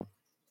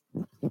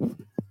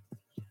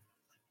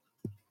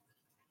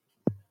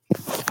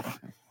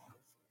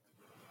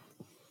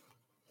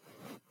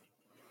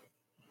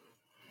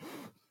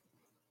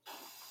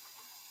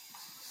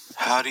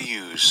How do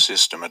you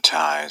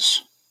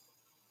systematize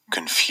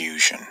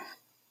confusion?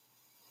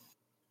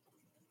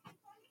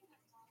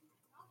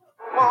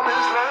 One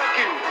is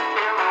lucky,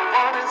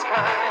 everyone is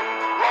kind.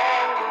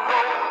 Long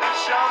road to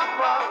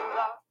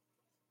Shambala.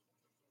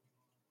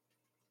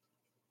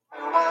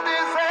 Everyone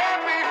is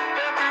happy,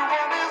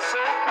 everyone is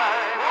so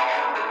kind.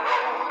 Long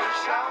road to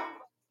Shambala.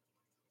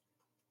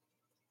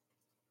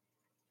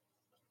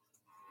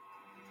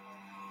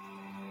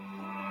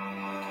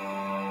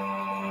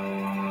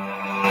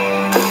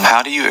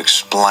 How do you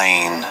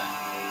explain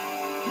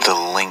the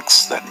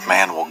lengths that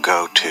man will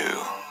go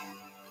to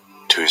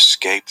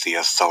escape the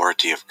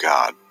authority of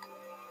God?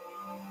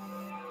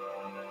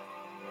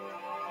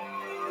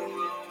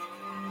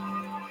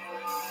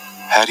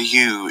 How do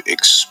you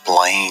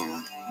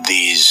explain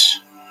these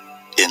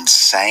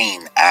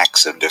insane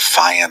acts of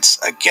defiance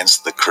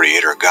against the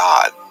Creator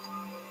God?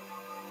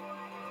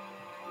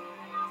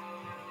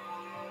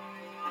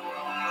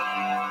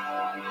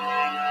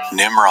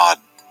 Nimrod,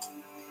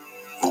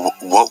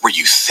 what were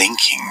you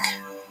thinking?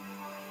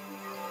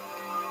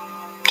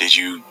 Did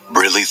you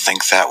really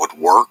think that would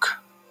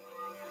work?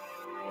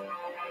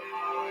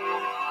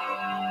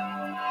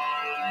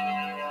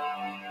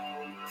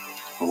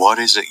 What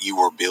is it you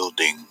were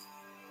building?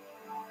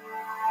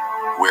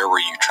 Where were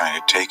you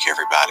trying to take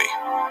everybody?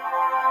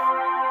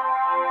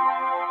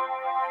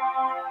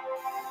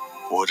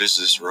 What is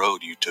this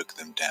road you took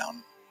them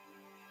down?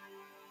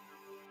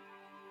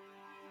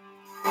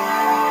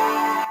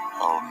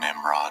 Oh,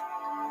 Nimrod,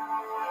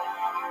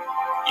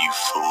 you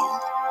fool.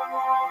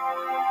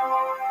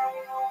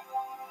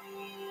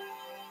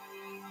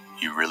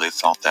 You really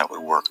thought that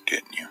would work,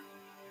 didn't you?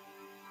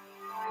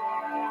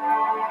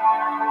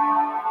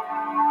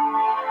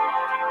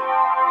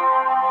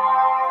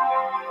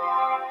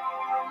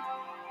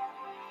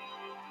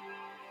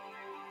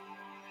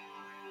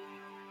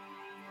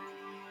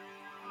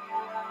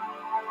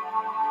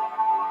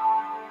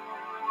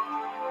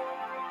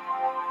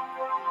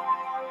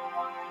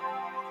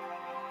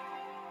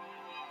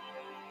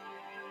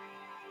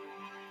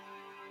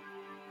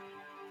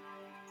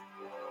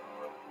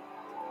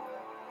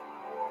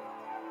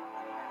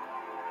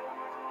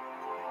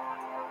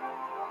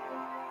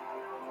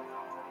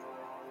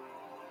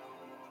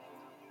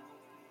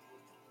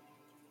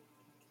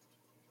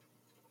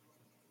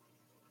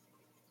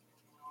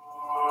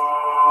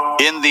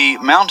 In the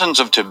mountains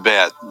of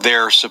Tibet,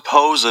 there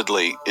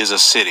supposedly is a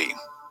city.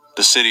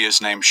 The city is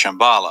named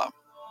Shambala.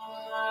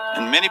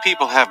 And many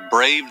people have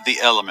braved the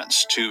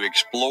elements to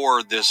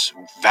explore this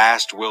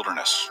vast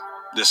wilderness,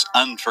 this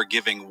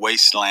unforgiving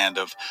wasteland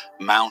of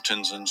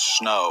mountains and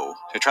snow,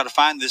 to try to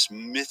find this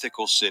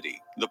mythical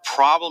city. The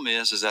problem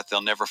is that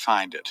they'll never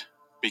find it,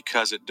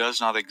 because it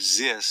does not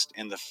exist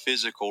in the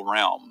physical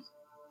realm.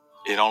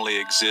 It only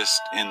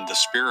exists in the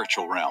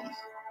spiritual realm.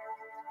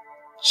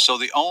 So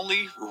the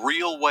only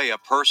real way a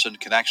person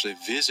can actually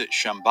visit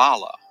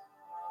Shambhala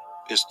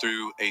is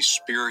through a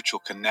spiritual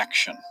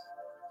connection.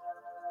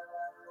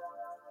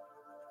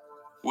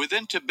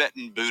 Within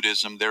Tibetan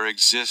Buddhism, there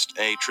exists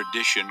a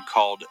tradition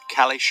called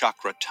Kali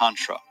Chakra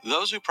Tantra.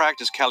 Those who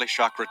practice Kali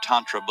Chakra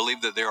Tantra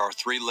believe that there are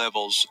three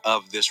levels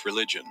of this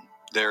religion.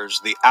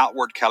 There's the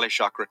outward Kali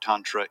Chakra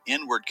Tantra,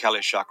 inward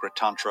Kali Chakra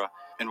Tantra,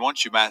 and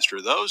once you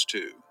master those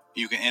two,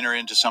 you can enter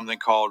into something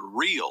called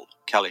real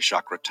Kali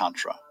Chakra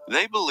Tantra.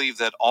 They believe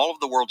that all of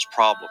the world's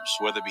problems,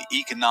 whether it be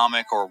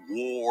economic or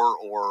war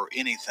or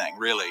anything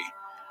really,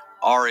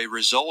 are a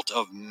result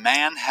of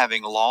man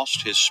having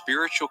lost his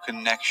spiritual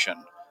connection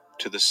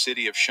to the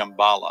city of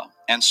Shambhala.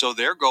 And so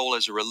their goal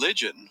as a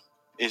religion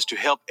is to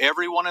help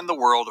everyone in the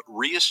world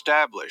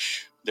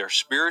reestablish their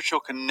spiritual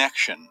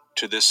connection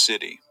to this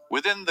city.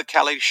 Within the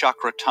Kali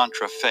Chakra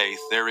Tantra faith,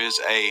 there is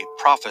a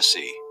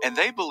prophecy, and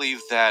they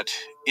believe that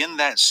in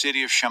that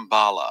city of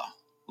Shambhala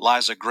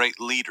lies a great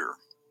leader.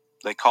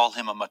 They call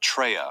him a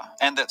Maitreya,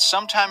 and that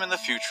sometime in the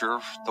future,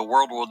 the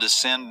world will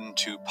descend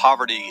into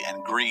poverty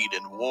and greed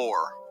and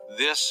war.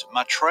 This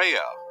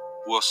Maitreya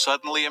will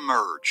suddenly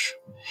emerge.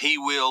 He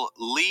will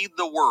lead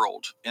the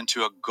world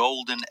into a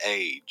golden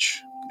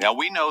age. Now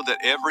we know that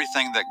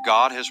everything that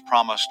God has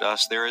promised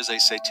us, there is a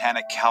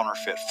satanic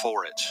counterfeit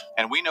for it.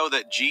 And we know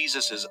that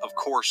Jesus is, of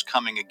course,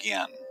 coming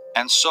again.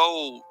 And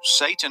so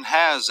Satan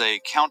has a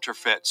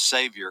counterfeit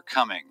savior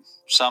coming.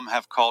 Some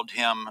have called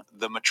him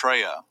the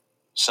Maitreya.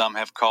 Some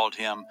have called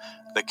him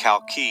the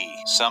Kalki.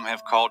 Some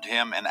have called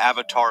him an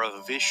avatar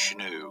of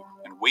Vishnu.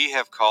 And we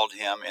have called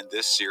him in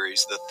this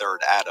series the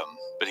third Adam.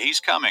 But he's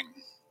coming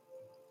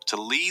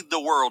to lead the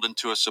world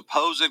into a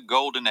supposed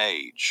golden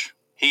age.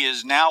 He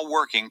is now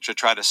working to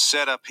try to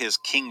set up his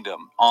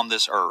kingdom on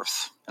this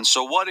earth. And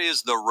so what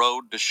is the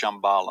road to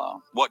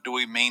Shambhala? What do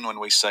we mean when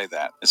we say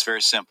that? It's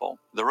very simple.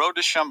 The road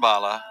to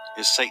Shambhala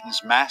is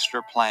Satan's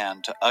master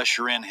plan to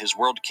usher in his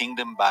world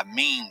kingdom by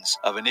means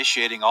of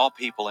initiating all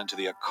people into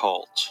the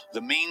occult.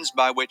 The means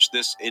by which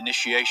this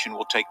initiation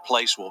will take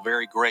place will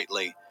vary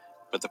greatly,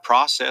 but the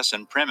process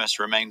and premise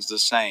remains the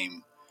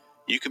same.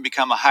 You can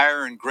become a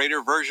higher and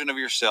greater version of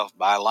yourself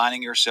by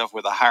aligning yourself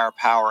with a higher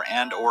power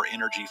and or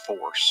energy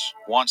force.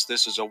 Once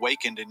this is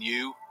awakened in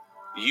you,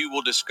 You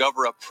will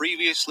discover a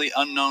previously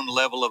unknown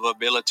level of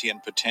ability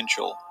and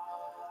potential.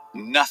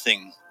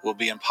 Nothing will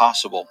be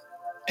impossible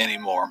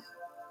anymore.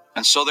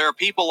 And so there are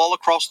people all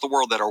across the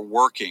world that are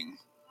working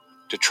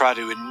to try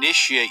to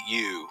initiate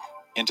you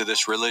into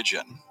this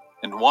religion.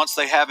 And once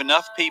they have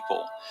enough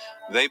people,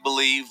 they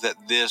believe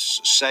that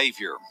this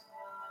Savior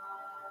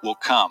will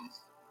come.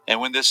 And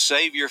when this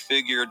Savior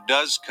figure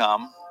does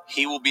come,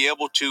 he will be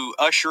able to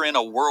usher in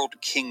a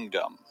world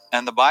kingdom.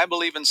 And the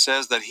Bible even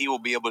says that he will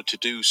be able to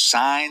do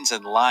signs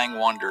and lying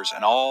wonders,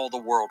 and all the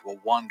world will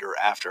wonder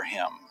after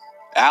him.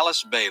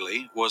 Alice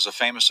Bailey was a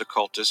famous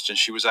occultist, and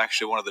she was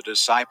actually one of the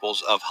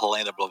disciples of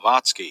Helena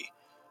Blavatsky.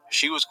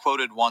 She was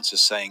quoted once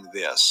as saying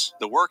this: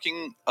 "The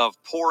working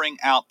of pouring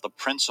out the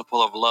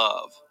principle of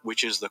love,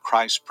 which is the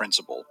Christ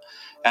principle,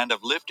 and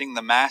of lifting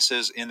the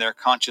masses in their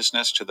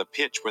consciousness to the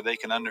pitch where they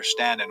can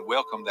understand and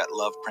welcome that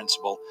love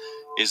principle,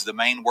 is the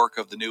main work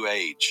of the new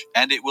age.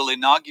 And it will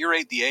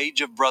inaugurate the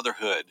age of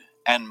brotherhood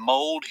and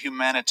mold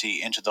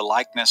humanity into the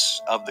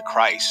likeness of the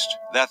Christ,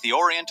 that the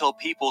Oriental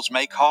peoples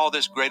may call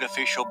this great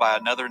official by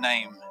another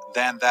name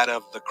than that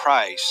of the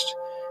Christ,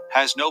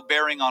 has no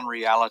bearing on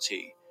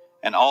reality,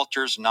 and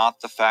alters not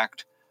the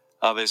fact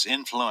of his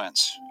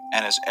influence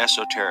and his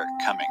esoteric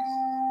coming."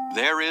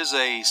 There is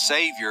a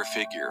Savior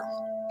figure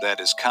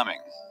that is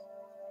coming,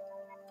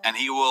 and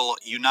he will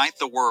unite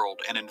the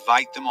world and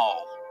invite them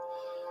all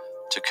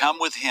to come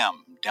with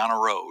him down a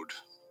road.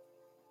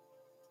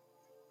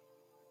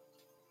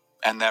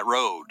 And that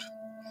road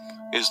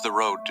is the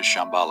road to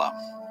Shambala.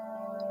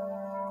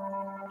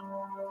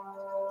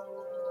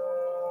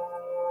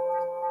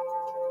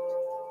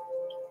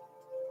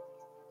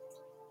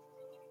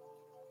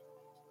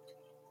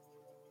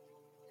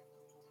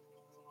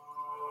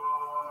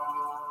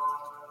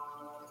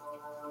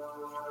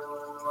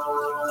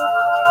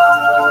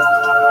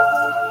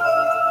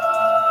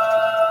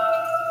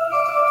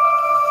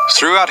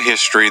 Throughout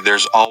history,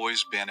 there's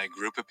always been a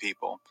group of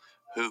people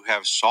who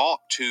have sought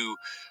to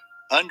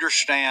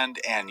understand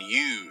and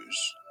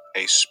use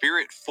a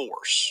spirit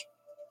force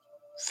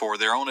for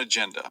their own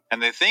agenda.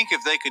 And they think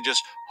if they could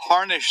just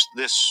harness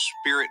this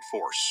spirit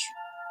force,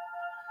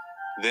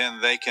 then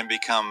they can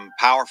become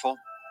powerful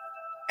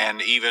and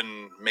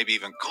maybe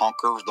even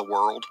conquer the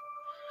world.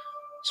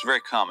 It's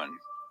very common.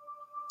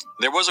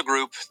 There was a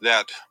group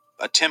that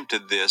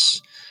attempted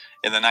this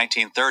in the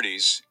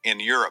 1930s in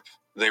Europe.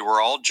 They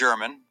were all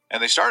German,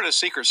 and they started a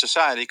secret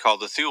society called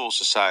the Thule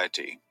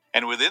Society.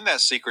 And within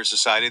that secret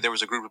society, there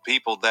was a group of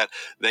people that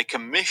they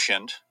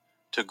commissioned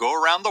to go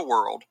around the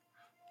world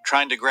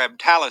trying to grab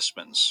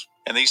talismans.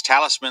 And these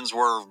talismans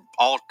were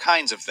all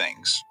kinds of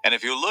things. And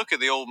if you look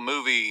at the old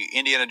movie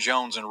Indiana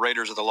Jones and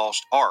Raiders of the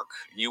Lost Ark,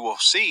 you will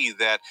see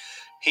that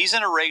he's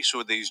in a race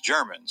with these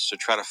Germans to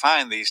try to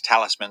find these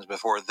talismans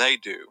before they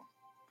do.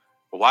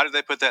 Well, why did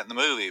they put that in the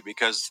movie?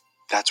 Because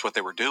that's what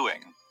they were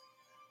doing.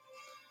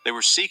 They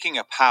were seeking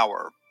a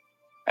power.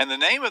 And the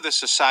name of the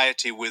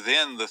society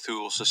within the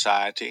Thule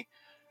Society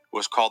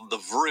was called the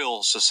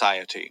Vril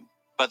Society.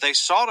 But they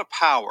sought a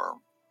power,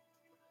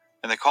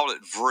 and they called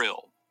it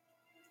Vril.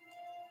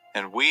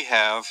 And we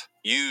have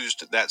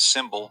used that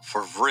symbol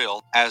for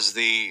Vril as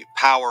the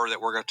power that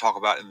we're going to talk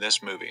about in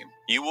this movie.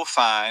 You will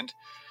find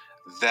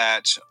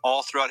that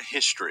all throughout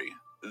history,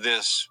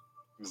 this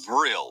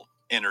Vril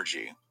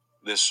energy,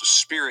 this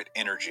spirit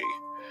energy,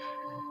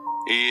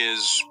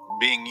 is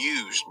being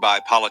used by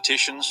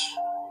politicians.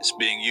 It's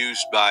being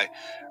used by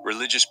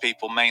religious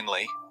people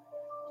mainly.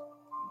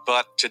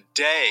 But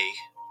today,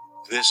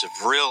 this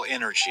Vril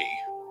energy,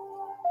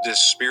 this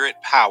spirit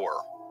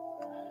power,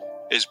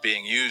 is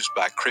being used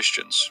by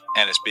Christians,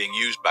 and it's being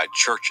used by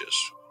churches.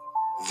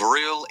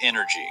 Vril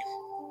energy,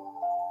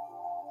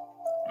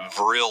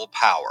 Vril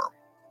power.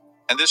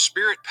 And this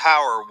spirit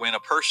power, when a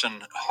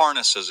person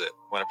harnesses it,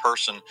 when a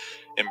person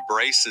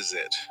embraces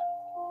it,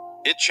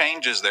 it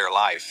changes their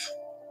life,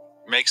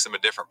 makes them a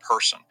different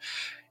person.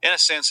 In a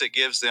sense, it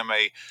gives them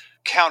a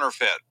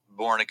counterfeit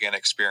born-again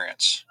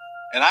experience.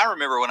 And I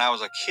remember when I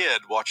was a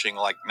kid watching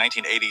like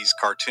 1980s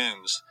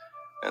cartoons,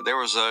 there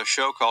was a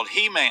show called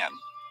He-Man,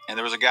 and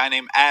there was a guy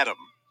named Adam.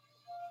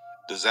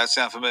 Does that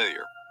sound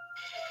familiar?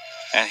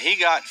 And he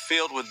got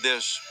filled with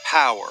this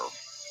power,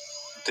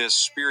 this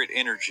spirit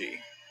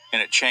energy,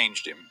 and it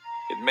changed him.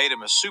 It made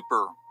him a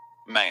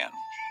superman,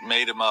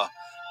 made him a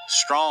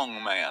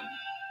strong man,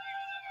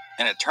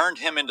 and it turned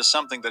him into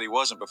something that he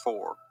wasn't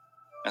before.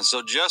 And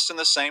so just in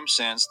the same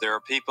sense, there are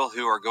people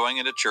who are going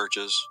into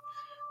churches,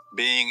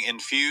 being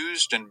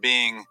infused and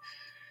being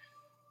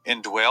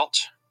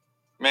indwelt,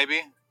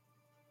 maybe,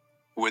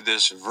 with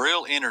this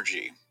Vril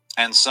energy.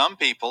 And some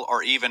people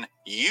are even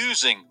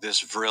using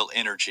this Vril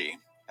energy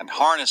and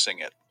harnessing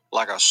it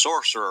like a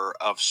sorcerer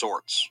of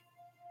sorts.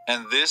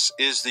 And this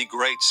is the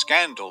great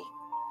scandal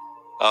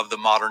of the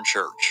modern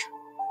church.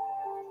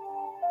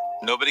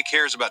 Nobody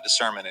cares about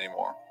discernment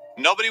anymore.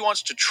 Nobody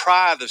wants to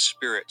try the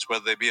spirits,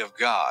 whether they be of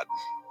God.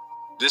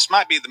 This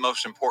might be the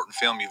most important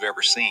film you've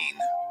ever seen.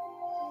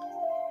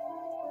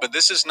 But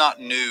this is not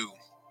new.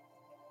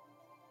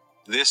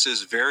 This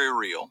is very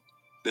real.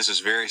 This is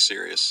very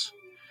serious.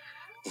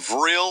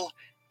 Vril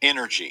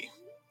energy.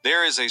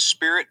 There is a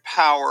spirit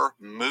power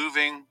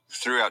moving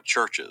throughout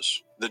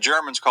churches. The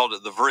Germans called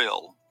it the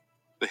Vril.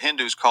 The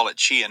Hindus call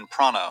it Chi and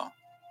Prana,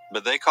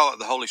 but they call it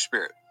the Holy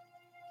Spirit.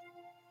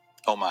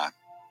 Oh my.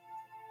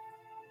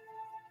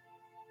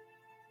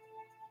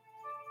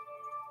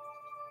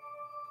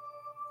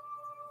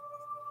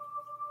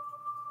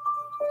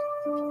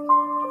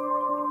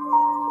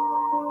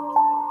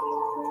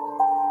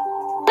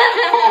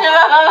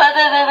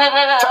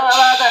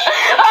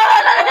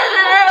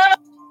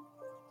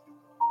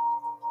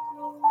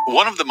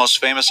 One of the most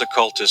famous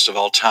occultists of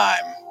all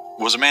time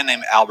was a man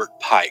named Albert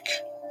Pike,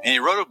 and he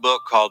wrote a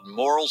book called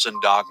Morals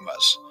and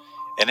Dogmas.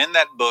 And in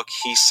that book,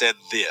 he said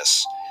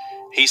this.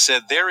 He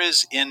said, "There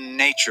is in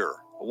nature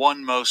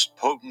one most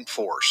potent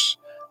force,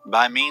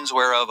 by means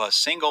whereof a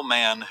single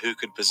man who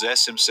could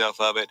possess himself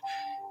of it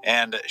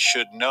and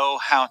should know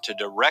how to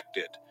direct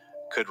it,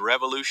 could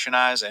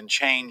revolutionize and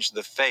change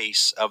the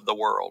face of the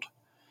world.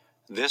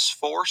 This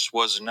force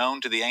was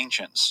known to the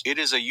ancients. It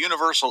is a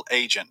universal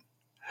agent,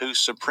 whose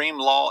supreme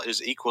law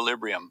is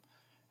equilibrium,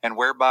 and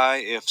whereby,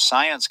 if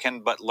science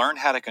can but learn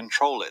how to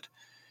control it,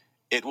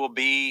 it will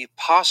be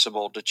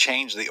possible to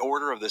change the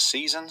order of the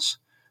seasons,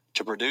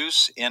 to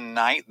produce in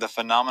night the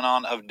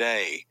phenomenon of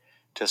day,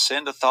 to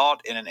send a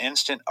thought in an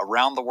instant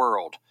around the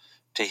world,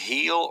 to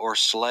heal or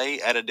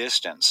slay at a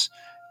distance,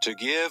 to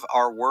give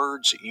our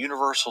words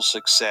universal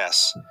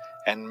success,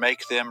 and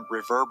make them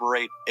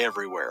reverberate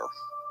everywhere."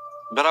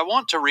 But I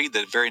want to read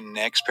the very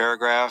next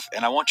paragraph,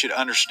 and I want you to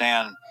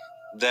understand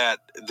that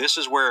this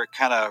is where it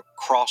kind of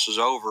crosses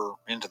over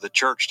into the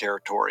church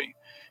territory.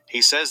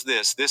 He says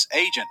this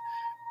agent,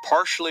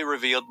 partially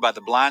revealed by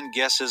the blind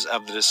guesses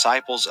of the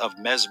disciples of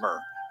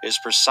Mesmer, is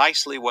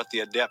precisely what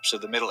the adepts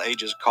of the Middle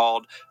Ages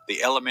called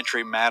the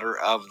elementary matter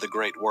of the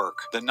great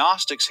work. The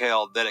Gnostics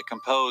held that it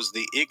composed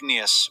the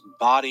igneous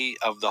body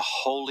of the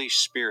Holy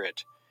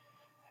Spirit,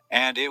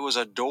 and it was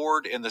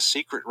adored in the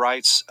secret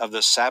rites of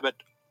the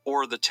Sabbat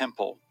or the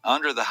temple,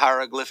 under the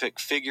hieroglyphic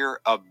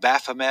figure of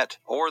Baphomet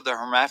or the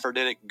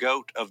hermaphroditic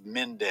goat of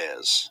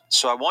Mendes.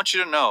 So I want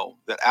you to know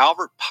that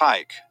Albert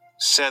Pike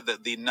said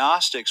that the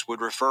Gnostics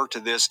would refer to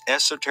this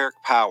esoteric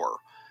power,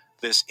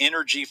 this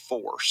energy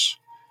force.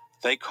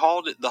 They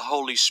called it the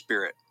Holy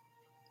Spirit.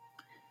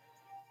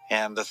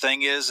 And the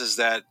thing is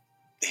that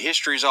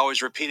history is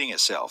always repeating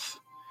itself.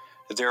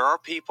 There are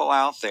people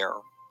out there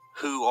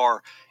who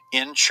are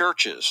in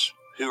churches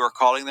who are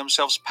calling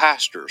themselves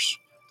pastors.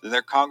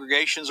 Their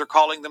congregations are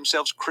calling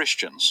themselves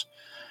Christians,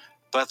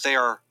 but they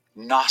are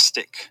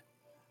Gnostic.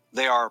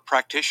 They are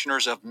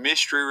practitioners of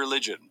mystery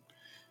religion,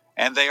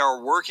 and they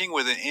are working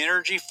with an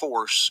energy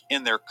force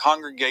in their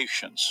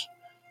congregations,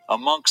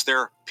 amongst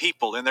their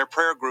people, in their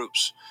prayer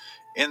groups,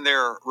 in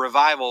their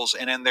revivals,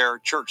 and in their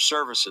church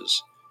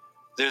services.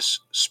 This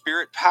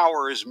spirit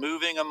power is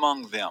moving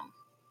among them,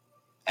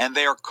 and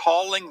they are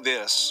calling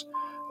this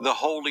the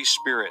Holy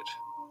Spirit.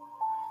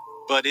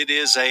 But it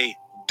is a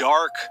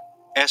dark,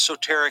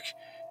 esoteric,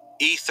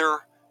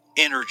 ether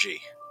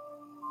energy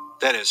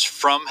that is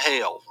from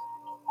hell.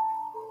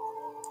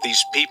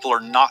 These people are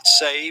not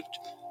saved.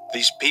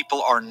 These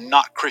people are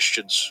not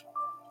Christians.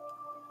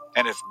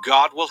 And if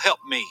God will help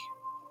me,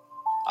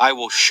 I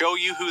will show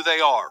you who they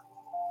are.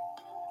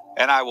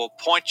 And I will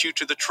point you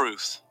to the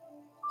truth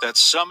that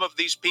some of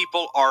these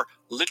people are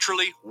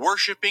literally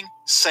worshiping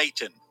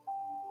Satan.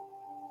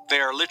 They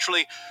are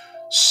literally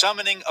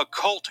summoning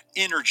occult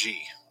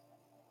energy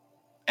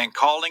and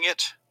calling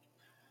it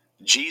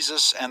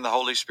Jesus and the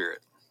Holy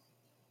Spirit.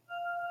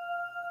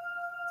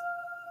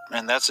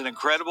 And that's an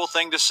incredible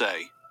thing to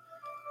say,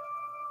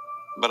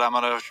 but I'm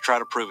going to try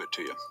to prove it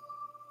to you.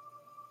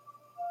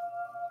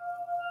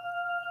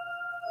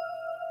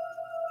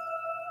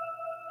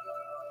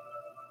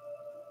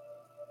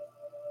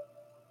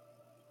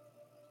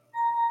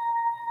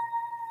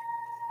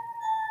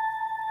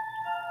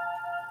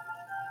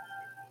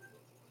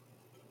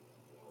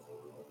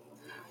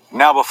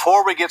 Now,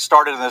 before we get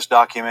started in this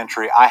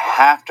documentary, I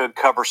have to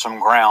cover some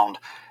ground.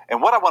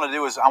 And what I want to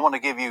do is I want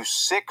to give you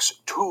 6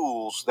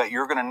 tools that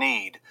you're going to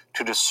need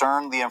to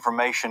discern the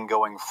information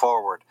going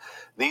forward.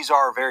 These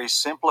are very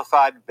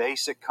simplified,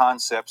 basic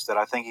concepts that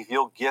I think if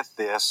you'll get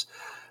this,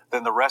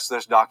 then the rest of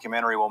this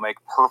documentary will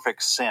make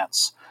perfect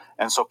sense.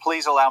 And so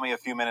please allow me a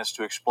few minutes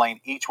to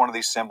explain each one of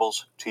these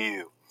symbols to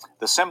you.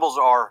 The symbols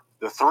are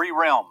the 3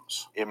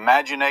 realms: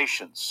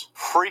 imaginations,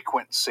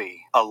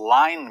 frequency,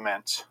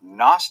 alignment,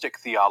 Gnostic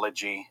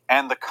theology,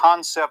 and the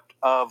concept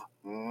of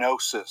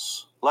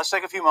gnosis. Let's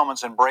take a few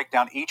moments and break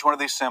down each one of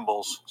these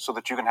symbols so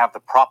that you can have the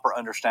proper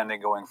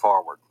understanding going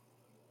forward.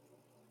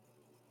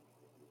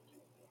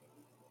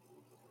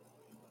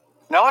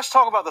 Now let's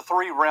talk about the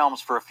 3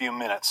 realms for a few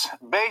minutes.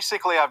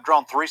 Basically, I've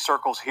drawn 3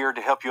 circles here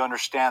to help you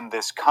understand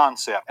this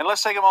concept. And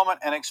let's take a moment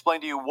and explain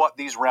to you what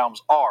these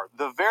realms are.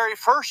 The very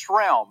first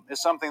realm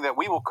is something that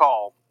we will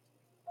call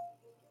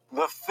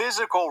The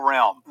physical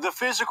realm. The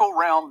physical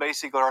realm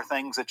basically are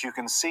things that you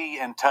can see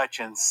and touch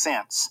and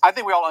sense. I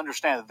think we all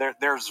understand that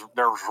there's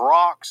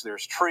rocks,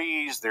 there's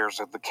trees,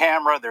 there's the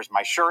camera, there's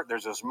my shirt,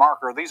 there's this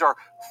marker. These are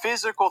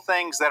physical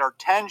things that are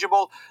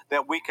tangible,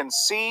 that we can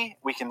see,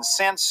 we can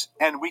sense,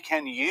 and we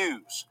can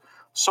use.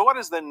 So what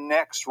is the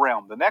next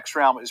realm? The next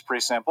realm is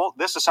pretty simple.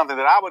 This is something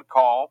that I would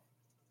call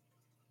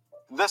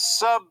the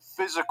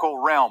sub-physical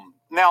realm.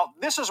 Now,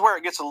 this is where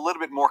it gets a little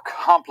bit more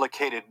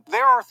complicated.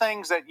 There are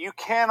things that you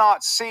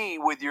cannot see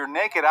with your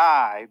naked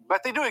eye,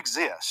 but they do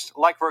exist.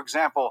 Like, for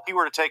example, if you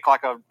were to take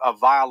like a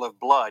vial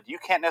of blood, you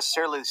can't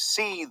necessarily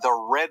see the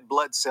red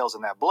blood cells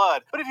in that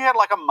blood, but if you had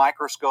like a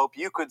microscope,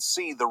 you could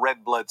see the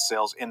red blood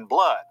cells in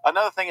blood.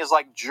 Another thing is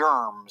like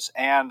germs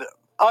and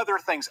other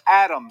things,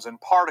 atoms and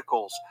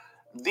particles.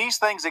 These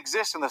things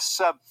exist in the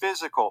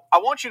sub-physical. I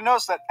want you to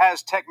notice that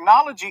as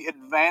technology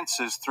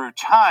advances through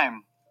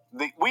time,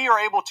 we are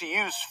able to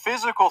use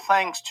physical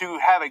things to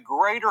have a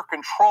greater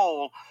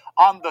control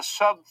on the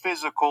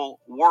sub-physical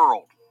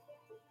world.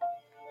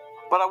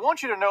 But I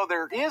want you to know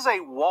there is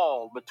a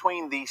wall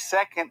between the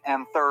second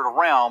and third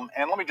realm,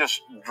 and let me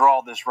just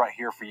draw this right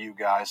here for you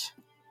guys.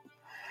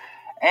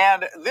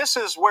 And this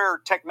is where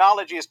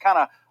technology is kind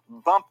of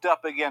bumped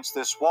up against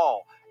this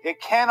wall.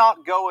 It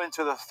cannot go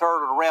into the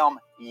third realm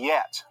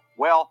yet.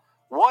 Well,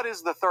 what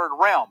is the third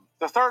realm?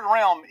 The third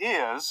realm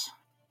is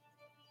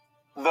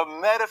the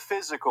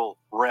metaphysical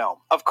realm.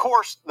 Of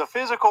course, the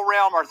physical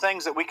realm are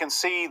things that we can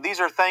see.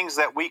 These are things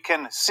that we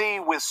can see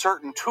with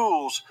certain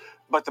tools.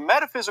 But the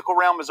metaphysical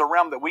realm is a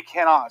realm that we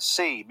cannot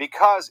see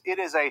because it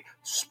is a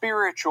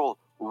spiritual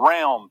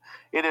realm.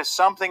 It is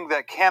something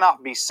that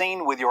cannot be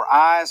seen with your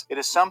eyes. It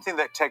is something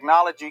that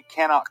technology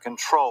cannot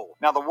control.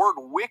 Now, the word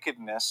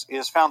wickedness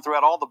is found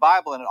throughout all the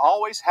Bible, and it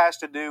always has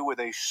to do with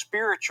a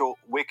spiritual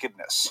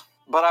wickedness.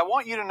 But I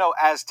want you to know,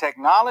 as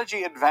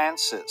technology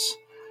advances,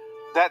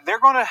 that they're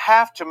going to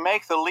have to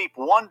make the leap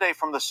one day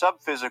from the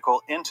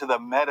sub-physical into the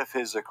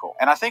metaphysical.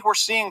 And I think we're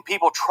seeing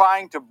people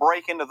trying to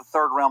break into the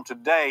third realm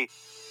today.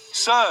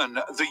 CERN,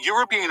 the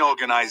European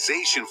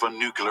Organization for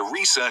Nuclear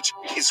Research,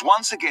 is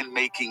once again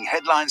making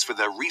headlines for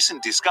their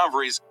recent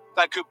discoveries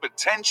that could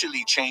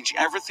potentially change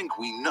everything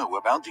we know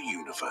about the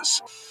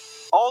universe.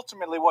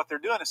 Ultimately, what they're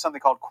doing is something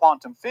called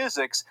quantum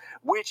physics,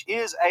 which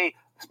is a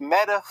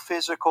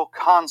metaphysical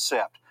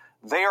concept.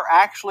 They are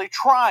actually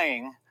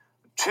trying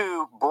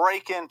to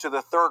break into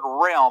the third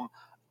realm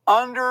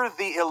under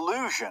the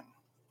illusion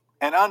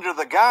and under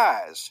the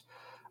guise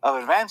of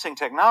advancing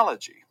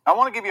technology. I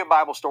want to give you a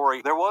Bible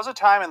story. There was a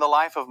time in the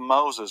life of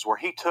Moses where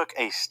he took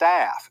a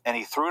staff and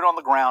he threw it on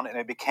the ground and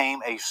it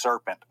became a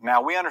serpent.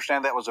 Now, we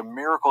understand that was a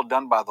miracle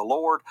done by the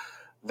Lord.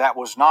 That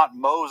was not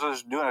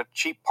Moses doing a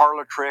cheap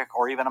parlor trick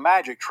or even a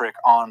magic trick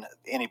on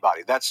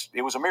anybody.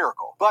 It was a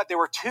miracle. But there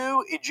were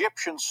two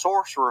Egyptian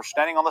sorcerers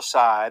standing on the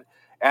side,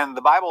 and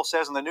the Bible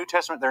says in the New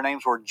Testament their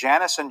names were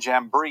Jannes and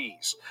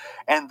Jambres.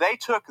 And they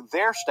took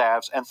their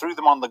staffs and threw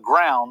them on the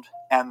ground,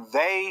 and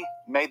they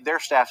made their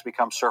staffs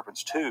become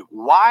serpents too.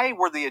 Why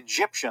were the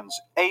Egyptians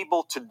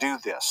able to do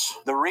this?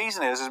 The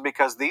reason is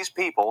because these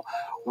people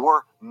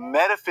were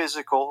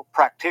metaphysical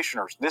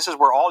practitioners. This is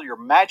where all your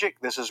magic,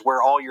 this is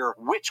where all your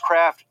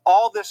witchcraft,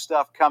 all this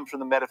stuff comes from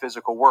the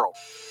metaphysical world.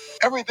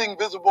 Everything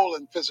visible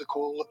and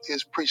physical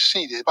is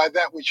preceded by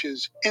that which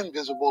is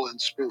invisible and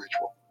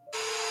spiritual.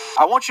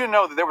 I want you to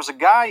know that there was a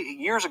guy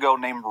years ago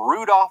named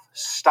Rudolf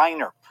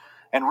Steiner.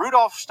 And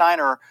Rudolf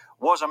Steiner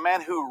was a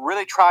man who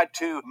really tried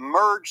to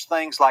merge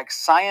things like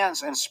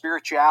science and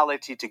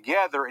spirituality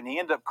together, and he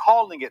ended up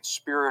calling it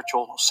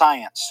spiritual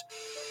science.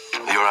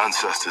 Your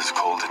ancestors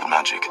called it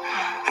magic,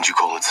 and you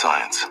call it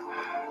science.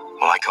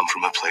 Well, I come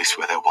from a place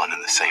where they're one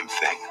and the same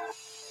thing.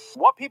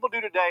 What people do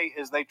today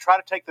is they try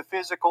to take the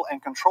physical and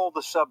control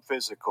the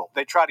sub-physical.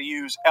 They try to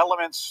use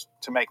elements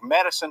to make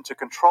medicine to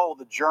control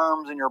the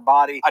germs in your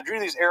body. I drew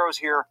these arrows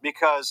here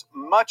because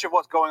much of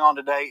what's going on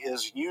today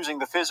is using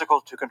the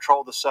physical to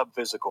control the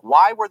sub-physical.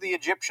 Why were the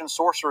Egyptian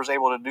sorcerers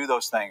able to do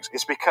those things?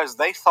 It's because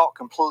they thought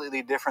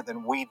completely different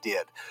than we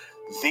did.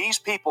 These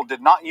people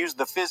did not use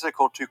the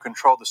physical to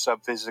control the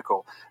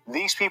sub-physical.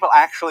 These people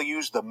actually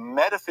used the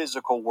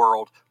metaphysical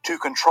world to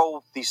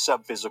control the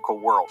sub-physical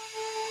world.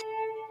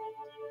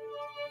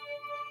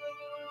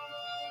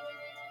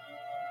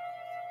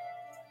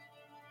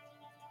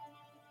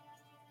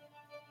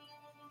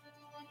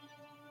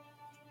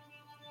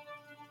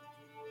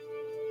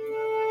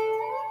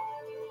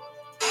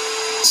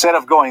 Instead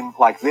of going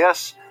like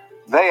this,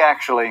 they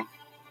actually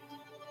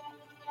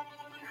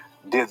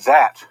did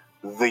that.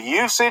 The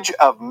usage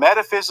of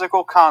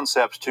metaphysical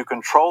concepts to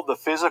control the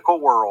physical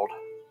world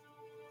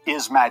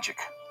is magic.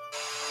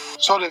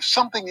 So that if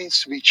something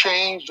needs to be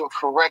changed or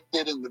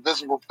corrected in the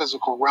visible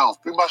physical realm,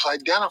 we must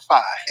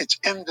identify its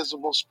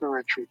invisible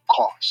spiritual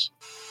cause.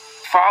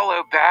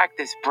 Follow back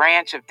this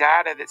branch of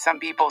data that some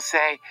people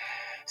say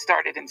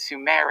started in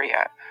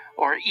Sumeria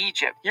or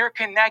Egypt. You're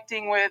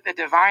connecting with a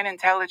divine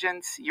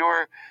intelligence.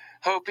 You're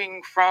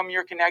hoping from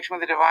your connection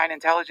with the divine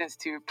intelligence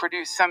to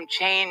produce some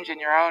change in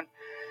your own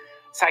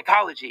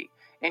psychology,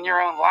 in your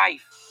own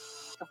life.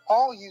 If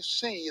all you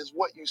see is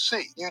what you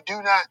see, you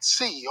do not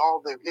see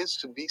all there is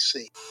to be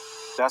seen.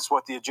 That's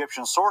what the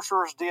Egyptian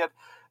sorcerers did.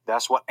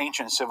 That's what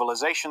ancient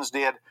civilizations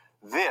did.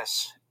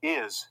 This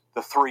is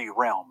the three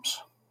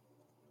realms.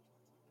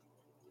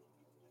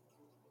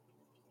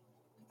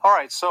 All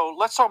right, so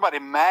let's talk about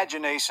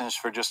imaginations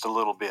for just a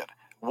little bit.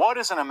 What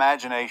is an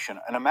imagination?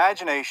 An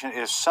imagination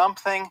is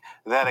something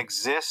that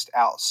exists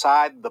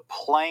outside the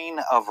plane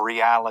of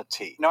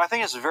reality. Now, I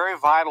think it's very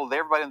vital that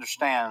everybody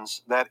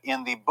understands that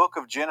in the book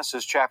of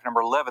Genesis, chapter number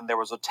 11, there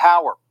was a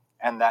tower.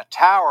 And that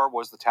tower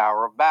was the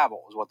Tower of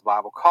Babel, is what the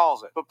Bible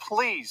calls it. But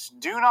please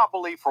do not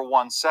believe for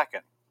 1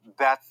 second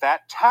that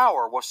that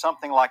tower was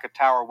something like a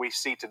tower we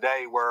see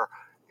today where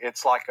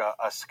it's like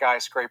a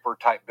skyscraper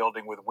type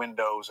building with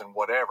windows and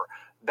whatever.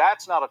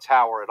 That's not a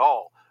tower at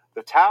all.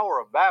 The Tower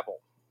of Babel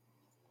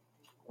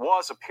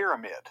was a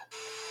pyramid.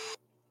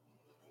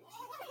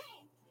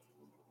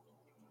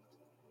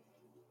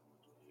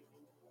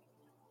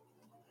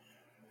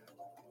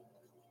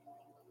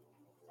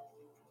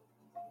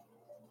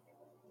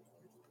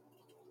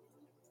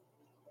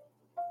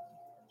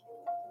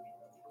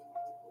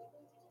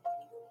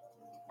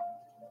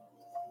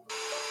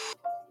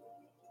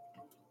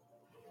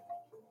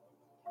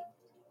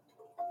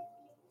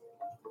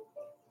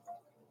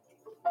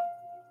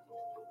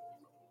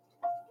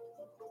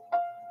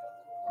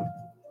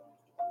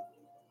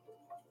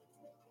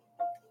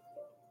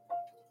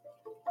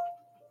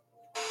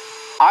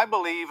 I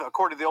believe,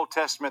 according to the Old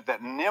Testament,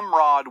 that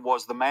Nimrod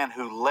was the man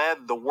who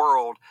led the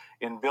world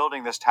in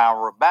building this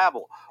Tower of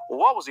Babel. Well,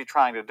 what was he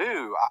trying to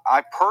do?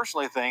 I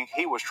personally think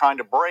he was trying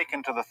to break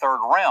into the third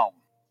realm.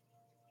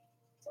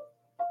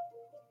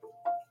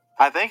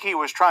 I think he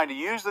was trying to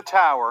use the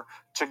tower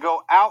to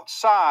go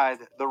outside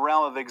the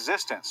realm of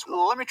existence.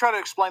 Let me try to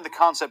explain the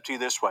concept to you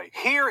this way.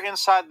 Here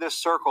inside this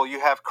circle, you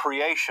have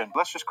creation.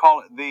 Let's just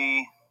call it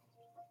the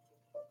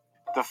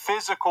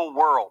physical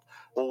world.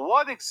 Well,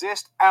 what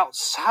exists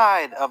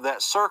outside of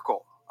that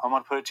circle? I'm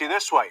going to put it to you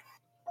this way.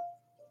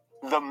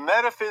 The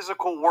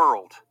metaphysical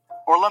world,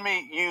 or let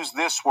me use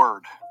this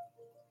word,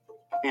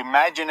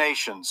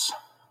 imaginations.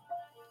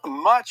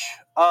 Much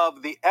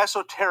of the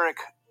esoteric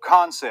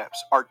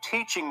concepts are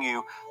teaching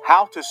you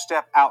how to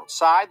step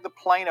outside the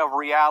plane of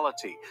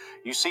reality.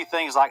 You see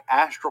things like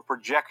astral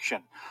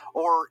projection,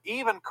 or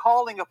even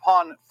calling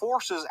upon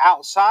forces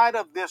outside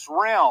of this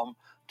realm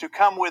to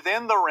come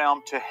within the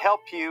realm to help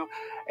you.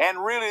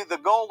 And really the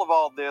goal of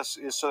all this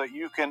is so that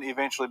you can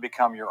eventually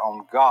become your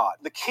own God.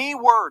 The key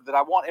word that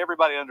I want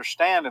everybody to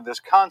understand in this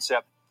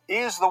concept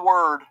is the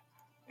word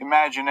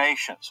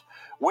imaginations,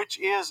 which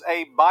is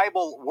a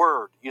Bible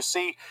word. You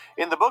see,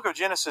 in the book of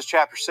Genesis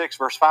chapter 6,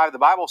 verse 5, the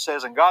Bible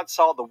says, "And God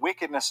saw the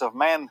wickedness of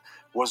man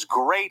was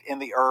great in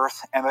the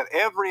earth, and that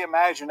every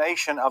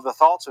imagination of the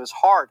thoughts of his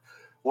heart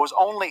was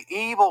only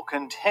evil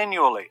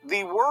continually."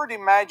 The word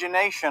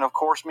imagination, of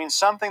course, means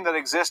something that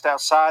exists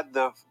outside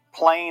the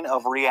plane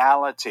of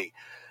reality.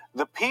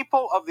 The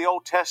people of the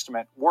Old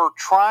Testament were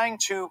trying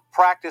to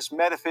practice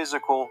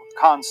metaphysical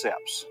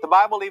concepts. The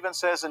Bible even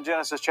says in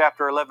Genesis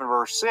chapter 11,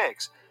 verse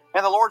 6,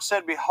 "And the Lord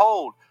said,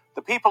 Behold,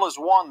 the people is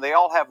one, they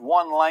all have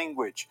one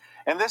language.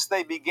 And this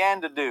they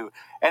began to do.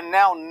 And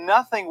now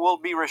nothing will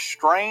be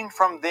restrained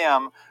from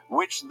them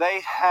which they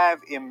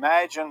have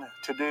imagined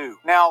to do."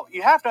 Now,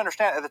 you have to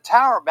understand, at the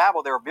Tower of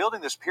Babel, they were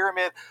building this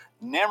pyramid.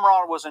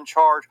 Nimrod was in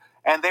charge,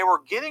 and they were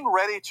getting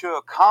ready to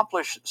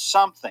accomplish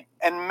something.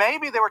 And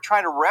maybe they were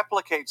trying to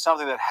replicate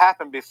something that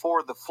happened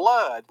before the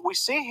flood. We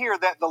see here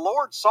that the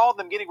Lord saw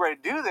them getting ready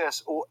to do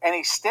this, and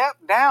he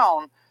stepped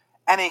down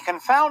and he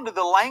confounded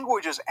the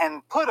languages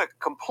and put a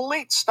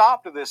complete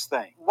stop to this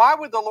thing. Why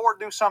would the Lord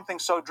do something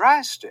so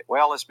drastic?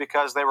 Well, it's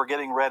because they were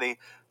getting ready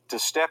to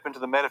step into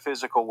the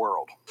metaphysical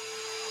world.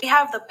 We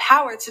have the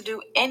power to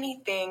do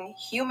anything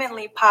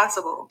humanly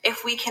possible.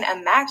 If we can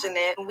imagine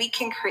it, we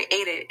can create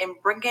it and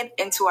bring it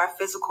into our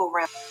physical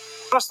realm.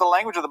 Notice the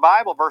language of the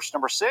Bible, verse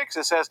number 6,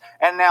 it says,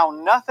 "And now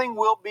nothing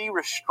will be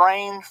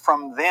restrained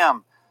from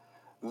them."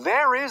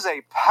 There is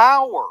a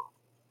power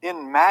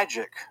in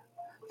magic.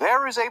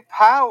 There is a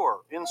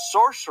power in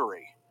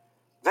sorcery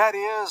that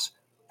is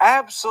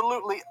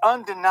absolutely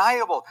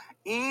undeniable.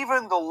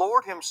 Even the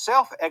Lord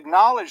himself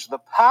acknowledged the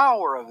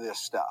power of this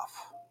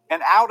stuff.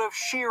 And out of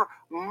sheer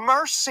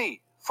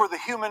mercy for the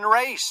human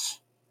race,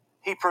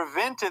 he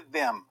prevented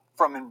them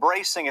from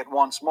embracing it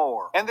once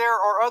more. And there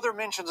are other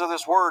mentions of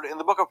this word in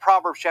the book of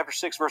Proverbs chapter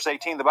 6 verse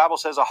 18. The Bible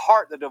says, "A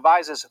heart that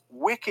devises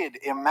wicked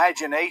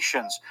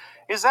imaginations."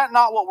 Is that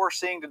not what we're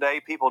seeing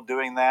today, people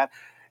doing that?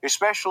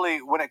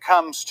 Especially when it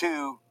comes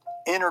to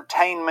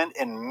entertainment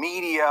and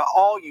media.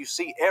 All you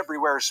see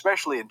everywhere,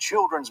 especially in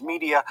children's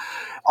media,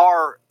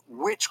 are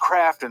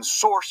witchcraft and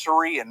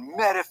sorcery and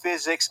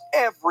metaphysics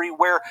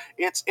everywhere.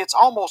 It's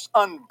almost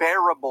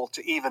unbearable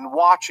to even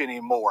watch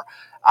anymore.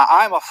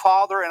 I'm a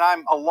father and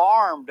I'm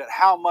alarmed at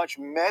how much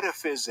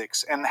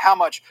metaphysics and how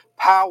much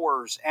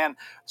powers and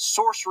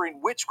sorcery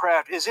and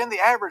witchcraft is in the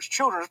average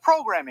children's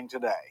programming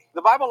today.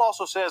 The Bible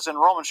also says in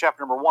Romans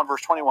chapter number 1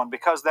 verse 21,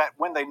 because that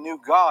when they knew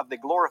God, they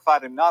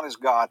glorified him not as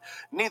God,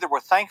 neither were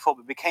thankful,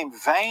 but became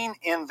vain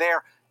in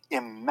their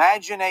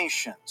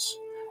imaginations,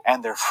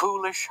 and their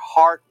foolish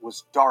heart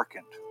was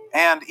darkened.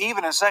 And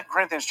even in 2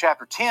 Corinthians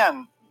chapter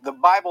 10, the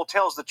Bible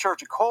tells the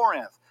church at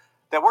Corinth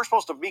that we're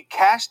supposed to be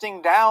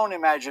casting down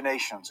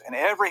imaginations and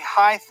every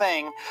high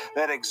thing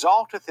that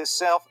exalteth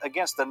itself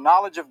against the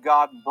knowledge of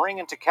God, bring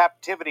into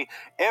captivity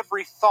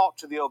every thought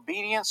to the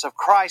obedience of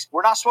Christ.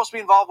 We're not supposed to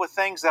be involved with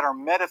things that are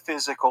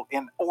metaphysical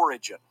in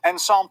origin.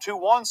 And Psalm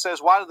 2:1 says,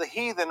 why do the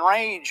heathen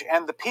rage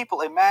and the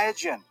people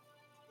imagine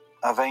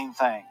a vain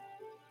thing?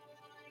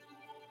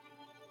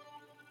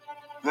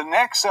 The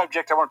next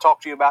subject I want to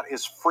talk to you about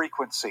is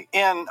frequency.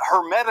 In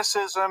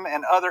Hermeticism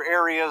and other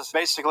areas,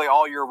 basically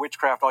all your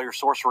witchcraft, all your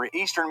sorcery,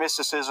 Eastern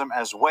mysticism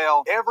as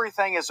well,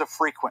 everything is a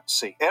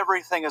frequency.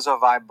 Everything is a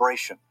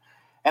vibration.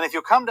 And if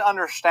you come to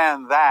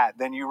understand that,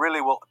 then you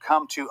really will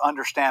come to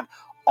understand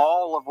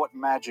all of what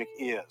magic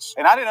is.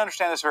 And I didn't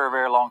understand this for a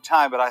very long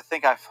time, but I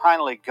think I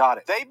finally got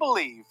it. They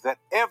believe that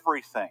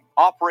everything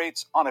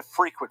operates on a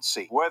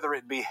frequency, whether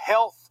it be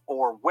health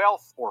or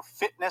wealth or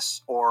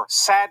fitness or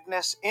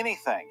sadness,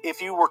 anything.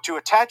 If you were to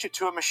attach it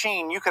to a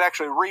machine, you could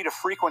actually read a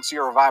frequency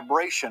or a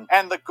vibration.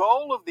 And the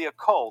goal of the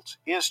occult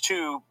is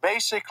to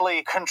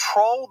basically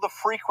control the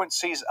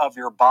frequencies of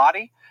your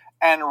body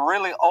and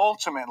really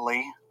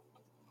ultimately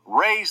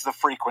raise the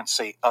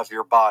frequency of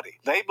your body.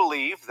 They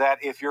believe that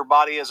if your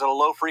body is at a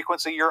low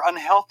frequency, you're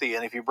unhealthy,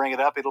 and if you bring it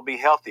up, it'll be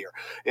healthier.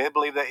 They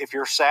believe that if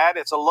you're sad,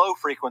 it's a low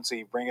frequency.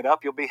 You bring it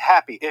up, you'll be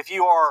happy. If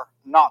you are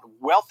not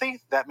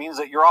wealthy, that means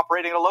that you're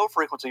operating at a low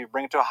frequency. You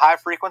bring it to a high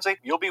frequency,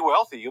 you'll be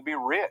wealthy, you'll be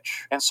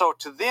rich. And so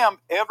to them,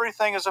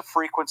 everything is a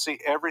frequency,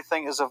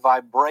 everything is a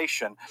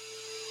vibration.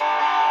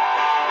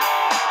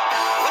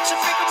 What's a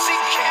frequency?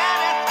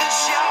 Can at the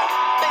shop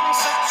and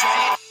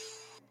subtract.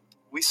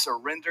 We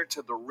surrender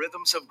to the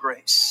rhythms of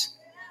grace.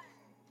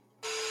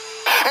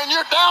 And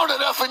you're down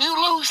enough and you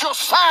lose your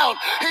sound,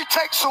 he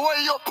takes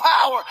away your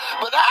power.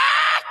 But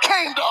I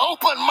came to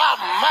open my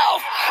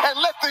mouth and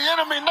let the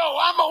enemy know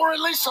I'm going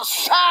to release a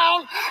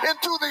sound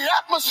into the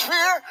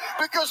atmosphere,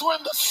 because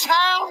when the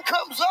sound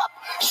comes up,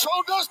 so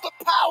does the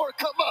power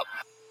come up.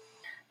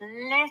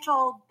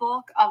 Little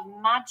Book of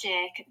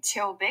Magic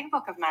to Big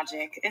Book of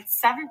Magic. It's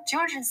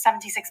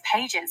 276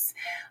 pages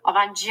of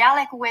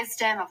angelic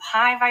wisdom, of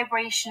high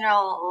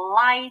vibrational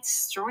light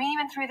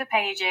streaming through the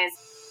pages.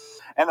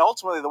 And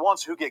ultimately, the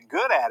ones who get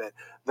good at it,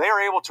 they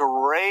are able to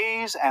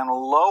raise and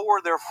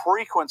lower their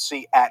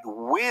frequency at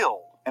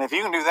will. And if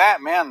you can do that,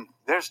 man,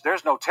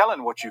 there's no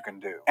telling what you can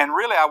do. And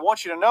really, I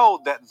want you to know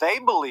that they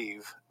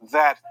believe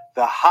that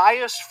the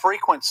highest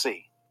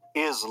frequency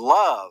is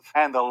love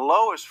and the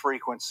lowest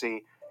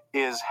frequency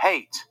is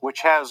hate,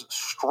 which has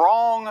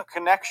strong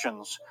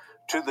connections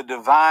to the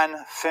divine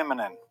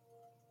feminine.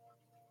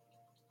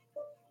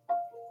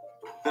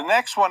 The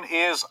next one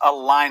is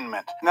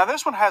alignment. Now,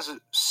 this one has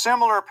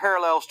similar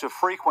parallels to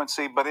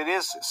frequency, but it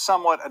is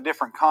somewhat a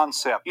different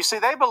concept. You see,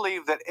 they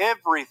believe that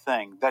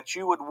everything that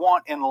you would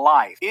want in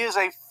life is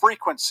a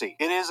frequency.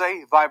 It is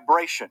a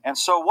vibration. And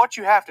so what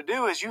you have to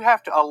do is you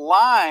have to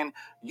align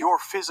your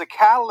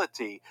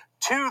physicality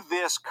to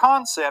this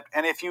concept,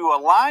 and if you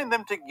align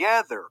them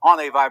together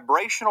on a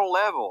vibrational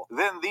level,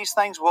 then these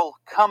things will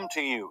come to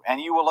you, and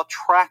you will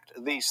attract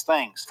these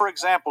things. For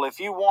example, if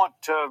you want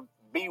to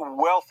be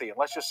wealthy, and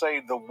let's just say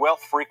the wealth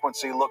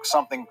frequency looks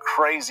something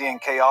crazy and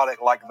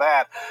chaotic like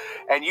that,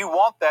 and you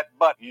want that,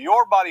 but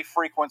your body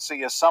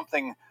frequency is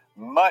something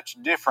much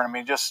different, I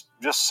mean, just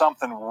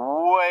something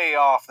way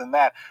off than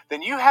that,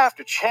 then you have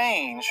to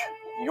change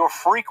your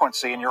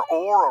frequency and your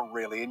aura,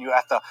 really, and you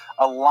have to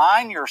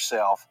align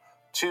yourself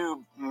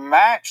to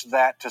match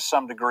that to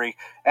some degree.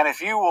 And if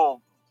you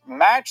will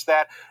match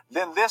that,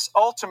 then this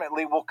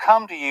ultimately will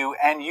come to you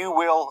and you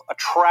will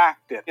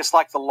attract it. It's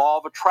like the law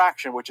of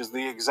attraction, which is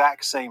the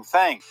exact same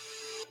thing.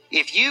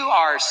 If you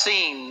are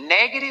seeing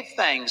negative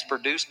things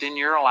produced in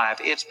your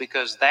life, it's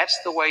because that's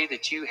the way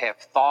that you have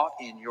thought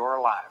in your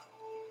life,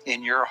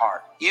 in your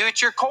heart. You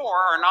at your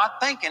core are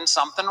not thinking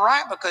something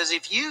right, because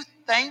if you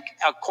think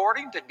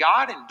according to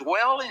God and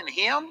dwell in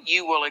Him,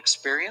 you will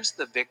experience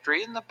the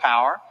victory and the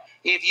power.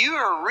 If you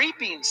are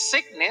reaping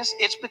sickness,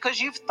 it's because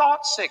you've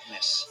thought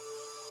sickness.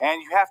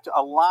 And you have to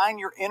align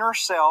your inner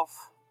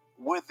self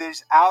with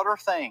these outer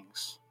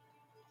things.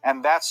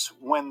 And that's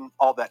when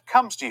all that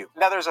comes to you.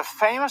 Now, there's a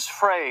famous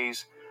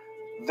phrase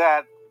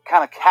that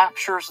kind of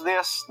captures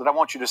this that I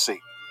want you to see.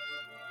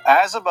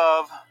 As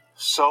above,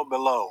 so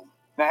below.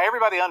 Now,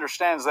 everybody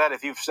understands that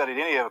if you've studied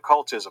any of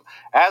occultism.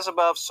 As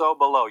above, so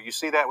below. You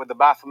see that with the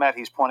Baphomet,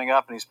 he's pointing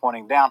up and he's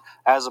pointing down.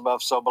 As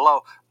above, so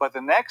below. But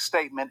the next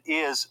statement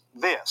is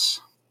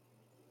this.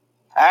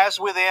 As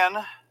within,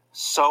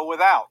 so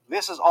without.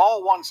 This is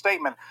all one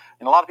statement,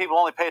 and a lot of people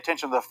only pay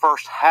attention to the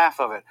first half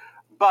of it.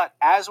 But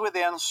as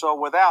within, so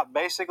without.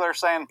 Basically, they're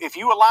saying if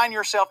you align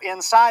yourself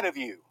inside of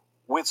you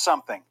with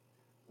something,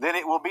 then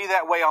it will be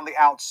that way on the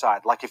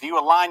outside. Like if you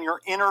align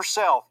your inner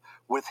self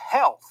with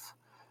health,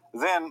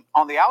 then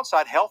on the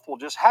outside, health will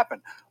just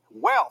happen.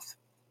 Wealth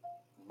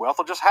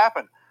will just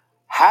happen.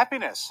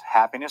 Happiness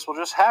will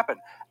just happen.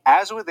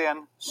 As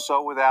within,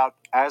 so without.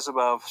 As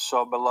above,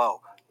 so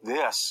below.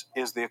 This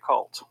is the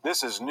occult.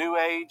 This is New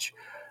Age.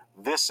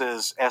 This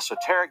is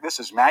esoteric. This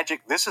is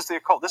magic. This is the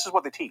occult. This is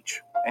what they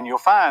teach. And you'll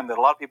find that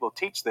a lot of people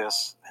teach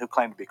this who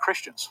claim to be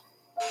Christians.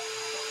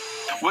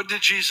 What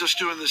did Jesus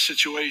do in this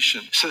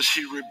situation? It says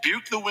he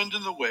rebuked the wind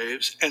and the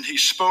waves, and he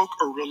spoke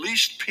or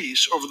released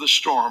peace over the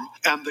storm,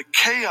 and the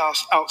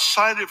chaos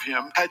outside of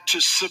him had to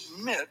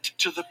submit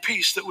to the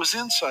peace that was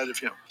inside of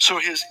him. So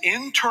his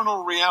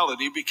internal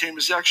reality became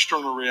his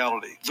external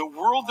reality. The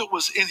world that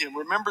was in him,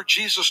 remember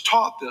Jesus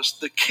taught this,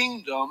 the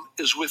kingdom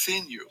is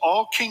within you.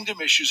 All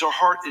kingdom issues are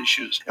heart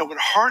issues. And when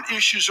heart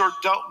issues are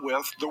dealt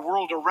with, the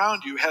world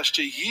around you has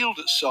to yield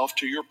itself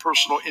to your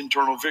personal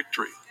internal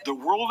victory. The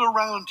world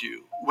around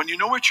you, when you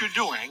know what you're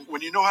doing,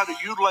 when you know how to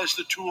utilize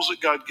the tools that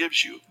God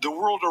gives you, the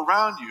world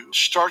around you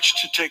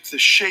starts to take the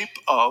shape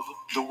of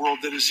the world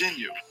that is in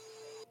you.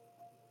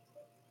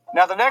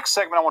 Now, the next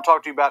segment I want to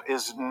talk to you about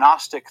is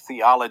Gnostic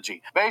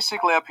theology.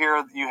 Basically, up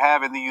here you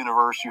have in the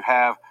universe, you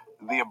have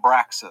the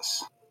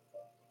Abraxas,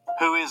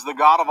 who is the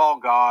God of all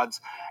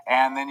gods,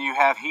 and then you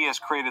have, he has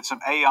created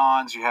some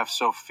aeons, you have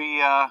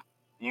Sophia,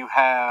 you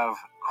have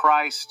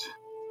Christ,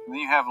 and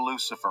then you have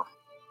Lucifer.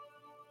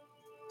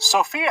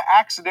 Sophia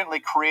accidentally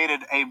created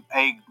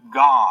a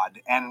god,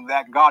 and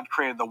that god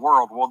created the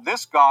world. Well,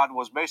 this god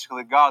was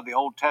basically the God of the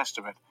Old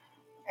Testament,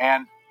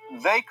 and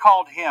they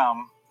called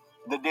him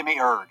the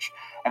demiurge.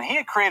 And he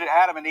had created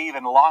Adam and Eve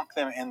and locked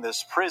them in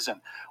this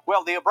prison.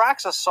 Well, the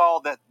Abraxas saw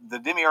that the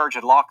demiurge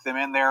had locked them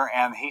in there,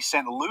 and he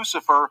sent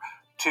Lucifer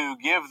to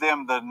give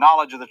them the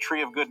knowledge of the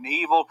tree of good and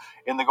evil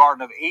in the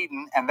Garden of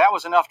Eden, and that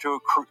was enough to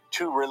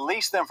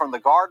release them from the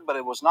garden, but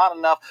it was not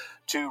enough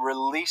to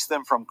release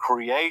them from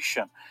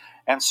creation.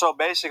 And so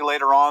basically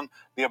later on,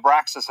 the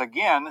Abraxas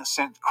again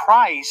sent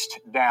Christ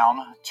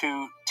down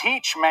to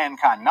teach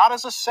mankind, not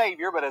as a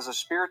savior, but as a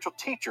spiritual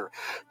teacher,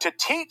 to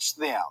teach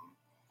them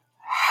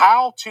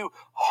how to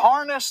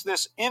harness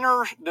this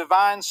inner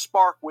divine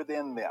spark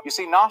within them. You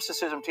see,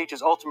 Gnosticism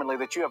teaches ultimately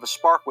that you have a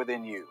spark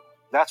within you.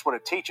 That's what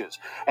it teaches.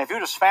 And if you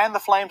just fan the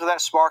flames of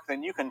that spark,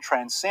 then you can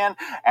transcend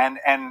and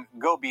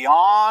go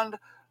beyond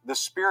the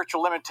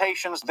spiritual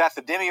limitations that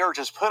the demiurge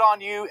has put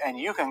on you, and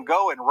you can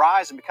go and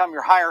rise and become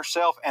your higher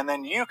self, and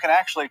then you can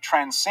actually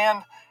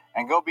transcend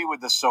and go be with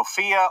the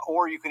Sophia,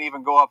 or you can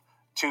even go up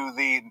to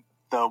the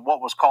what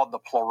was called the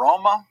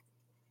Pleroma,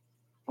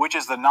 which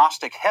is the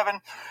Gnostic heaven,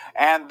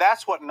 and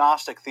that's what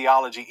Gnostic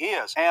theology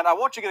is. And I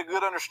want you to get a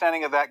good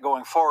understanding of that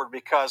going forward,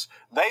 because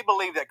they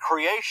believe that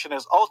creation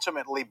is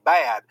ultimately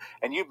bad,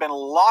 and you've been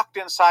locked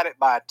inside it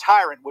by a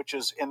tyrant, which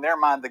is, in their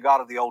mind, the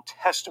God of the Old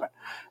Testament.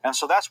 And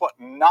so that's what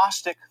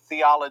Gnostic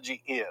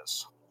theology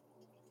is.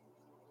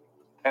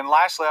 And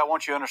lastly, I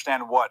want you to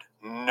understand what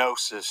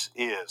gnosis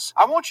is.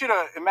 I want you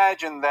to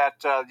imagine that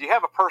you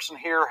have a person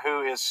here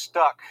who is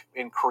stuck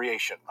in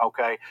creation,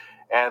 okay?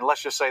 And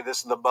let's just say this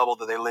is the bubble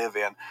that they live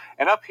in.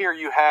 And up here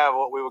you have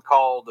what we would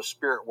call the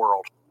spirit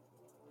world.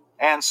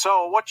 And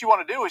so what you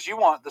want to do is you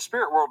want the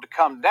spirit world to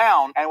come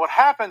down. And what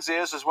happens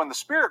is when the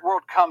spirit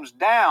world comes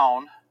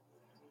down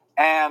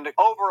and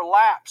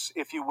overlaps,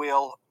 if you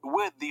will,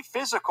 with the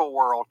physical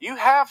world, you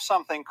have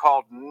something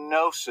called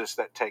gnosis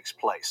that takes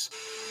place.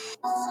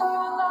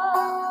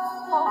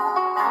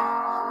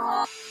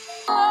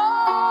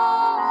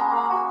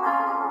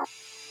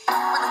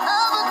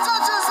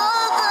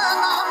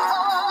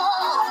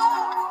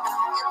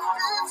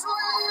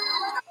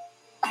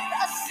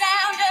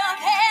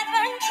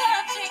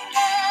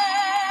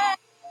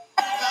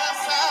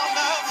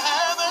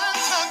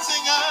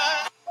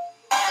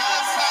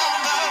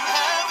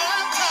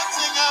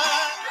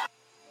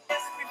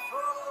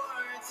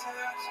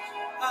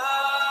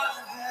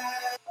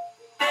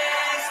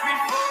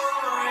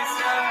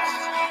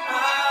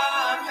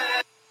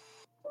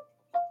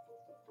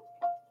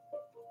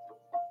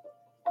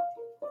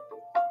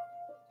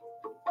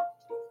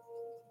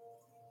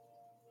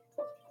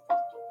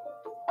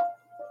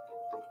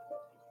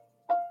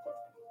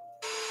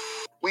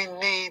 We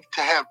need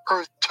to have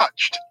earth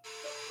touched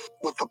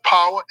with the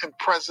power and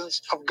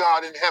presence of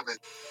God in heaven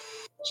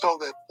so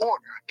that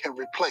order can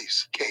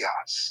replace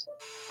chaos.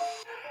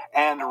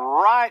 And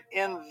right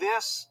in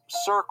this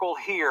circle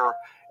here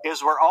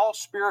is where all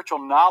spiritual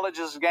knowledge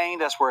is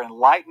gained. That's where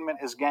enlightenment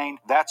is gained.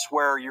 That's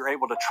where you're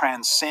able to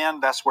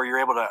transcend. That's where you're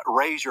able to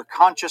raise your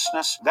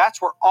consciousness.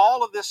 That's where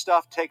all of this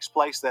stuff takes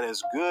place that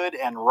is good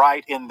and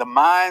right in the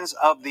minds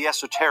of the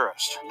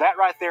esoterist. That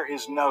right there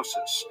is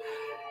gnosis.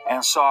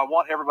 And so I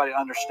want everybody to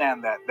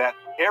understand that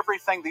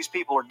everything these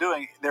people are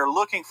doing, they're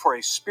looking for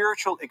a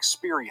spiritual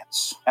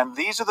experience. And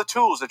these are the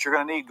tools that you're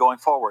going to need going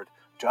forward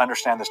to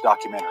understand this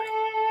documentary.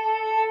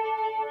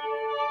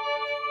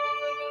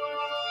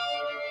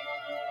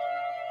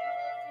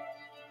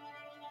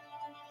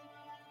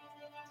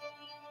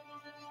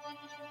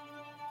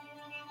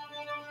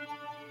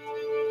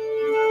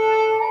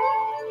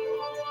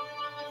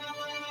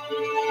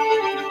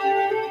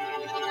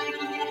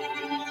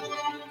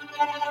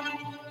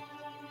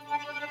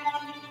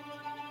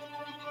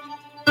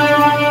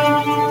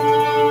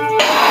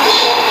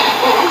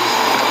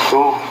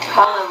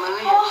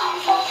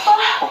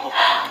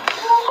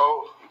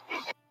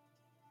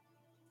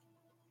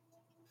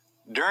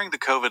 During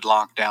the COVID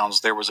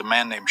lockdowns, there was a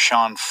man named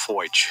Sean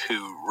Foyt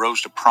who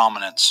rose to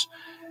prominence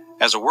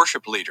as a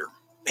worship leader.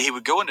 He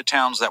would go into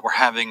towns that were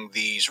having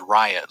these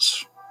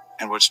riots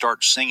and would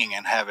start singing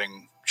and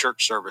having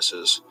church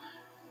services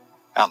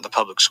out in the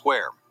public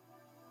square.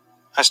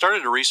 I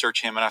started to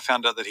research him, and I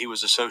found out that he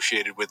was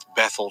associated with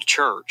Bethel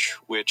Church,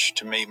 which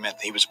to me meant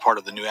that he was part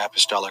of the New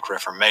Apostolic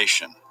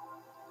Reformation.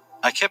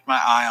 I kept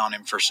my eye on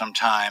him for some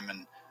time,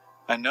 and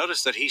I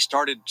noticed that he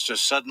started to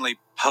suddenly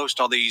post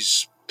all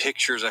these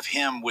pictures of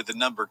him with the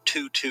number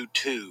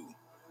 222.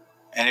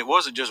 And it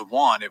wasn't just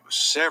one, it was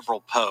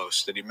several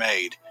posts that he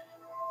made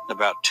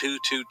about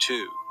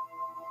 222,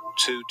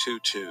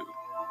 222.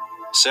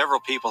 Several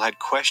people had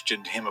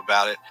questioned him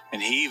about it,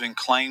 and he even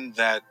claimed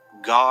that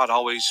God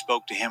always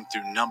spoke to him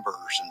through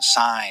numbers and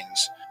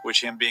signs,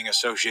 which him being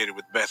associated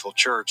with Bethel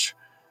Church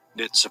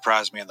didn't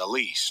surprise me in the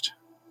least.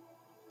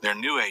 They're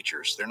New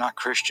Agers, they're not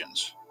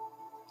Christians.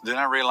 Then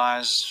I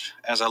realized,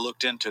 as I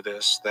looked into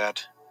this,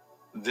 that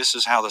this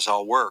is how this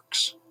all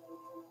works.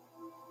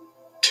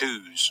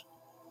 Twos.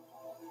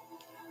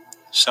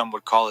 Some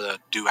would call it a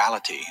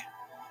duality.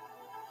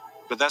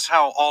 But that's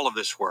how all of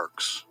this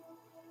works.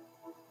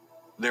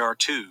 There are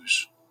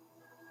twos.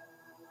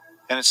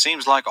 And it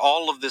seems like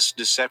all of this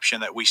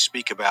deception that we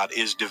speak about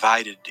is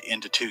divided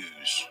into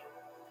twos.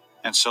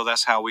 And so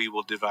that's how we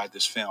will divide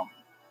this film,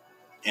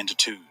 into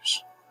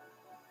twos.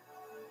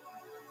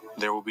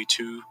 There will be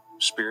two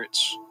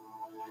spirits,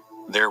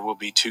 there will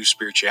be two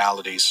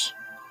spiritualities,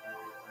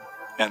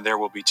 and there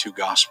will be two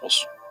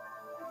gospels.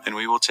 And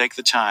we will take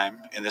the time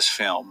in this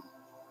film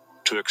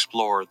to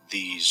explore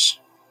these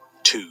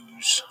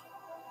twos,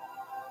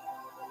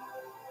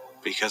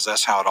 because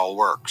that's how it all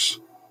works.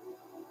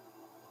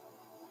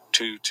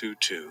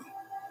 222.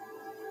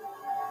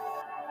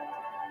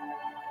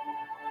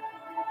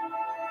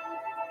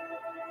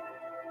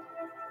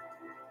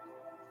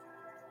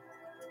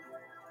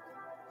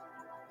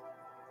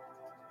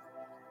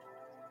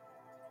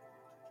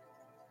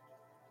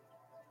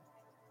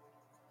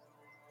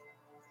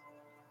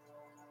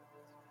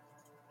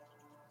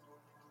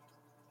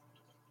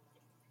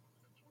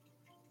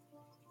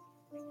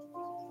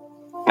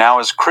 Now,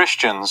 as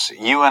Christians,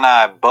 you and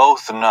I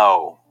both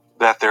know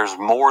that there's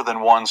more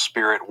than one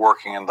spirit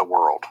working in the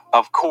world.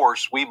 Of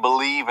course, we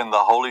believe in the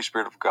Holy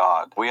Spirit of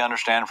God. We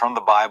understand from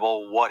the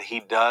Bible what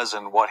He does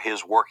and what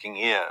His working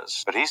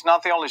is. But He's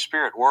not the only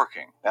spirit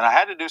working. And I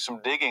had to do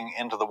some digging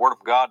into the Word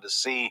of God to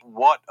see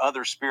what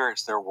other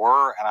spirits there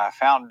were, and I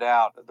found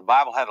out that the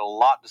Bible had a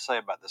lot to say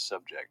about this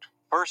subject.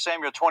 1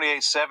 Samuel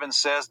 28:7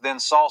 says, Then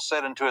Saul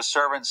said unto his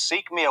servants,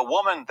 Seek me a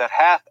woman that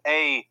hath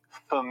a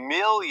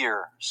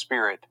familiar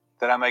spirit,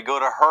 that I may go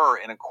to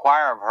her and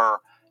inquire of her.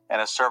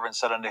 And his servant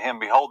said unto him,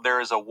 Behold,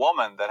 there is a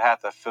woman that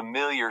hath a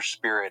familiar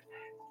spirit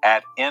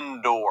at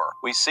Endor.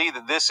 We see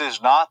that this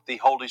is not the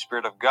Holy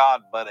Spirit of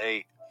God, but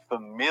a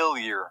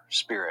familiar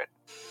spirit.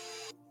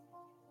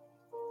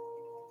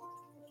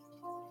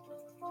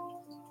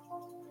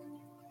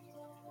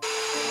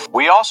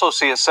 We also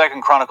see at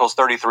 2 Chronicles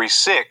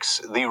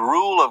 33:6 the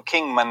rule of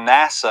King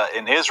Manasseh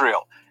in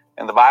Israel.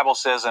 And the Bible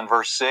says in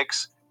verse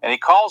 6, And he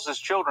caused his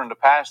children to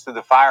pass through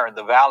the fire in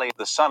the valley of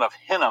the son of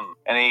Hinnom.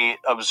 And he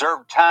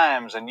observed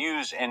times and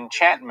used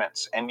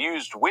enchantments and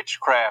used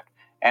witchcraft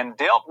and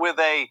dealt with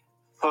a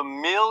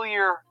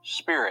familiar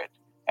spirit.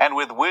 And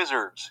with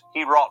wizards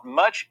he wrought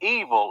much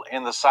evil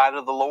in the sight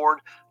of the Lord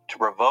to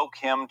provoke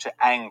him to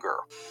anger.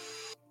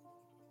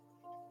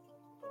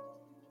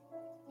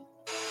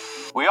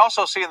 We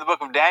also see in the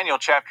book of Daniel,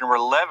 chapter number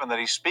 11, that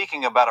he's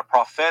speaking about a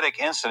prophetic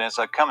incident,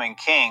 a coming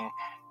king.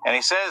 And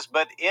he says,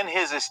 But in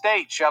his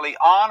estate shall he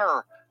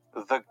honor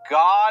the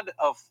God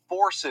of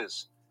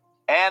forces,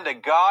 and a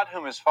God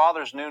whom his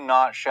fathers knew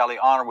not shall he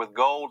honor with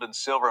gold and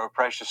silver and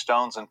precious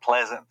stones and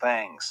pleasant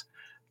things.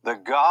 The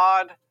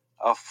God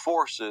of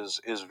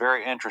forces is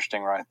very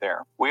interesting right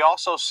there. We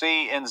also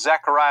see in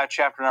Zechariah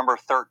chapter number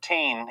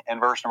 13 and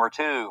verse number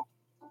 2,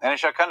 And it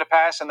shall come to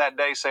pass in that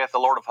day, saith the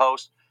Lord of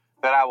hosts,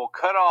 that I will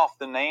cut off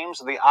the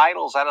names of the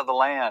idols out of the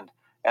land,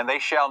 and they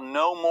shall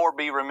no more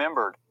be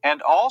remembered.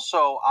 And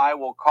also I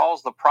will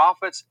cause the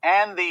prophets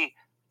and the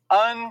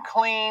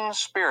unclean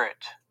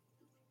spirit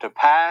to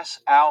pass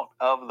out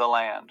of the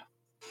land.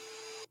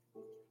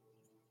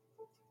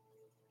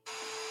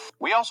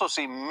 We also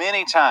see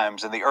many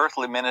times in the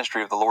earthly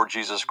ministry of the Lord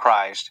Jesus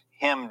Christ,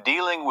 him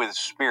dealing with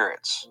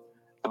spirits.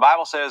 The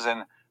Bible says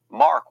in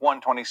Mark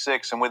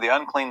 1:26, And with the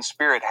unclean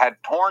spirit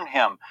had torn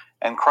him,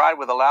 and cried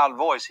with a loud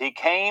voice, he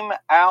came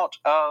out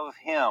of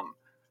him.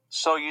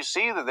 So you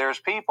see that there's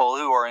people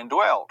who are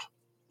indwelt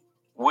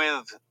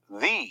with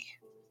the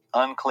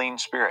unclean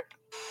spirit.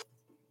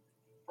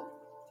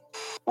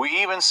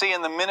 We even see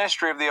in the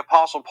ministry of the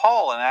Apostle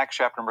Paul in Acts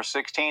chapter number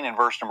 16 and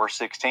verse number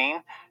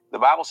 16, the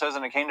Bible says,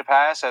 And it came to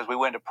pass, as we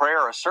went to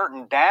prayer, a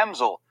certain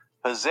damsel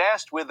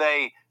possessed with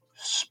a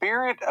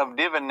spirit of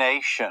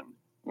divination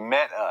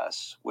met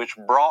us, which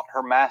brought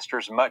her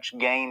masters much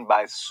gain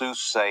by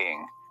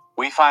soothsaying.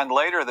 We find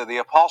later that the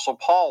Apostle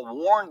Paul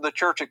warned the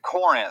church at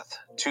Corinth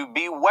to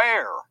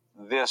beware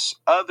this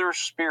other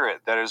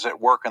spirit that is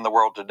at work in the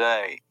world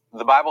today.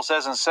 The Bible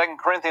says in 2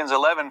 Corinthians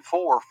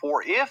 11:4,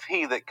 "For if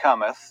he that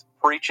cometh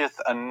preacheth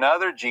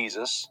another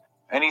Jesus,"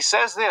 and he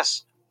says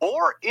this,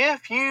 "or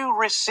if you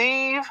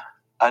receive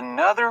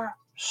another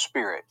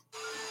spirit."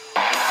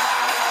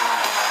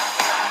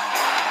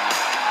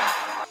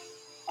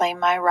 Claim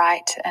my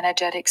right to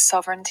energetic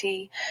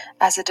sovereignty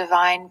as a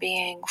divine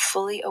being,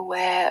 fully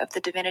aware of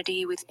the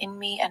divinity within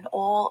me and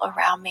all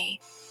around me.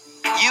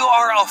 You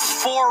are a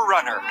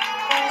forerunner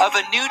of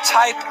a new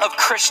type of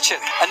Christian,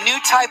 a new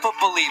type of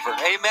believer.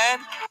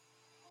 Amen?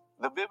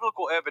 The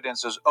biblical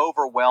evidence is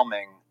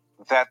overwhelming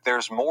that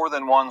there's more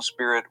than one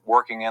spirit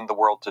working in the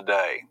world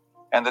today.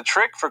 And the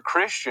trick for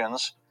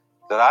Christians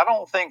that I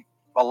don't think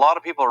a lot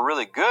of people are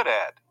really good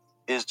at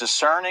is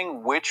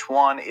discerning which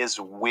one is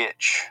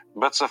which.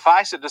 But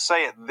suffice it to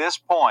say at this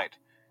point,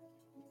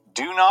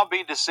 do not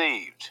be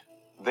deceived.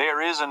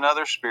 There is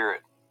another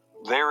spirit.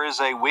 There is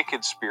a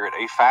wicked spirit,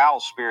 a foul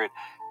spirit,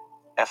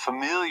 a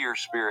familiar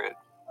spirit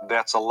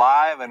that's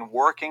alive and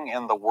working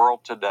in the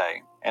world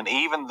today. And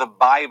even the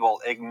Bible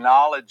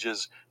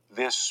acknowledges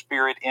this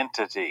spirit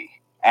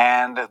entity.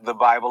 And the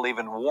Bible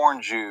even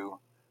warns you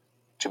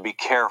to be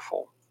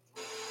careful.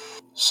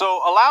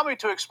 So allow me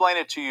to explain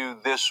it to you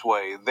this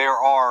way. There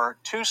are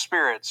two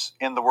spirits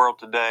in the world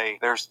today.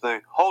 There's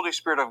the Holy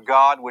Spirit of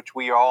God, which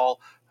we all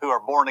who are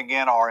born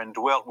again are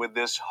indwelt with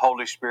this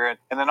Holy Spirit.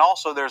 And then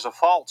also there's a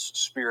false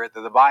spirit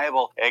that the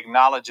Bible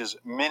acknowledges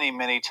many,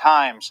 many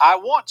times. I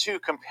want to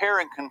compare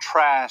and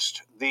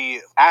contrast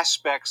the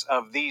aspects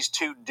of these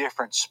two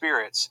different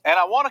spirits. And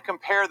I want to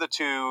compare the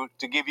two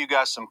to give you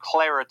guys some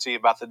clarity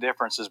about the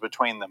differences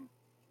between them.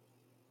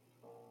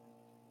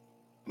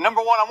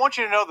 Number one, I want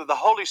you to know that the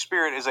Holy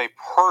Spirit is a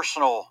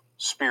personal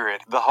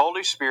spirit. The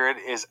Holy Spirit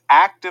is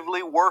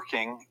actively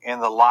working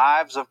in the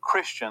lives of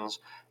Christians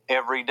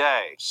every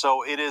day.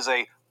 So it is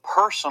a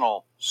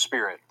personal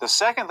spirit. The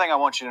second thing I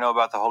want you to know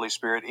about the Holy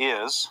Spirit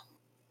is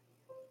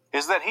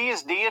that he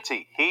is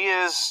deity. He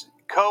is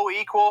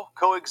co-equal,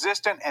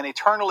 co-existent, and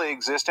eternally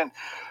existent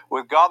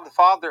with God the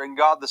Father and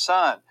God the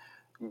Son.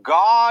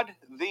 God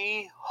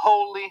the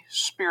Holy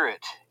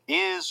Spirit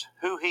is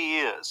who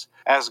he is.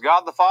 As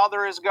God the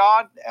Father is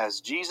God,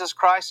 as Jesus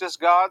Christ is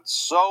God,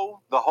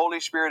 so the Holy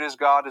Spirit is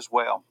God as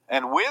well.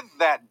 And with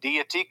that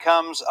deity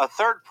comes a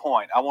third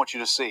point I want you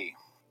to see,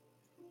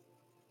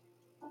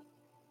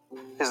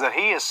 is that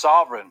he is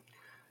sovereign.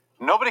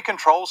 Nobody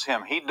controls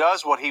him. He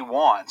does what he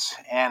wants,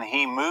 and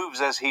he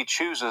moves as he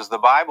chooses. The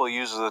Bible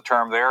uses the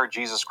term there.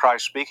 Jesus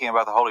Christ, speaking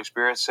about the Holy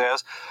Spirit,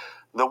 says,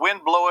 "The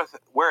wind bloweth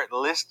where it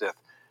listeth."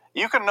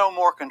 You can no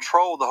more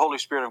control the Holy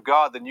Spirit of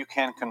God than you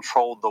can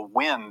control the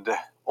wind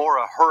or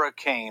a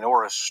hurricane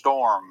or a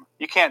storm.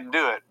 You can't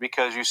do it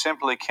because you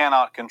simply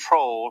cannot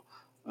control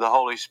the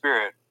Holy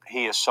Spirit.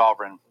 He is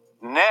sovereign.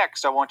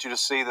 Next, I want you to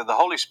see that the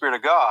Holy Spirit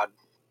of God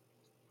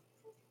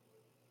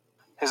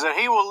is that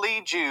he will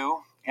lead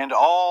you into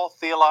all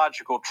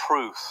theological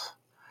truth.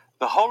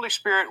 The Holy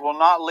Spirit will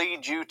not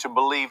lead you to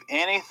believe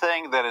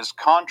anything that is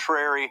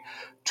contrary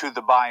to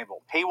the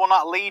Bible. He will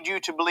not lead you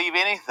to believe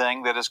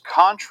anything that is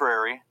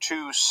contrary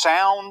to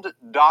sound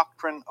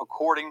doctrine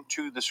according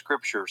to the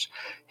Scriptures.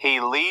 He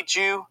leads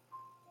you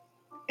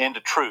into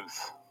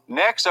truth.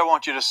 Next, I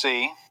want you to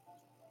see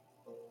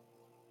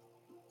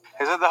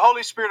is that the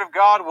Holy Spirit of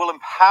God will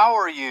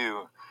empower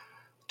you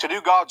to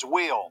do God's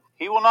will.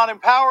 He will not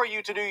empower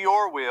you to do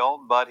your will,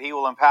 but he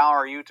will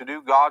empower you to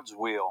do God's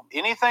will.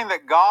 Anything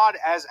that God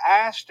has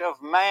asked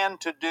of man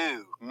to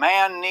do,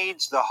 man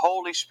needs the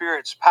Holy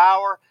Spirit's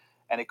power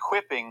and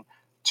equipping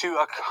to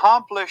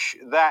accomplish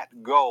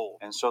that goal.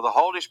 And so the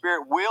Holy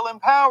Spirit will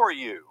empower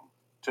you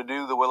to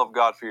do the will of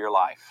God for your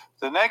life.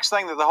 The next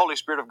thing that the Holy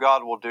Spirit of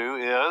God will do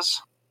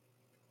is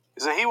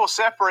that he will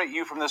separate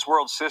you from this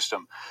world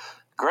system.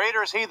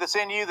 Greater is he that's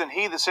in you than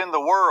he that's in the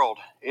world.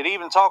 It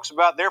even talks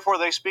about, therefore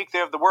they speak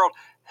there of the world.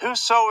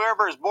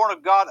 Whosoever is born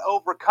of God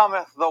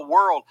overcometh the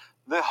world.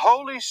 The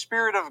Holy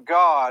Spirit of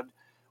God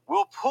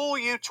will pull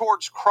you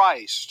towards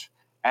Christ.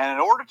 And in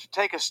order to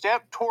take a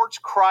step towards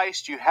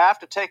Christ, you have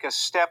to take a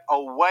step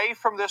away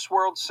from this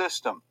world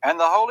system. And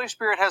the Holy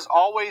Spirit has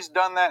always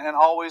done that and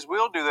always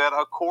will do that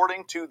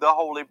according to the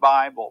Holy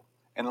Bible.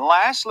 And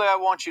lastly, I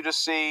want you to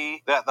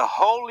see that the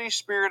Holy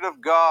Spirit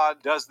of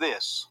God does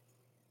this.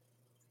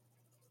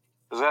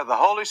 Is that the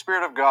Holy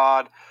Spirit of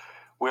God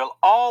will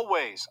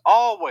always,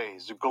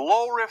 always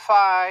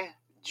glorify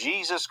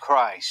Jesus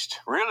Christ.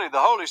 Really, the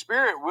Holy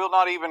Spirit will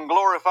not even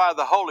glorify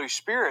the Holy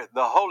Spirit.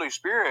 The Holy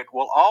Spirit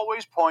will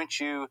always point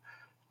you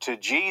to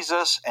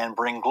Jesus and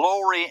bring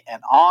glory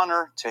and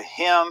honor to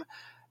him.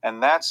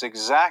 And that's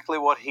exactly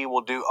what he will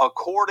do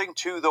according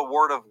to the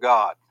Word of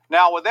God.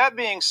 Now, with that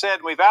being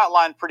said, we've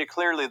outlined pretty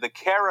clearly the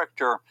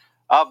character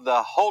of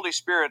the Holy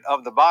Spirit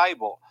of the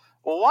Bible.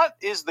 Well, what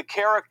is the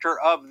character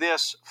of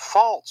this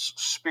false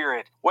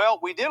spirit? Well,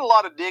 we did a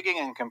lot of digging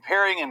and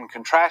comparing and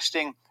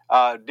contrasting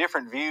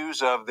different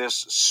views of this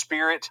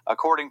spirit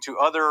according to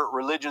other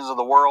religions of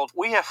the world.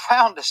 We have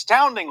found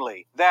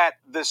astoundingly that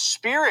the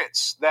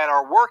spirits that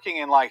are working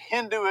in like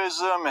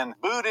Hinduism and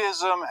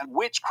Buddhism and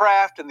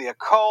witchcraft and the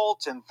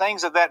occult and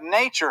things of that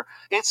nature,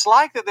 it's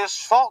like that this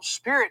false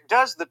spirit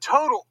does the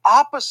total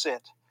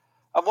opposite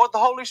of what the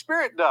Holy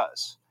Spirit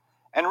does.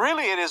 And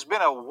really, it has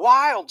been a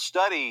wild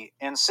study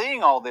in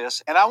seeing all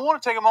this. And I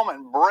want to take a moment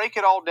and break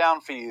it all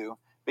down for you,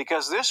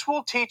 because this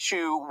will teach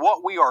you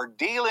what we are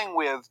dealing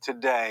with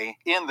today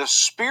in the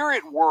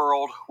spirit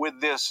world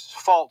with this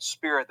false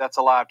spirit that's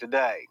alive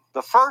today.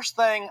 The first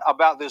thing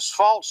about this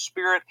false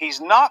spirit, he's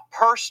not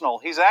personal.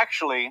 He's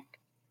actually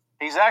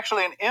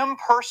an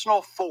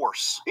impersonal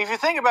force. If you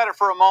think about it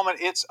for a moment,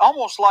 it's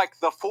almost like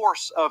the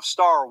force of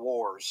Star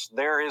Wars.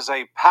 There is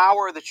a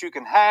power that you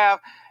can have,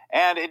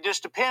 and it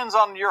just depends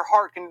on your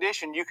heart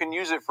condition. You can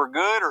use it for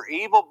good or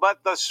evil,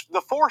 but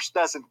the force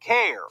doesn't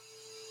care.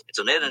 It's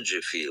an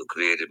energy field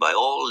created by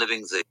all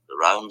living things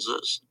around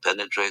us,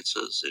 penetrates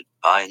us, it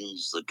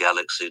binds the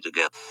galaxy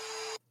together.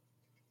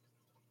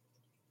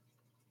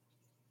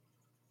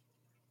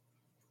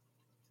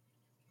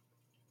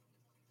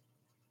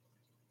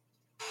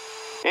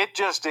 It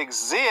just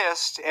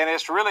exists, and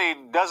it really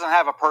doesn't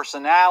have a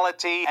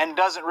personality and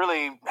doesn't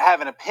really have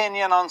an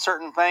opinion on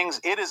certain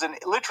things. It is an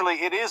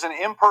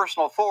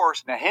impersonal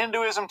force. Now,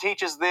 Hinduism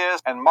teaches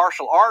this, and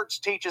martial arts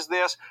teaches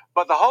this,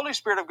 but the Holy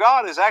Spirit of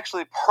God is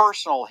actually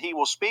personal. He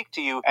will speak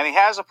to you, and he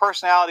has a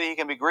personality. He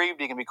can be grieved,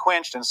 he can be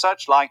quenched, and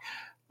such like.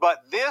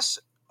 But this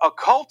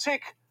occultic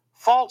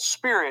false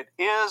spirit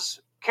is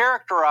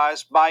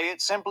characterized by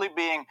it simply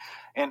being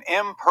an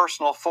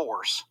impersonal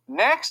force.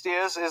 Next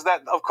is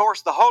that, of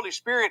course, the Holy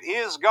Spirit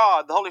is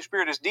God. The Holy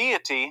Spirit is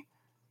deity,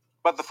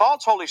 but the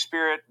false Holy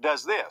Spirit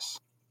does this: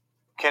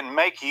 can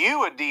make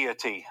you a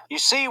deity. You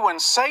see, when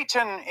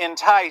Satan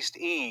enticed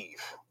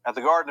Eve at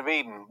the Garden of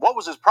Eden, what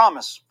was his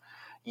promise?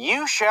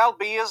 You shall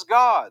be as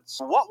gods.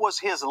 What was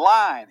his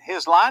line?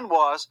 His line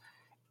was,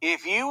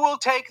 if you will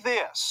take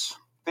this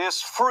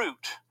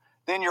fruit,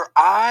 then your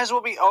eyes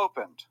will be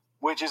opened,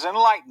 which is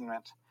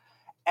enlightenment,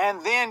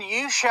 and then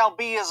you shall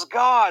be as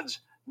gods,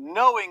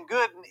 knowing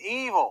good and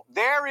evil.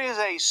 There is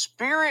a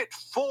spirit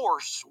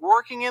force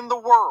working in the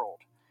world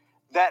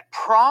that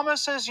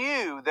promises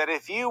you that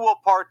if you will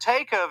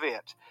partake of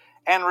it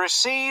and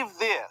receive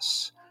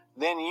this,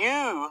 then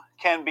you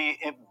can be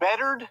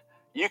bettered,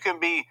 you can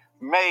be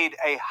made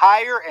a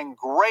higher and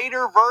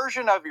greater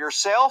version of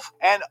yourself,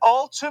 and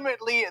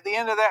ultimately at the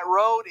end of that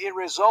road, it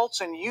results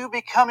in you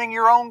becoming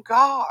your own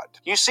God.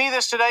 You see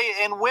this today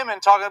in women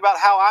talking about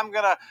how I'm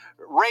going to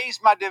raise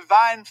my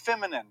divine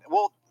feminine.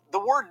 Well, the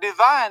word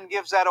divine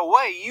gives that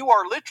away. You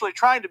are literally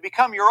trying to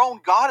become your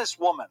own goddess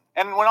woman.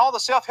 And when all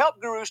the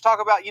self-help gurus talk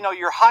about,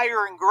 your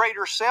higher and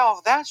greater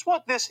self, that's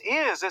what this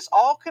is. It's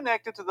all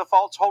connected to the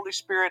false Holy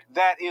Spirit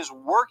that is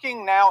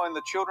working now in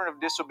the children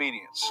of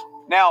disobedience.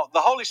 Now,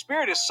 the Holy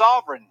Spirit is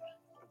sovereign,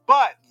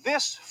 but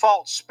this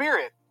false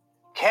spirit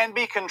can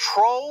be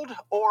controlled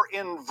or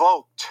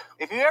invoked.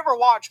 If you ever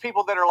watch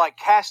people that are like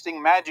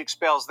casting magic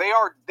spells, they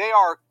are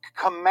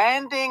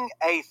commanding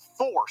a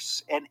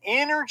force, an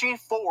energy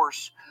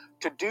force,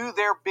 to do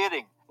their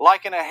bidding.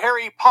 Like in a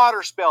Harry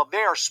Potter spell, they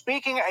are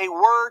speaking a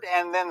word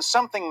and then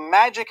something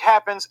magic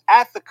happens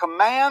at the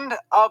command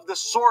of the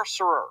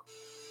sorcerer.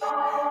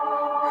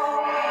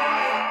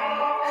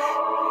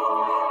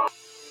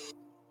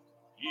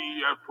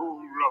 Ye are full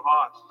of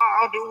us.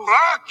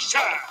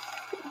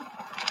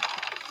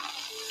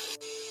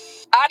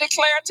 I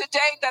declare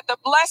today that the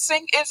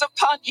blessing is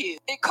upon you.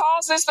 It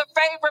causes the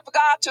favor of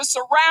God to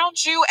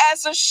surround you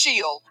as a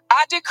shield.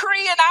 I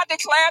decree and I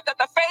declare that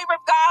the favor of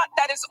God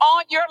that is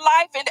on your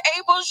life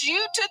enables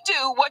you to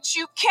do what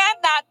you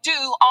cannot do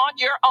on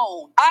your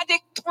own. I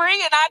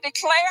decree and I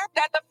declare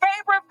that the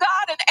favor of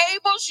God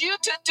enables you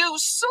to do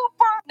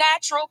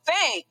supernatural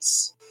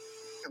things.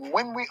 And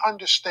when we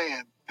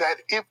understand that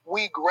if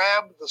we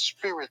grab the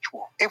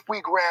spiritual, if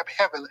we grab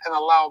heaven and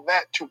allow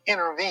that to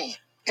intervene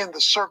in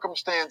the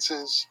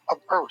circumstances of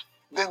earth,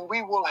 then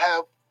we will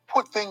have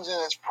put things in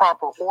its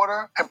proper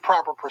order and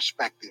proper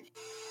perspective.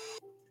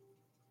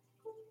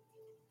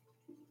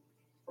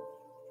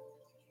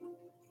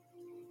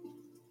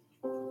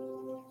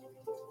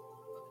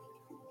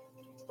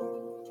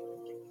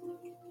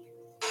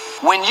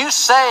 When you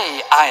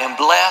say, I am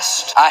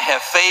blessed, I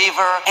have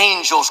favor,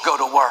 angels go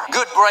to work.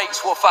 Good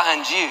breaks will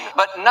find you.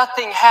 But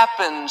nothing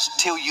happens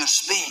till you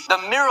speak. The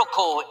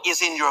miracle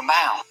is in your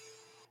mouth.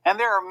 And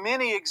there are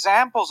many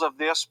examples of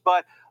this,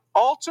 but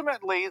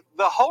ultimately,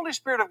 the Holy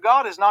Spirit of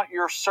God is not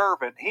your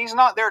servant. He's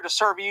not there to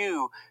serve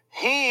you.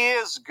 He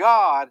is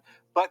God,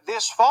 but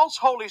this false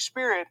Holy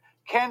Spirit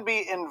can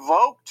be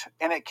invoked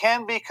and it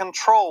can be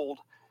controlled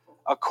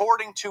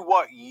according to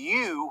what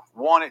you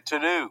want it to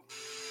do.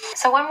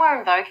 So when we're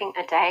invoking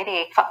a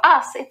deity, for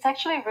us, it's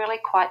actually really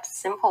quite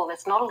simple.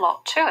 There's not a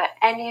lot to it.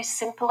 And you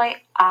simply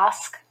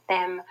ask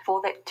them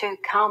for it to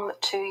come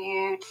to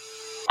you.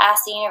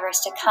 Ask the universe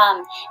to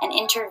come and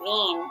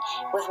intervene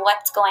with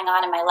what's going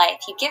on in my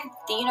life. You give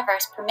the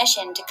universe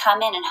permission to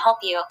come in and help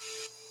you.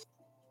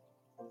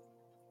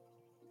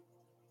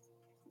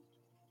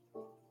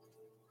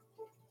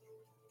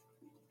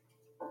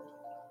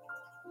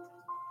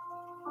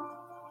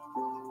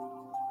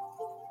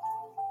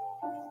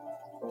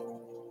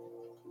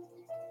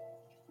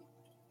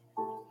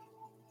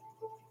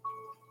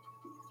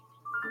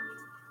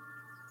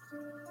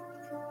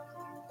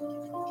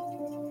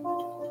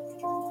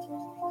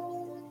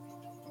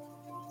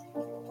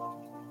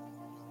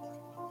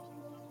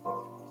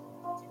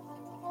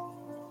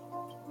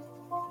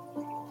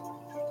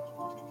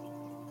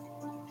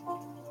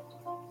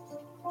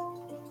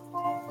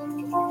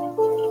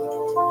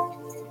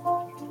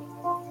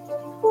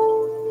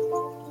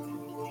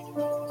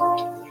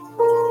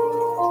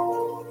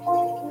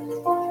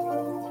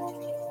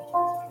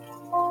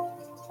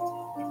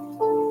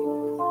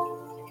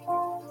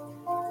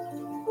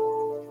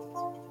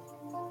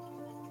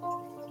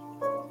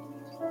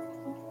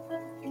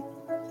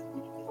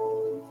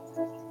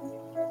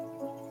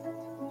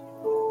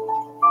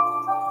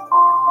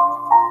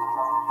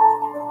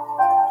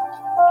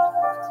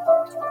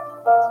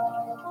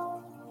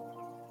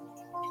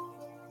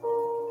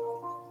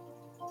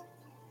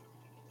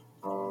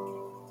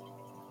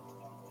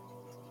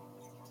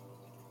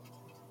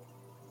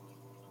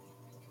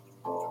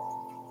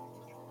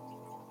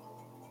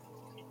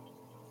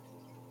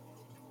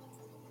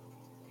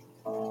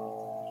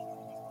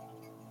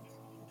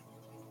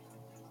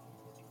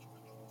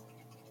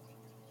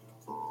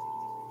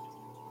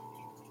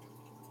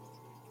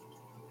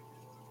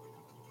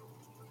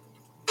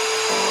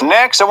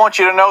 Next, I want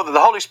you to know that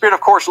the Holy Spirit,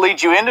 of course,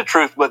 leads you into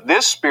truth, but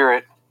this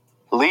Spirit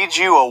leads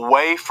you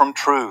away from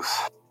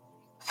truth.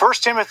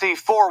 1 Timothy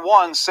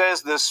 4:1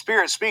 says, "The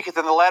Spirit speaketh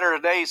in the latter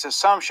days that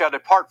some shall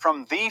depart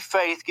from the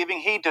faith,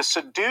 giving heed to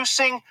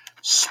seducing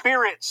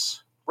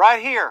spirits."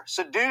 Right here,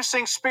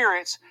 seducing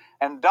spirits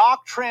and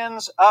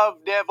doctrines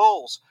of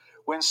devils.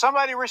 When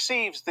somebody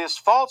receives this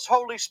false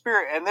Holy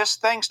Spirit and this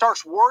thing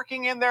starts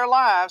working in their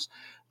lives,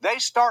 they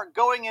start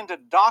going into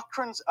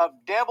doctrines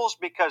of devils,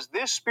 because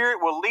this Spirit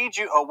will lead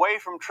you away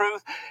from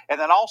truth. And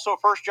then also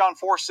 1 John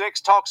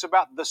 4:6 talks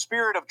about the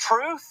Spirit of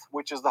truth,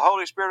 which is the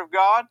Holy Spirit of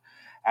God.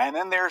 And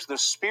then there's the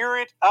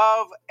spirit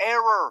of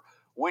error,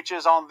 which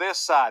is on this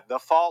side, the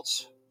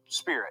false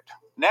spirit.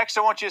 Next,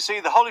 I want you to see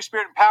the Holy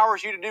Spirit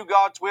empowers you to do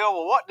God's will.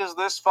 Well, what does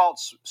this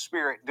false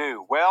spirit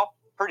do? Well,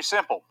 pretty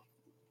simple.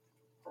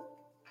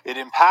 It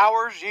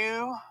empowers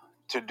you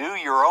to do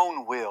your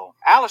own will.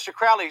 Aleister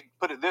Crowley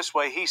put it this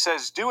way. He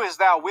says, "Do as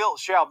thou wilt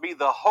shall be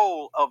the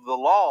whole of the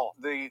law."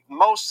 The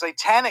most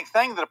satanic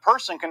thing that a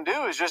person can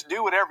do is just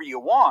do whatever you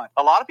want.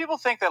 A lot of people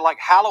think that like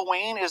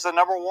Halloween is the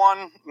number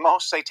one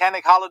most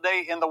satanic holiday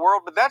in the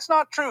world, but that's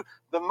not true.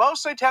 The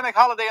most satanic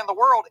holiday in the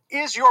world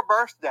is your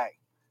birthday,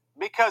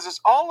 because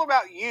it's all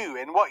about you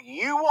and what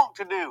you want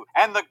to do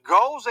and the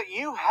goals that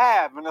you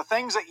have and the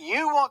things that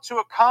you want to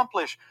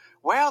accomplish.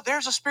 Well,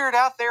 there's a spirit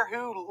out there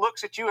who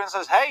looks at you and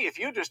says, "Hey, if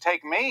you just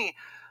take me,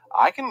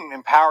 I can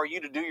empower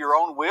you to do your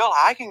own will.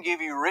 I can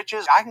give you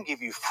riches. I can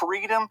give you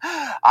freedom.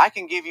 I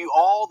can give you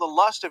all the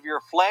lust of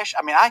your flesh.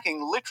 I mean, I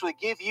can literally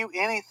give you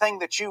anything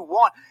that you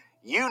want.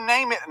 You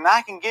name it and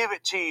I can give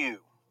it to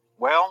you."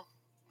 Well,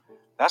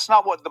 that's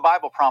not what the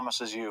Bible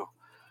promises you.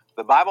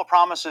 The Bible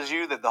promises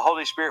you that the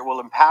Holy Spirit will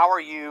empower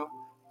you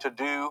to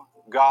do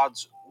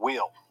God's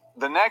will.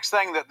 The next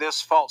thing that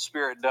this false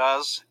spirit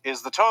does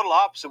is the total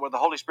opposite of what the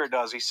Holy Spirit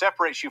does. He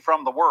separates you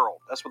from the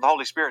world. That's what the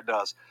Holy Spirit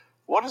does.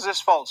 What does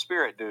this false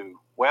spirit do?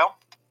 Well,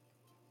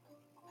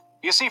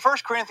 you see,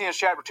 1 Corinthians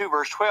chapter 2,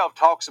 verse 12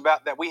 talks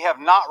about that we have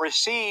not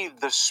received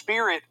the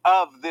spirit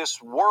of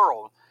this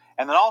world.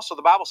 And then also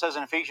the Bible says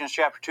in Ephesians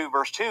chapter 2,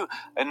 verse 2,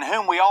 "In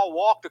whom we all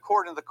walked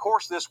according to the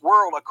course of this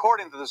world,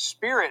 according to the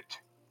Spirit,"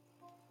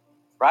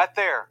 right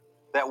there,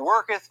 "that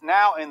worketh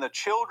now in the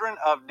children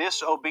of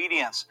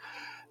disobedience."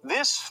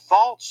 This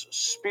false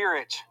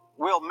spirit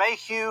will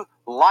make you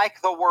like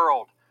the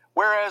world,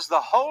 whereas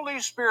the Holy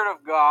Spirit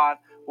of God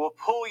will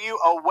pull you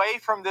away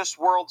from this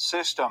world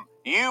system.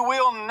 You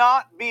will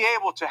not be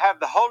able to have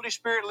the Holy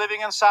Spirit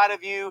living inside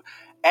of you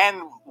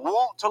and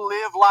want to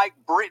live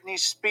like Britney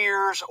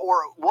Spears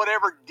or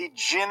whatever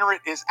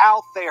degenerate is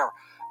out there.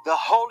 The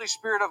Holy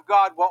Spirit of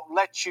God won't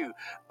let you.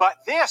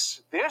 But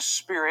this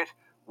spirit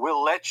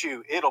will let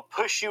you. It'll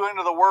push you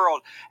into the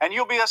world, and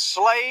you'll be a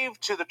slave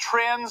to the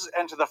trends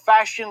and to the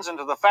fashions and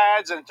to the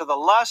fads and to the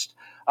lust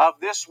of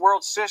this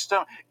world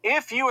system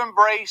if you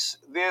embrace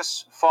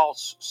this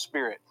false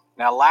spirit.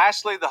 Now,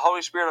 lastly, the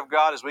Holy Spirit of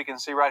God, as we can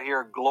see right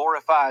here,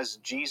 glorifies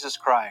Jesus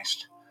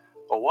Christ.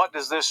 Well, what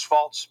does this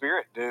false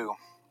spirit do?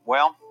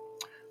 Well,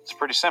 it's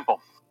pretty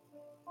simple.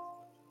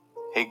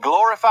 He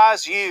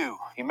glorifies you.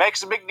 He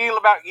makes a big deal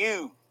about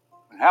you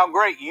and how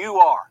great you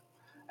are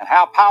and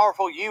how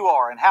powerful you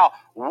are and how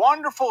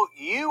wonderful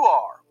you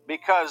are,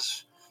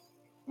 because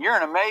you're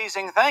an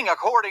amazing thing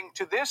according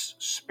to this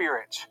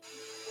spirit.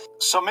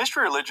 So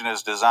mystery religion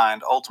is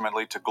designed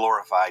ultimately to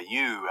glorify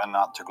you and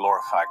not to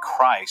glorify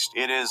Christ.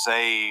 It is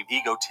a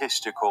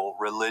egotistical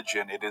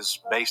religion. It is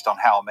based on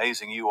how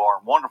amazing you are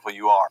and wonderful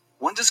you are.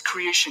 When does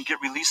creation get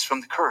released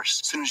from the curse?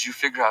 As soon as you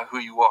figure out who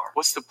you are.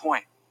 What's the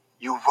point?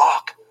 You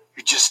rock.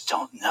 You just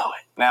don't know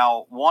it.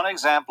 Now, one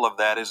example of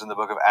that is in the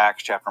book of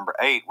Acts chapter number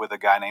 8 with a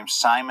guy named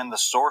Simon the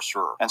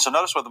sorcerer. And so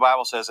notice what the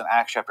Bible says in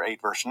Acts chapter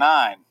 8 verse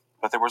 9.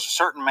 But there was a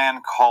certain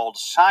man called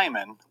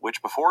Simon,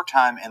 which before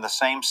time in the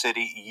same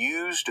city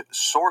used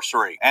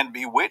sorcery, and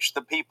bewitched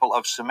the people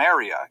of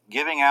Samaria,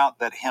 giving out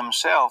that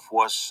himself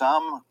was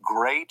some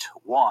great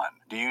one.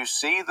 Do you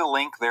see the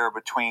link there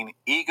between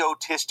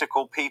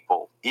egotistical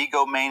people,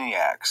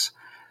 egomaniacs,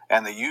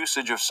 and the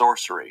usage of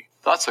sorcery?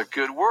 That's a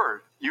good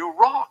word. You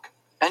rock.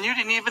 And you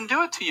didn't even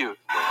do it to you.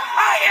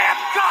 I am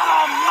God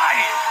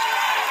Almighty.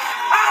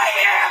 I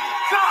am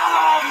God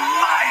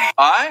Almighty.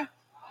 I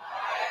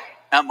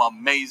am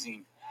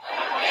amazing.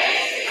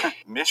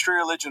 Mystery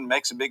religion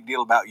makes a big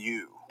deal about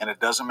you, and it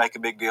doesn't make a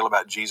big deal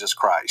about Jesus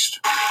Christ.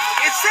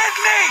 It's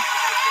in me.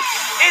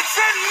 It's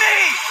in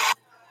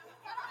me.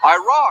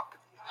 I rock.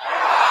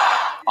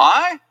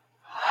 I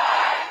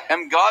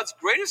am God's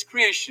greatest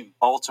creation.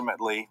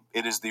 Ultimately,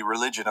 it is the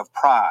religion of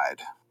pride.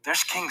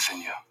 There's kings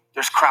in you.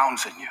 There's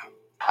crowns in you.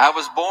 I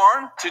was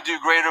born to do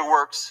greater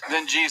works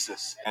than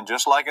Jesus. And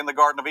just like in the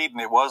Garden of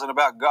Eden, it wasn't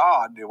about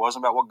God. It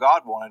wasn't about what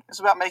God wanted. It's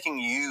about making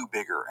you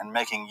bigger and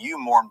making you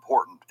more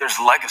important. There's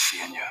legacy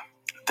in you.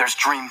 There's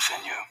dreams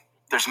in you.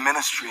 There's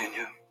ministry in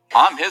you.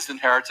 I'm his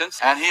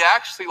inheritance, and he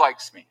actually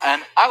likes me.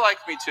 And I like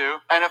me too.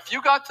 And if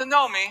you got to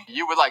know me,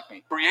 you would like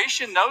me.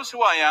 Creation knows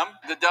who I am.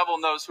 The devil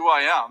knows who I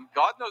am.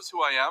 God knows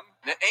who I am.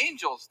 The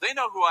angels, they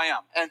know who I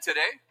am. And today,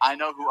 I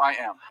know who I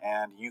am.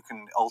 And you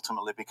can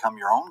ultimately become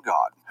your own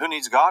God. Who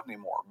needs God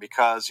anymore?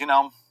 Because, you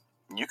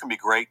can be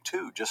great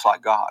too, just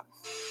like God.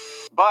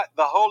 But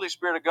the Holy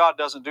Spirit of God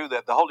doesn't do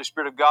that. The Holy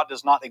Spirit of God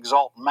does not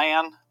exalt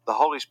man. The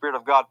Holy Spirit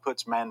of God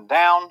puts man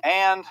down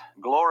and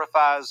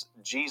glorifies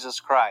Jesus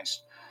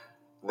Christ.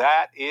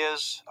 That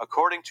is,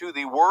 according to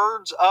the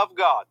words of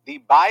God, the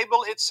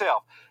Bible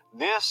itself,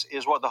 this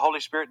is what the Holy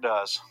Spirit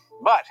does.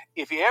 But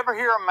if you ever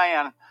hear a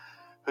man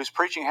who's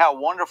preaching how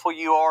wonderful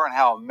you are and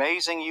how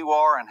amazing you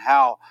are and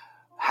how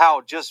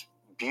just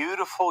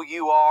beautiful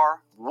you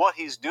are, what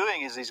he's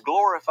doing is he's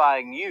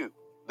glorifying you.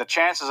 The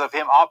chances of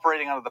him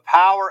operating under the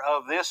power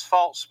of this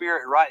false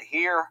spirit right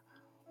here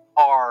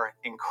are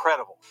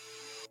incredible.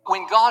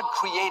 When God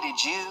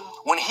created you,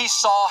 when he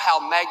saw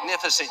how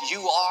magnificent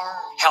you are,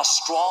 how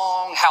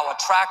strong, how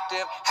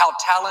attractive, how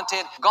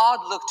talented, God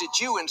looked at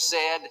you and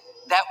said,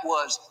 that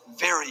was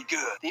very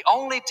good. The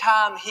only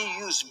time he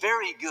used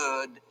very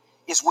good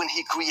is when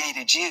he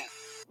created you.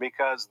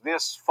 Because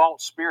this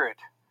false spirit,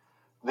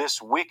 this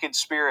wicked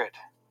spirit,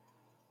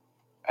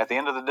 at the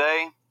end of the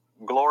day,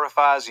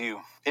 glorifies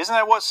you. Isn't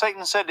that what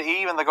Satan said to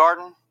Eve in the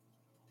garden?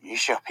 You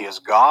shall be as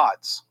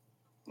gods,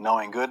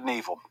 knowing good and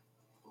evil.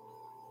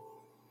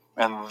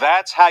 And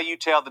that's how you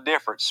tell the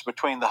difference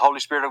between the Holy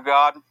Spirit of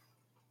God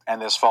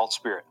and this false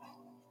spirit.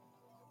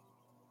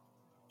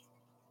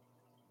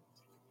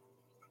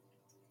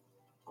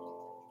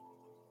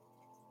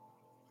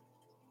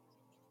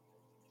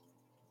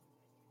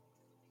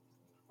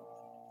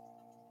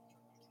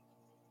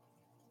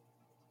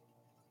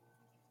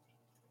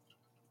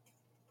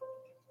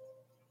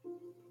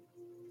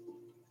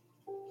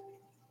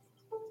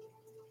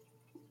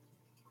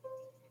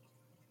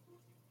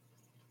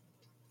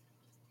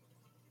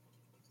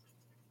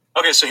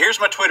 Okay, so here's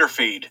my Twitter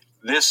feed.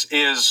 This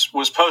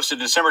was posted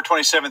December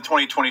 27,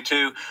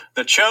 2022.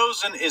 The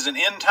Chosen is an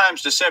end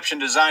times deception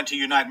designed to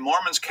unite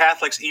Mormons,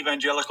 Catholics,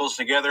 evangelicals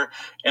together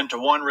into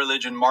one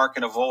religion, mark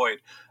and avoid.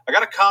 I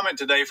got a comment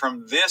today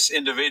from this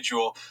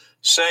individual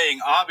saying,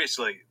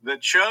 obviously, The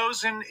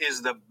Chosen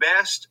is the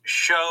best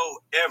show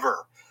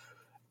ever.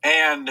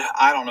 And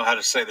I don't know how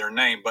to say their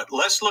name, but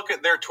let's look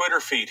at their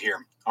Twitter feed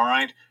here. All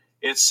right.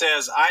 It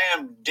says, I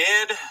am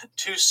dead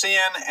to sin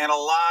and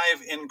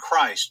alive in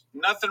Christ.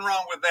 Nothing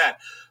wrong with that.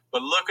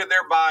 But look at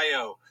their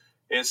bio.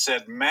 It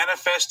said,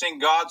 manifesting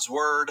God's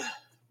word,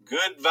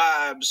 good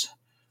vibes,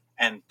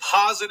 and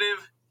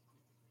positive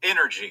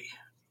energy.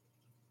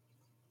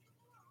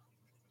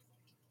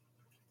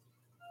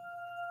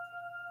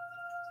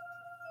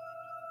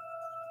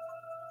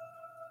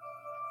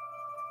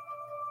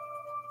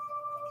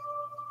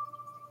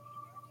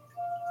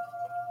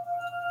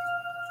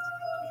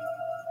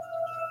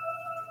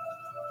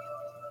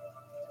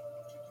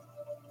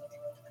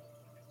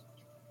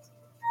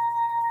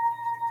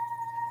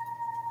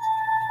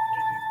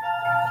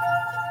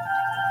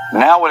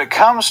 Now, when it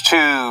comes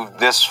to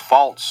this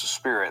false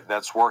spirit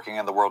that's working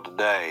in the world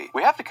today,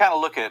 we have to kind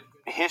of look at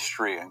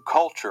history and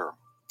culture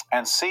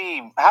and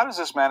see, how does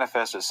this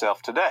manifest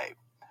itself today?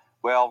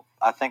 Well,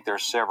 I think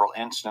there's several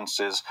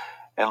instances,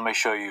 and let me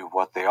show you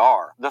what they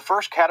are. The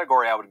first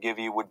category I would give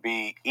you would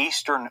be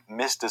Eastern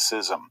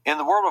mysticism. In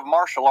the world of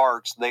martial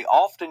arts, they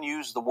often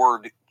use the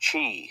word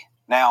chi.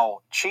 Now,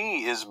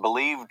 Qi is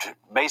believed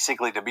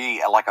basically to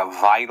be like a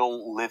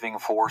vital living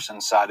force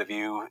inside of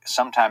you.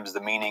 Sometimes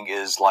the meaning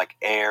is like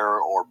air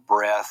or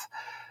breath.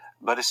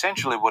 But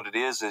essentially what it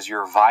is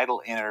your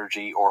vital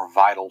energy or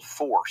vital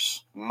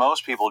force.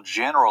 Most people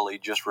generally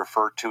just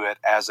refer to it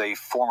as a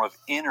form of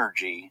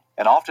energy.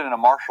 And often in a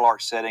martial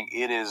arts setting,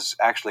 it is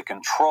actually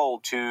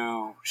controlled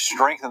to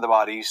strengthen the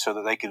body so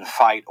that they can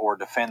fight or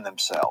defend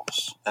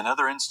themselves.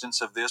 Another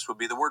instance of this would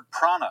be the word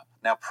prana.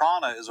 Now,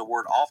 prana is a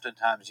word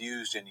oftentimes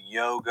used in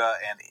yoga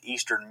and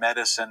Eastern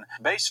medicine.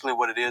 Basically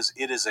what it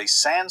is a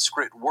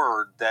Sanskrit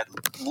word that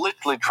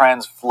literally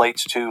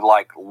translates to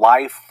like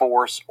life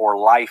force or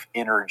life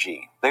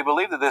energy. They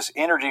believe that this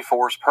energy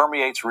force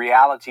permeates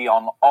reality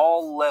on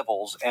all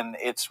levels, and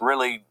it's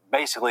really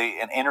basically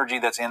an energy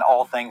that's in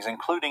all things,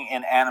 including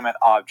inanimate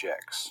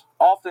objects.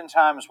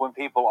 Oftentimes when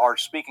people are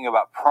speaking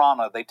about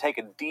prana, they take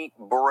a deep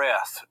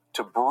breath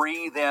to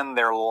breathe in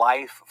their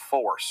life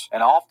force.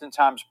 And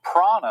oftentimes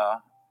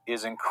prana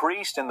is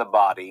increased in the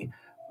body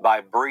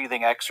by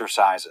breathing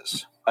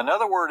exercises.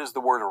 Another word is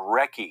the word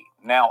Reiki.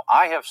 Now,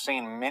 I have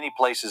seen many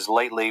places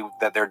lately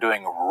that they're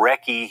doing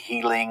Reiki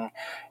healing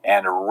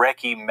and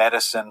Reiki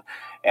medicine.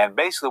 And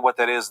basically what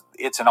that is,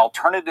 it's an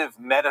alternative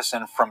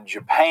medicine from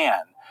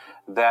Japan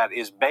that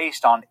is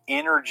based on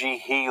energy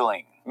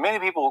healing. Many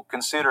people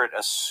consider it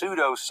a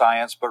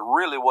pseudoscience, but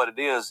really what it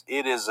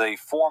is a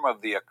form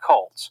of the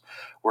occult,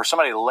 where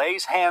somebody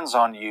lays hands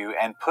on you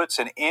and puts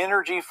an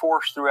energy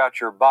force throughout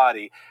your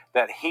body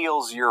that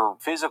heals your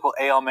physical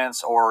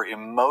ailments or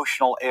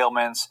emotional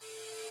ailments.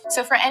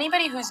 So for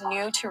anybody who's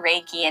new to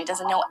Reiki and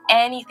doesn't know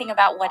anything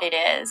about what it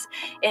is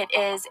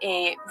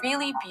a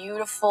really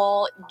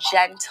beautiful,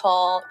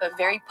 gentle, but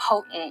very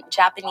potent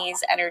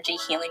Japanese energy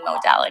healing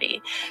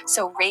modality.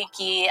 So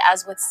Reiki,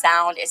 as with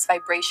sound, is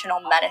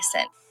vibrational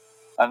medicine.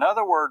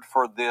 Another word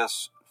for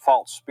this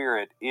false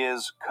spirit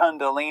is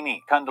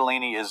Kundalini.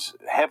 Kundalini is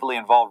heavily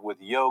involved with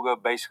yoga.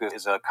 Basically,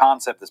 is a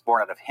concept that's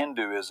born out of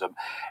Hinduism.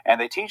 And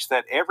they teach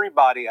that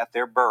everybody at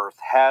their birth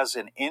has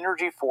an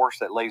energy force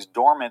that lays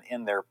dormant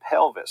in their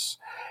pelvis.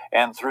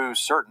 And through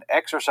certain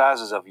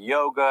exercises of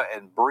yoga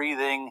and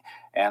breathing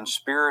and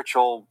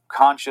spiritual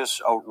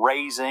conscious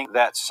raising,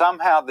 that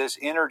somehow this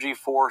energy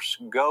force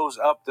goes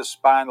up the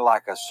spine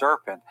like a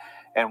serpent.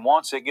 And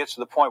once it gets to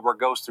the point where it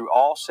goes through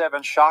all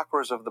 7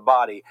 chakras of the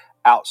body,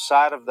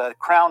 outside of the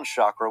crown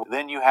chakra,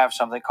 then you have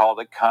something called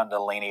a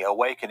Kundalini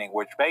awakening,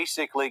 which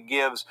basically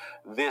gives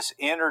this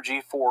energy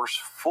force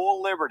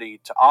full liberty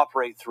to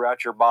operate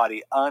throughout your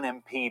body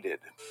unimpeded.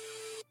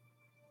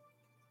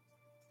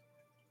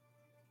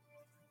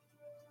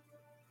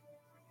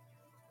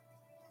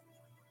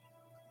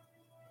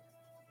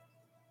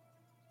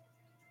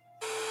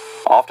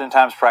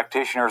 Oftentimes,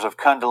 practitioners of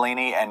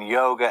Kundalini and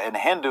yoga and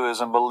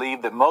Hinduism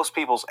believe that most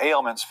people's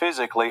ailments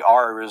physically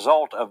are a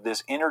result of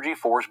this energy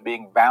force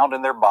being bound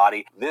in their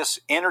body. This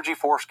energy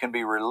force can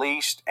be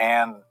released,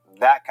 and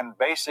that can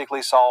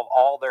basically solve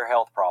all their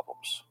health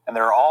problems. And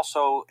there are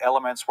also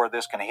elements where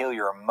this can heal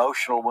your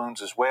emotional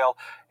wounds as well,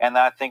 and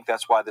I think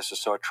that's why this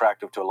is so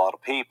attractive to a lot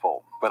of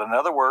people. But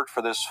another word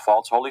for this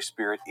false Holy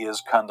Spirit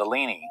is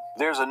Kundalini.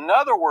 There's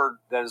another word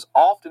that is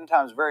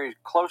oftentimes very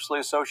closely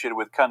associated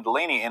with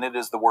Kundalini, and it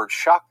is the word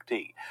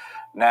Shakti.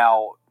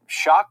 Now,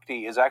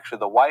 Shakti is actually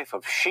the wife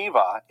of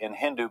Shiva in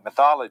Hindu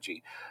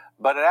mythology,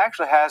 but it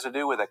actually has to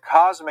do with a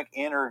cosmic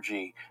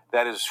energy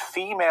that is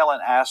female in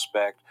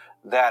aspect,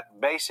 that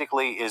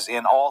basically is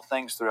in all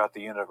things throughout the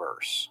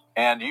universe.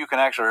 And you can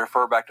actually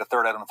refer back to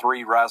 3rd Adam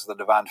 3, Rise of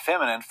the Divine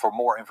Feminine, for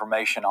more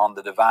information on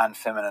the divine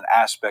feminine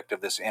aspect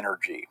of this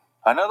energy.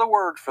 Another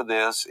word for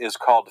this is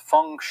called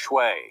feng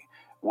shui,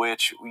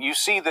 which you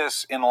see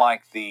this in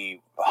like the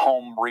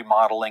home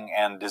remodeling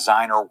and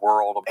designer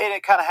world. And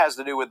it kind of has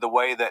to do with the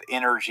way that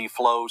energy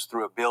flows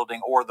through a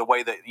building, or the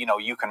way that,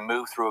 you can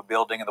move through a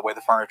building and the way the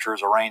furniture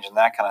is arranged and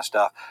that kind of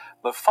stuff.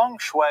 But feng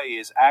shui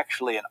is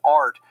actually an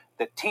art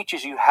that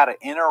teaches you how to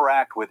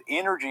interact with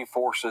energy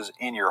forces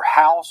in your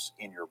house,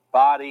 in your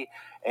body,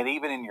 and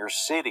even in your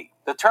city.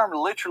 The term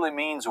literally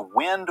means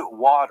wind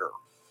water.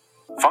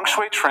 Feng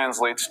Shui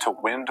translates to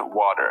wind,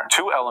 water,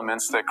 2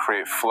 elements that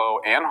create flow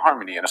and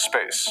harmony in a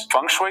space.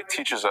 Feng Shui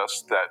teaches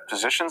us that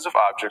positions of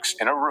objects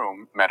in a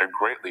room matter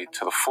greatly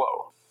to the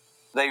flow.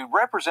 They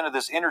represented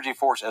this energy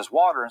force as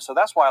water, and so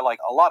that's why like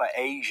a lot of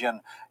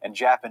Asian and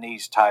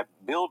Japanese type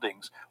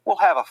buildings will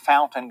have a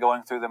fountain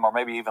going through them, or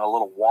maybe even a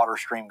little water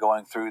stream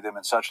going through them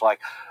and such like.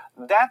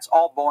 That's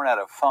all born out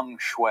of feng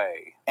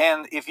shui.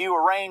 And if you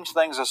arrange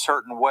things a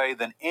certain way,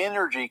 then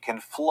energy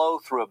can flow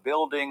through a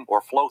building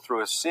or flow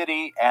through a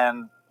city,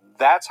 and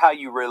that's how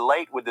you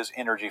relate with this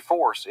energy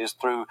force, is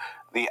through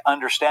the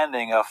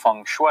understanding of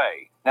feng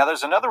shui. Now,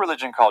 there's another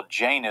religion called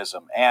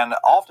Jainism, and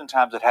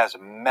oftentimes it has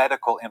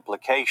medical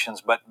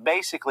implications, but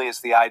basically it's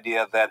the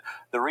idea that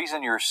the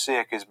reason you're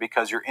sick is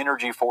because your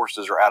energy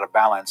forces are out of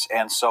balance.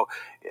 And so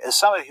as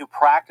somebody who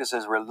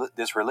practices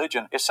this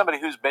religion is somebody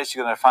who's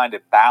basically going to find a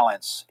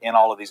balance in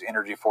all of these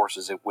energy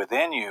forces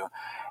within you,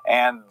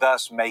 and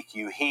thus make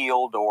you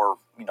healed or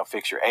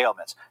fix your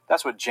ailments.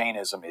 That's what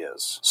Jainism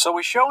is. So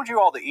we showed you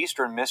all the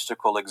Eastern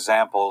mystical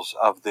examples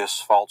of this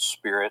false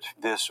spirit,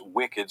 this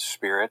wicked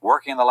spirit,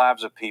 working in the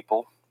lives of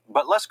people.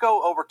 But let's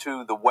go over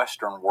to the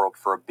Western world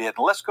for a bit.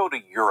 Let's go to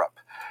Europe,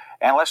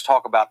 and let's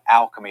talk about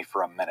alchemy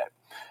for a minute.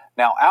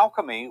 Now,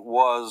 alchemy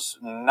was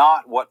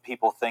not what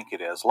people think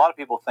it is. A lot of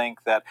people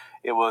think that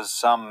it was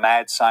some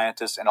mad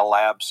scientist in a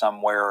lab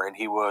somewhere, and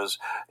he was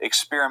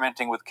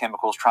experimenting with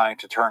chemicals trying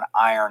to turn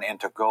iron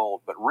into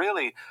gold. But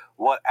really,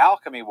 what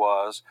alchemy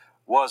was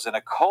an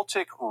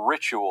occultic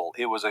ritual.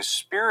 It was a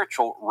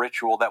spiritual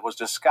ritual that was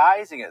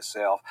disguising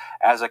itself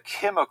as a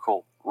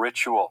chemical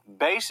ritual.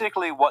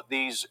 Basically, what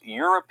these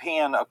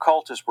European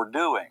occultists were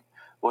doing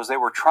was they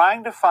were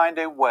trying to find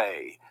a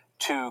way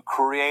to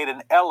create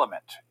an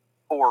element,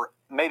 or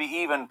maybe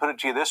even put it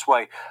to you this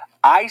way,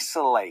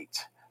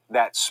 isolate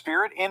that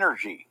spirit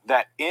energy,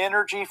 that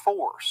energy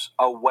force,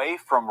 away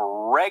from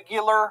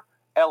regular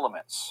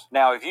elements.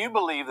 Now, if you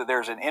believe that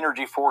there's an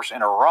energy force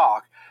in a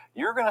rock,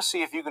 you're going to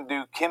see if you can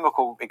do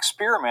chemical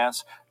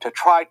experiments to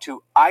try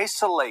to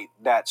isolate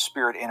that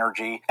spirit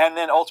energy and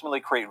then ultimately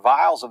create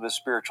vials of this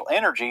spiritual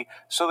energy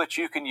so that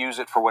you can use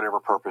it for whatever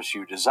purpose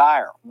you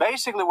desire.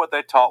 Basically, what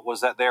they taught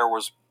was that there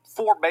was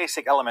 4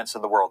 basic elements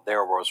in the world.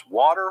 There was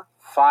water,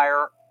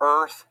 fire,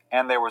 earth,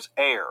 and there was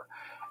air.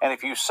 And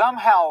if you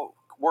somehow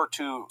were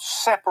to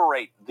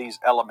separate these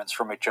elements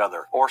from each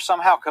other, or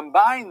somehow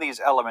combine these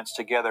elements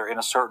together in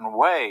a certain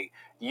way,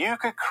 you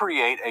could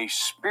create a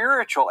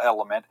spiritual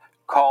element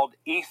called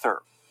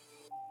ether.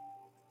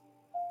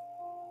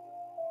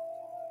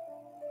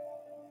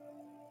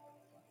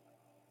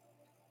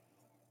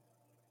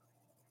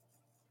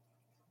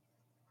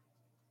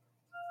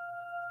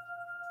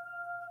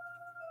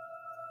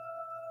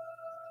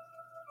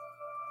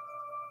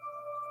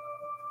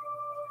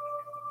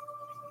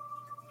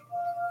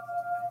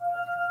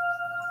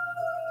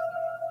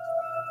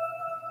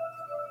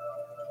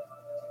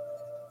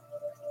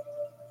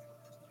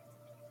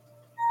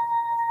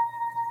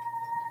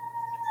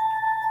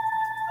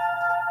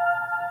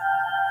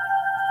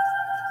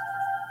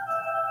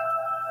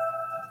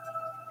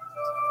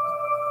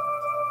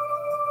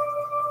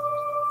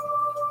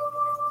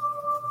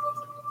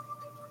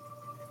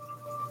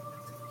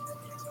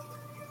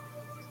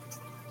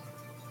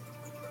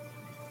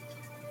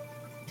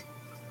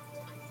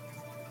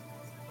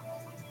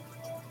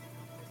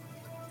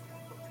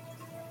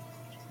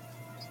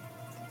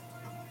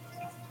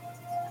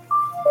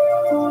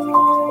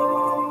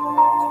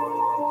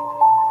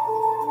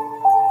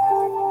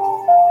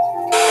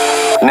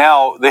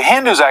 Now, the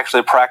Hindus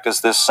actually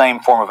practiced this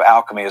same form of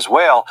alchemy as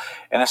well,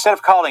 and instead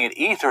of calling it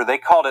ether, they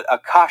called it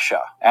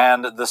Akasha.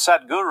 And the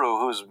Sadhguru,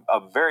 who's a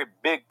very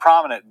big,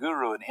 prominent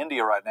guru in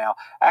India right now,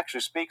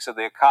 actually speaks of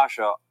the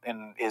Akasha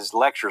in his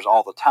lectures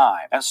all the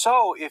time. And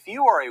so, if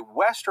you are a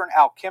Western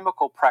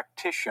alchemical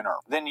practitioner,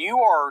 then you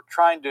are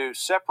trying to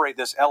separate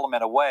this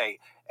element away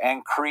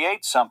and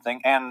create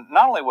something, and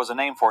not only was a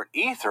name for it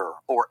ether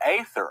or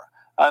aether,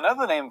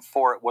 another name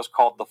for it was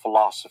called the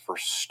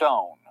Philosopher's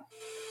Stone.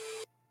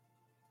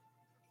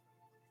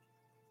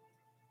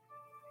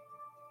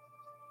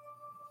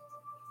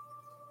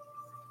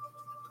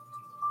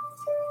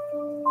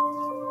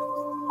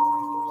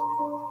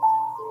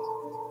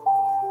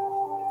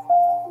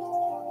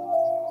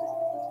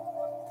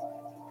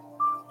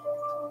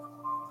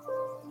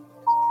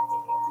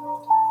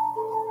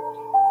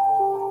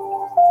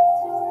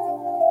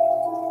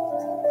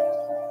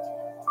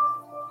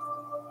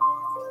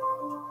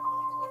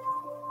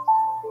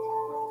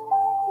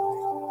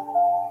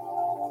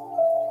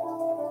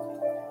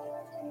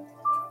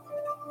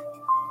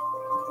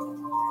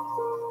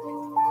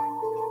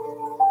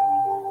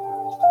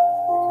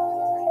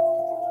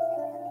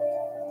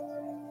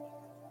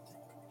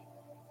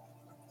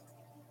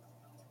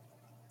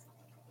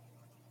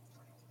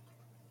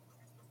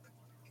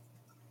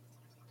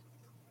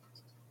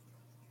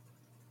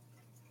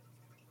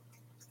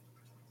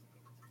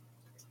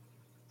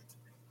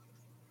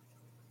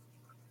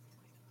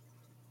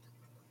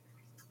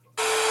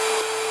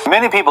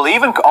 Many people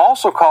even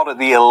also called it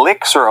the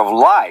elixir of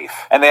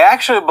life. And they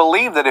actually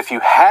believed that if you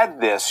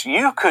had this,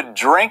 you could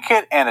drink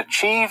it and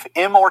achieve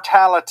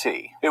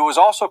immortality. It was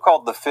also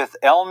called the fifth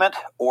element,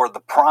 or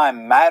the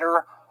prime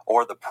matter,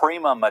 or the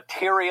prima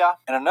materia.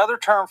 And another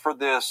term for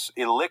this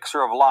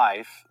elixir of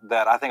life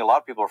that I think a lot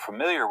of people are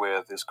familiar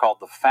with is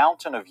called the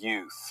fountain of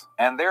youth.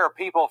 And there are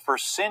people for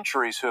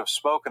centuries who have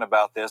spoken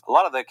about this. A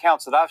lot of the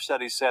accounts that I've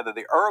studied said that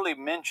the early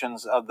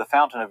mentions of the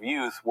fountain of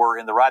youth were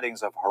in the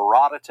writings of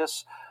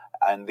Herodotus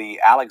and the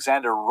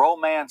Alexander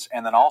Romance,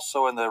 and then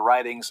also in the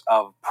writings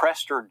of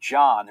Prester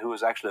John, who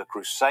was actually a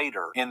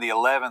crusader in the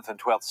 11th and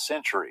 12th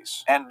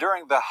centuries. And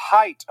during the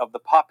height of the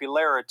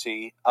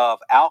popularity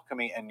of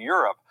alchemy in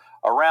Europe,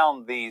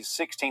 around the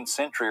 16th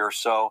century or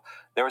so,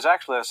 there was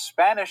actually a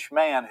Spanish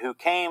man who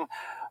came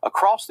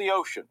across the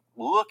ocean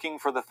looking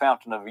for the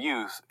fountain of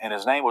youth, and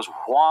his name was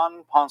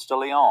Juan Ponce de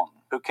Leon,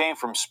 who came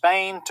from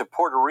Spain to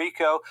Puerto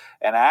Rico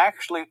and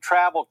actually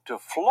traveled to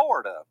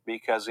Florida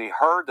because he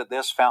heard that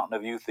this fountain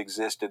of youth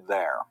existed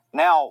there.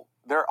 Now,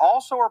 there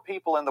also are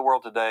people in the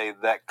world today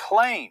that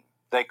claim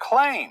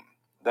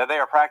that they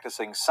are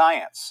practicing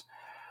science,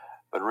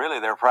 but really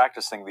they're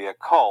practicing the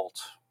occult.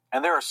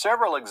 And there are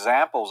several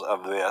examples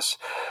of this.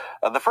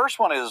 The first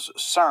one is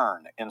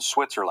CERN in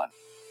Switzerland.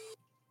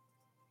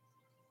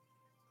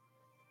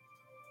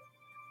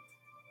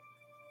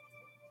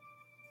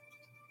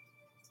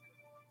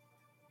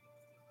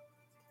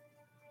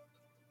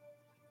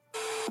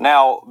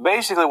 Now,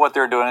 basically what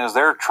they're doing is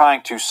they're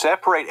trying to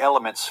separate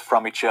elements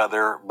from each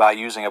other by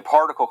using a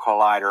particle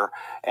collider,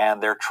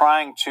 and they're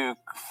trying to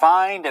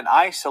find and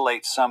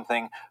isolate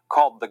something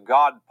called the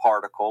God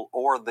particle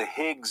or the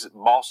Higgs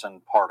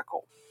boson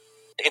particle.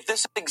 If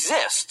this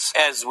exists,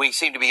 as we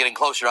seem to be getting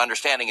closer to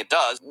understanding it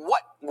does,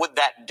 what would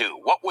that do?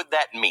 What would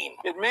that mean?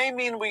 It may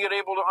mean we'd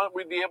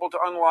be able to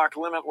unlock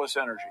limitless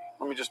energy.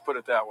 Let me just put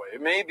it that way.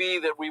 It may be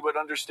that we would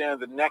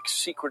understand the next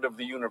secret of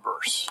the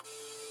universe.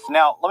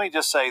 Now, let me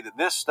just say that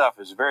this stuff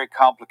is very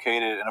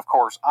complicated, and of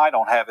course, I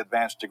don't have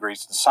advanced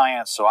degrees in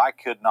science, so I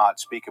could not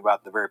speak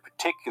about the very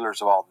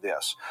particulars of all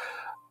this.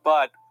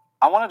 But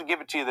I wanted to give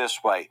it to you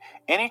this way.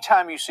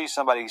 Anytime you see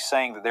somebody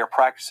saying that they're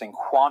practicing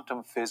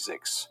quantum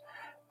physics,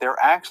 they're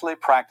actually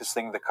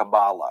practicing the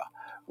Kabbalah,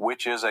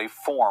 which is a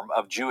form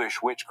of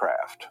Jewish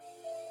witchcraft.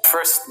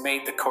 First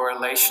made the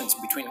correlations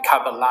between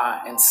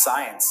Kabbalah and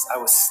science, I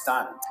was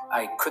stunned.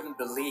 I couldn't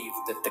believe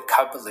that the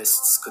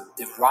Kabbalists could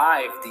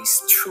derive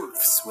these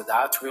truths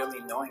without really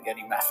knowing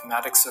any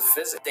mathematics or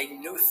physics. They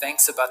knew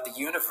things about the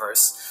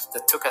universe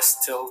that took us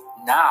till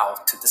now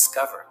to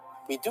discover.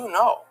 We do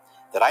know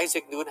that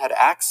Isaac Newton had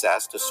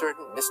access to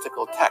certain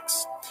mystical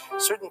texts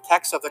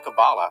of the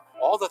Kabbalah,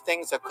 all the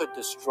things that could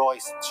destroy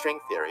string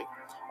theory,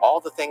 all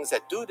the things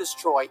that do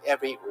destroy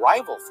every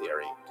rival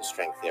theory to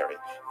string theory.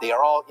 They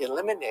are all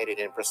eliminated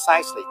in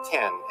precisely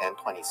 10 and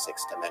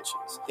 26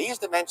 dimensions. These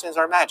dimensions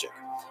are magic.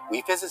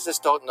 We physicists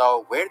don't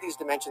know where these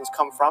dimensions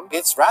come from.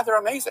 It's rather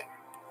amazing.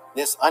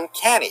 This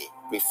uncanny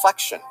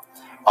reflection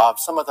of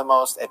some of the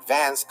most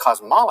advanced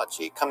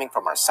cosmology coming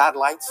from our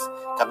satellites,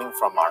 coming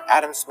from our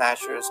atom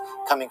smashers,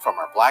 coming from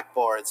our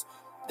blackboards,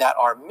 that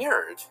are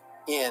mirrored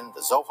in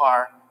the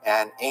Zohar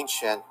and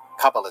ancient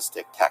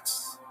Kabbalistic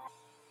texts.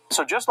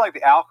 So just like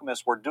the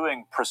alchemists were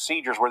doing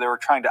procedures where they were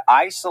trying to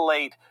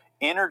isolate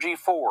energy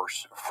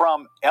force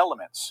from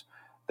elements,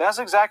 that's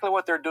exactly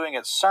what they're doing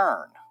at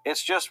CERN.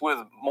 It's just with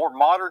more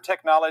modern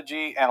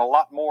technology and a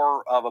lot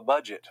more of a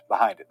budget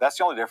behind it. That's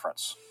the only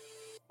difference.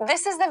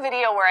 This is the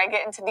video where I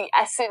get into the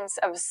essence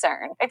of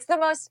CERN. It's the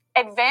most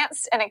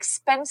advanced and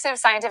expensive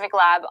scientific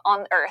lab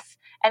on Earth,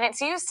 and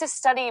it's used to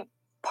study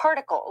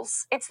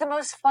particles. It's the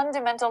most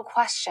fundamental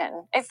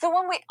question. It's the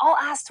one we all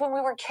asked when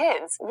we were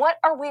kids. What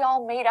are we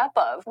all made up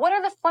of? What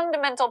are the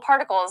fundamental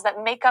particles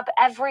that make up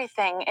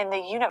everything in the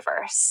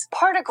universe?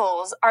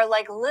 Particles are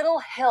like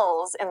little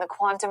hills in the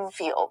quantum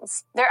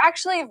fields. They're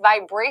actually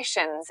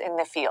vibrations in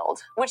the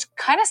field, which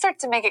kind of start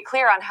to make it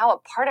clear on how a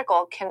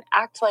particle can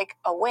act like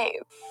a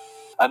wave.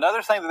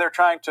 Another thing that they're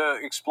trying to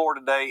explore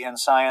today in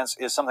science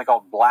is something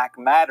called black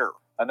matter.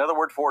 Another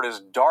word for it is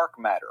dark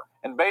matter.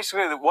 And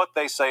basically what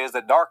they say is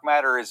that dark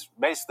matter is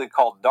basically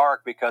called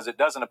dark because it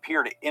doesn't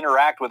appear to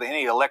interact with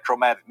any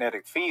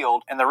electromagnetic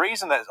field. And the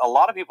reason that a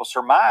lot of people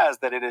surmise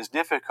that it is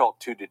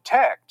difficult to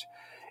detect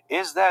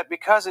is that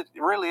because it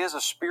really is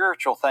a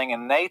spiritual thing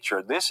in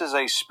nature. This is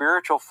a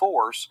spiritual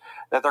force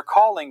that they're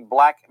calling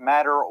black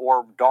matter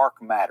or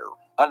dark matter.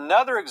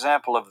 Another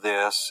example of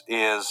this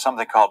is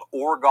something called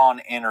orgone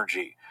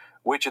energy,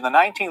 which in the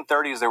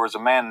 1930s there was a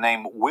man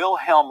named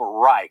Wilhelm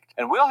Reich.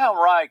 And Wilhelm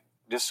Reich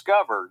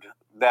discovered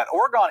that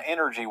orgone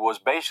energy was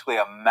basically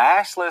a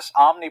massless,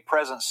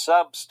 omnipresent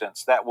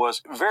substance that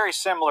was very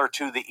similar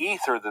to the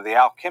ether that the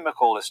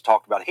alchemicalists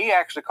talked about. He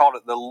actually called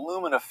it the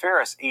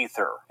luminiferous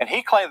ether. And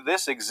he claimed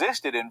this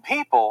existed in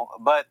people,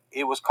 but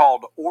it was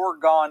called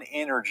orgone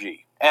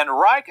energy. And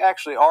Reich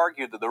actually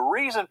argued that the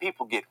reason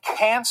people get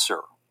cancer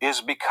is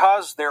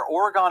because their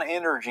orgone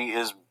energy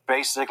is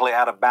basically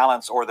out of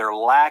balance or they're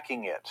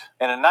lacking it.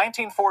 And in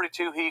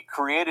 1942, he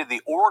created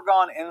the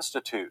Orgone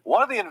Institute.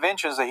 One of the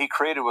inventions that he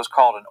created was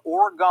called an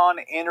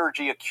orgone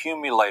energy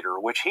accumulator,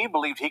 which he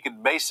believed he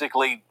could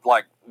basically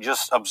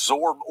just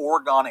absorb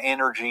orgone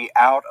energy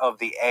out of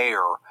the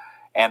air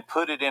and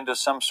put it into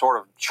some sort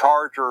of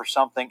charger or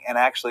something and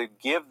actually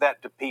give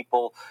that to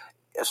people,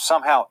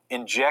 somehow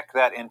inject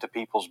that into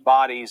people's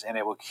bodies, and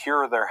it will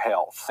cure their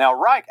health. Now,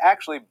 Reich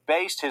actually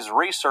based his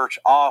research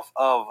off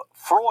of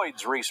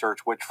Freud's research,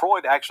 which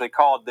Freud actually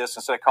called this,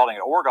 instead of calling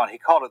it orgone, he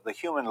called it the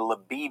human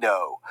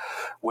libido,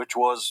 which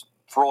was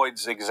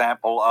Freud's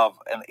example of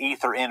an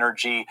ether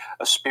energy,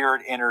 a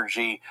spirit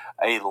energy,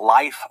 a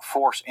life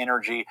force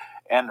energy.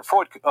 And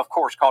Freud, of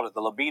course, called it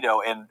the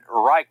libido, and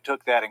Reich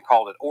took that and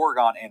called it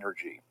orgone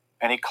energy.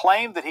 And he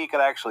claimed that he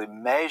could actually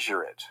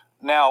measure it.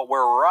 Now,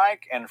 where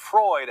Reich and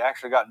Freud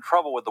actually got in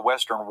trouble with the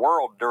Western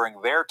world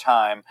during their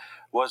time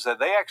was that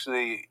they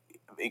actually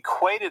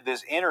equated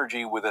this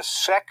energy with a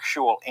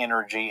sexual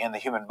energy in the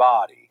human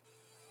body.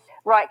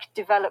 Reich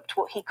developed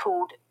what he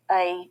called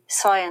a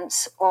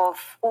science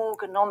of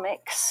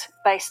organomics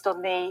based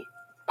on the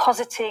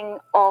positing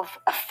of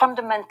a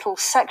fundamental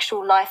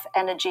sexual life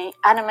energy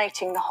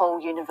animating the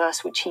whole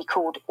universe, which he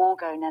called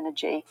orgone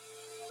energy.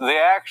 They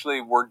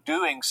actually were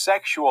doing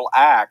sexual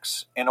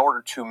acts in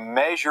order to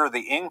measure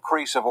the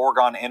increase of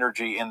orgone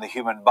energy in the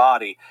human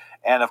body.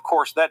 And of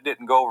course, that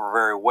didn't go over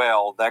very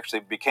well. It actually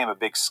became a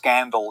big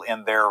scandal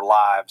in their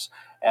lives.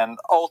 And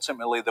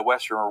ultimately, the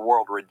Western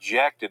world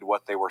rejected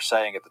what they were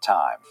saying at the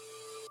time.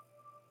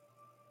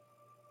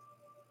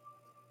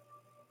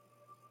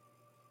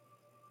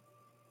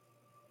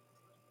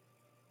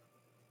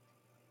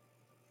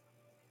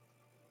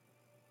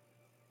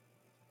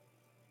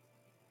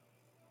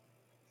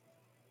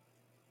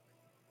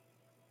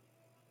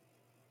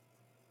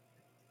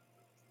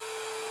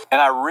 And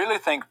I really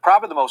think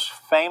probably the most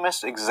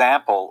famous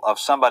example of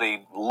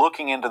somebody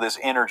looking into this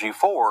energy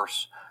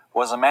force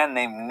was a man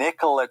named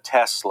Nikola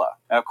Tesla.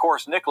 And of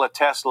course, Nikola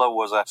Tesla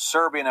was a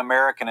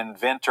Serbian-American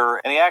inventor,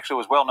 and he actually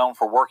was well known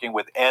for working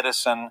with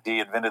Edison. He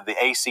invented the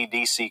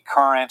AC-DC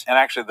current, and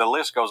actually the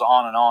list goes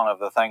on and on of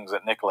the things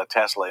that Nikola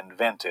Tesla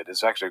invented.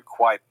 It's actually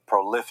quite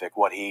prolific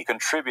what he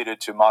contributed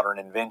to modern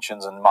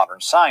inventions and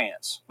modern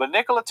science. But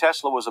Nikola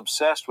Tesla was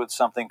obsessed with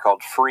something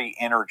called free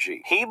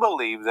energy. He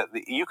believed that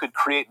you could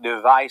create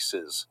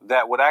devices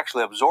that would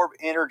actually absorb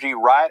energy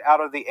right out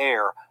of the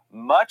air,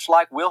 much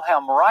like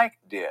Wilhelm Reich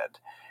did.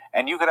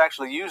 And you could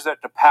actually use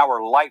that to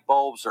power light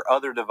bulbs or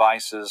other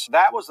devices.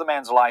 That was the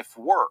man's life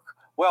work.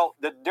 Well,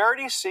 the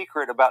dirty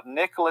secret about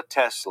Nikola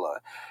Tesla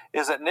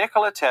is that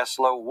Nikola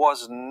Tesla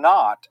was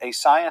not a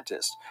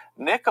scientist.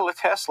 Nikola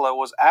Tesla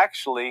was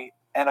actually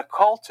an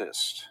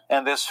occultist.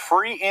 And this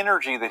free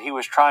energy that he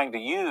was trying to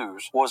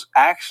use was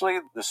actually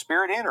the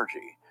spirit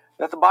energy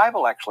that the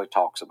Bible actually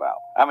talks about.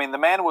 I mean, the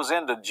man was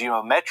into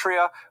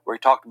geometria, where he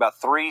talked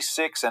about 3,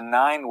 6, and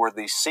 9 were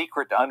the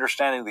secret to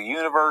understanding the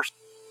universe.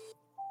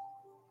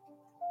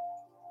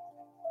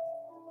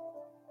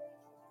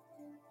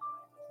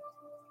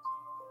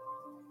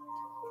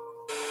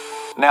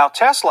 Now,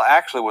 Tesla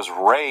actually was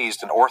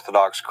raised an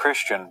Orthodox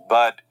Christian,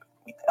 but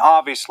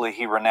obviously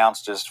he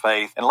renounced his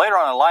faith. And later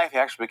on in life, he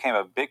actually became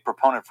a big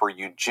proponent for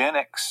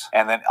eugenics.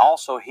 And then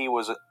also he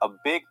was a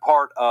big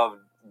part of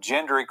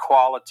gender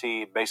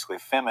equality, basically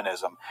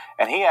feminism.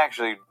 And he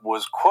actually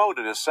was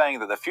quoted as saying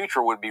that the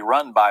future would be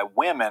run by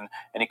women,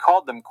 and he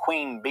called them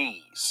queen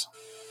bees.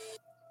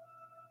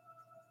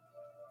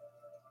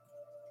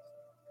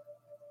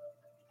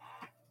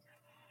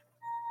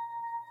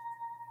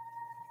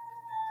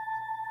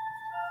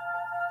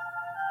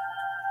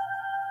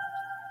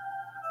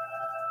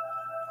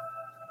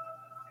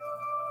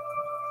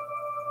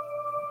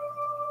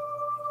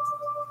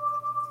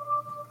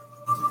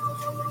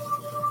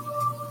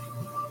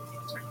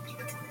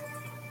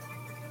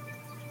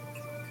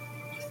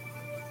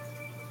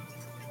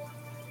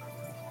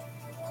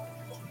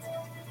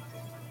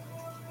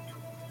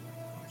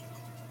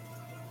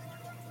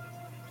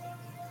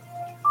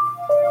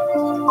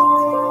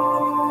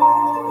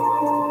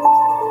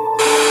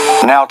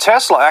 Now,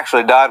 Tesla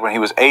actually died when he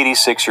was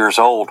 86 years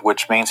old,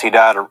 which means he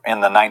died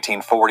in the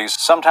 1940s,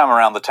 sometime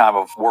around the time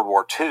of World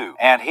War II.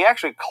 And he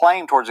actually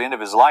claimed towards the end of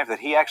his life that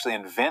he actually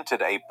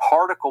invented a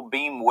particle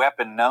beam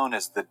weapon known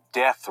as the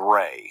death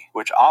ray,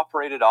 which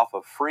operated off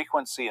of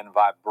frequency and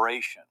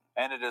vibration.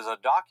 And it is a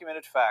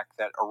documented fact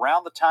that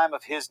around the time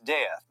of his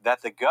death,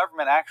 that the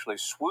government actually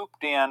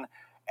swooped in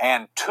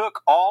and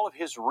took all of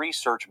his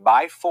research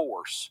by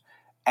force.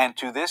 And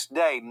to this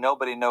day,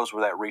 nobody knows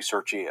where that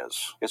research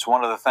is. It's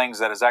one of the things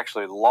that is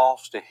actually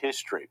lost to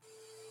history.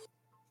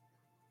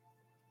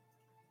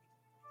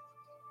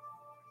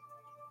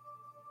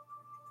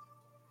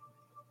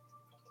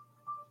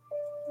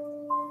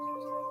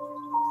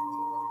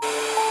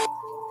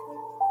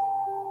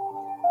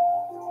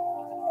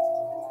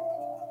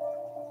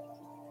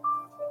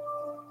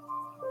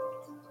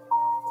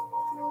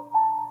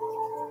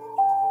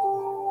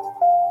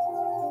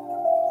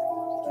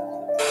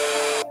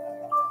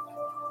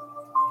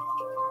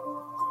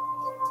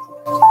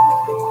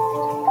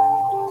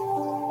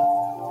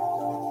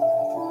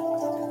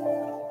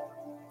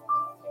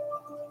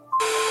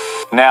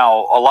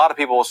 Now, a lot of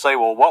people will say,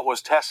 well, what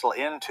was Tesla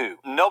into?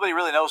 Nobody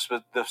really knows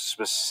the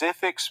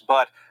specifics,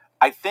 but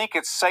I think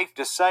it's safe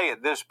to say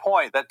at this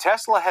point that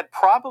Tesla had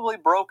probably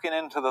broken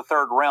into the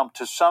third realm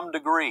to some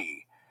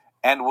degree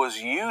and was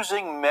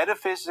using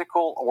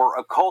metaphysical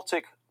or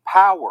occultic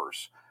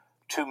powers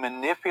to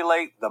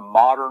manipulate the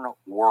modern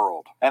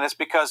world. And it's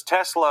because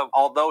Tesla,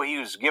 although he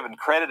was given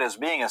credit as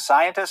being a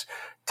scientist,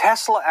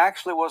 Tesla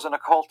actually was an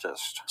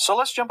occultist. So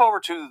let's jump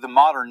over to the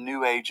modern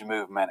New Age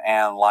movement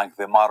and like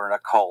the modern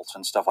occult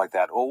and stuff like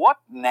that. Well, what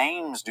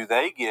names do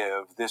they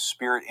give this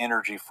spirit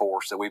energy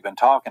force that we've been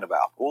talking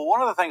about? Well,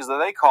 one of the things that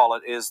they call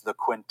it is the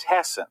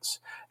quintessence.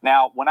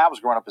 Now, when I was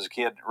growing up as a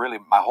kid, really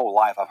my whole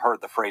life, I've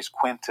heard the phrase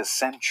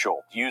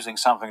quintessential, using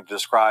something to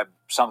describe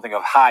something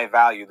of high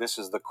value. This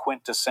is the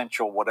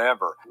quintessential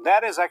whatever.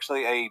 That is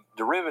actually a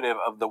derivative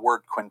of the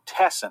word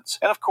quintessence.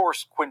 And of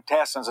course,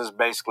 quintessence is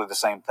basically the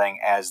same thing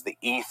as the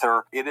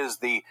ether. It is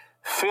the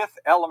fifth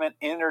element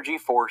energy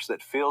force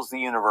that fills the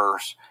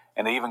universe,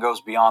 and it even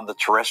goes beyond the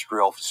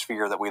terrestrial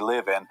sphere that we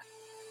live in.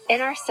 In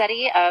our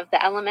study of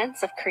the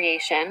elements of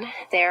creation,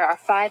 there are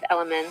 5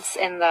 elements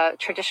in the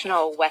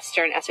traditional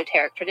Western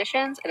esoteric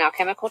traditions and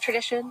alchemical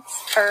traditions: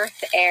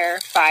 earth, air,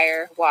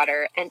 fire,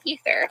 water, and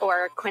ether,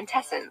 or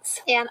quintessence.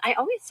 And I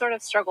always sort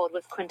of struggled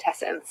with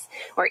quintessence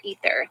or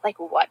ether. Like,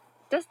 what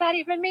does that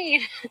even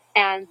mean?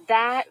 And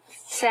that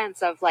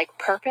sense of like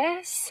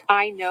purpose,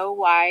 I know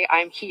why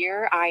I'm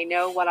here. I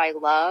know what I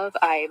love.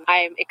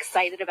 I'm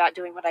excited about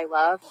doing what I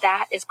love.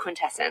 That is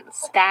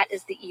quintessence. That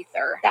is the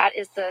ether. That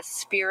is the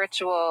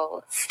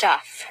spiritual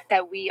stuff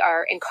that we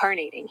are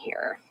incarnating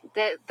here.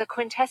 The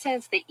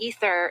quintessence, the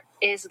ether,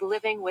 is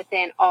living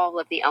within all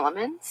of the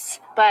elements.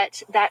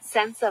 But that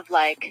sense of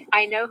like,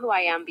 I know who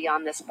I am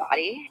beyond this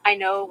body. I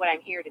know what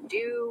I'm here to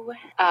do.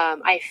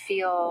 I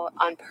feel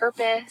on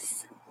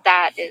purpose.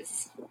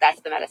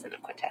 That's the medicine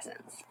of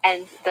quintessence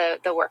and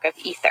the work of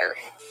ether.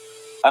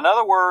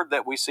 Another word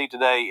that we see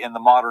today in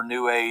the modern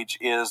New Age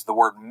is the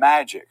word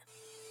magic.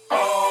 Ho,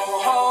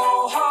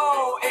 ho,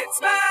 ho, it's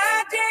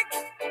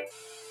magic.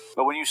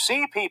 But when you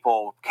see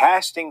people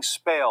casting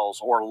spells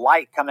or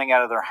light coming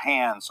out of their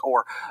hands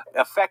or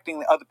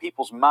affecting other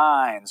people's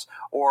minds,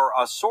 or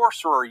a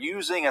sorcerer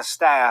using a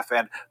staff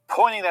and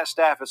pointing that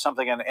staff at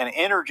something and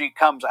energy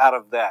comes out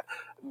of that,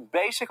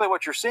 basically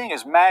what you're seeing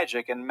is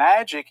magic, and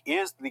magic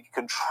is the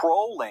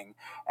controlling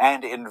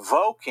and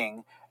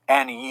invoking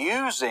and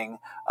using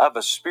of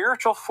a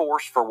spiritual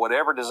force for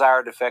whatever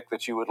desired effect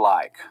that you would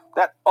like.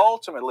 That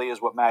ultimately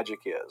is what magic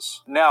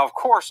is. Now, of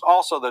course,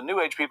 also the New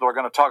Age people are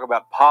going to talk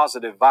about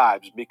positive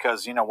vibes,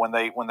 because, you know, when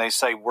they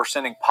say we're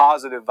sending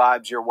positive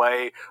vibes your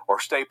way, or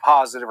stay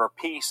positive, or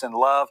peace and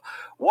love,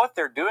 what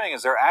they're doing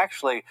is they're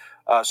actually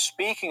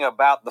speaking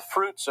about the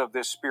fruits of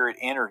this spirit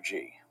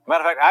energy.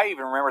 Matter of fact, I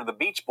even remember the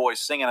Beach Boys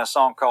singing a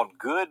song called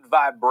Good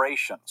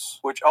Vibrations,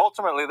 which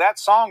ultimately that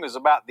song is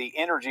about the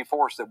energy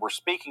force that we're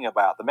speaking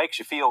about that makes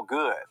you feel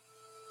good.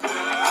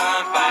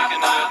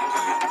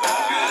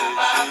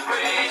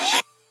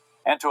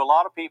 And to a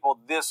lot of people,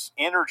 this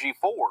energy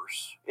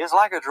force is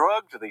like a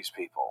drug to these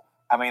people.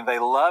 I mean, they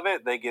love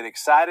it, they get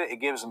excited, it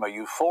gives them a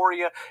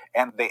euphoria,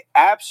 and they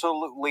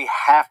absolutely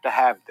have to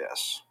have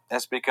this.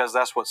 That's because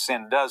that's what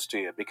sin does to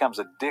you. It becomes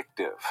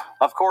addictive.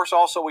 Of course,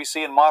 also we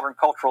see in modern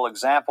cultural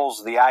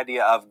examples the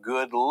idea of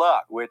good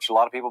luck, which a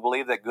lot of people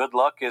believe that good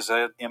luck is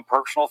an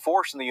impersonal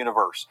force in the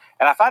universe.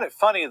 And I find it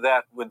funny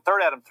that when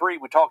 3rd Adam 3,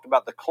 we talked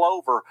about the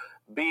clover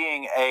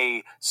being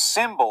a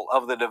symbol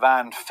of the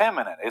divine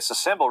feminine. It's a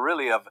symbol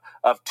really of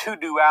two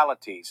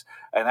dualities,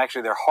 and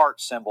actually they're heart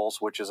symbols,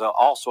 which is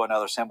also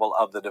another symbol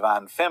of the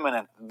divine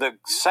feminine. The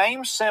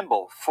same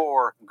symbol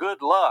for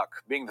good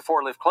luck, being the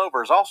 4-leaf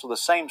clover, is also the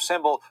same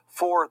symbol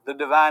for the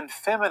divine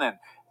feminine,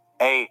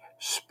 a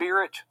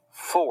spirit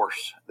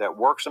force that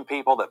works in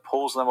people that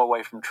pulls them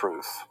away from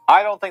truth.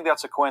 I don't think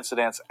that's a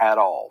coincidence at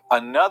all.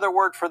 Another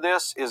word for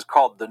this is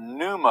called the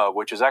pneuma,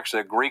 which is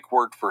actually a Greek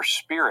word for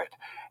spirit.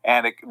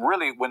 And it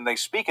really, when they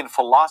speak in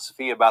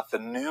philosophy about the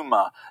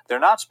pneuma, they're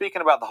not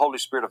speaking about the Holy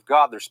Spirit of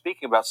God. They're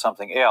speaking about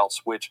something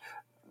else, which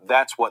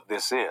that's what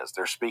this is.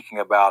 They're speaking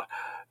about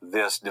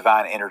this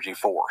divine energy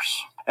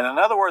force. And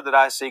another word that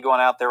I see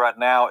going out there right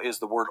now is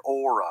the word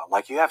aura.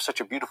 Like, you have such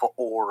a beautiful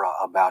aura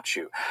about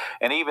you.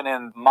 And even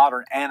in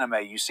modern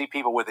anime, you see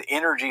people with the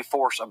energy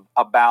force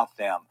about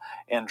them.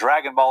 In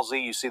Dragon Ball Z,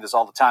 you see this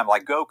all the time.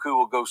 Like, Goku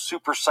will go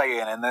Super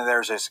Saiyan, and then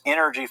there's this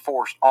energy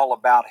force all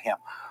about him.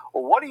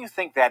 Well, what do you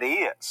think that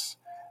is?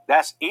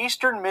 That's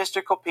Eastern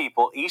mystical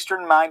people,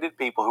 Eastern-minded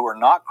people who are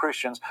not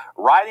Christians,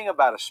 writing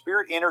about a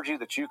spirit energy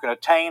that you can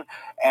attain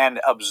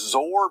and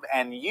absorb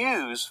and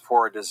use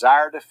for a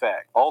desired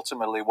effect.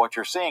 Ultimately, what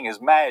you're seeing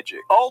is magic.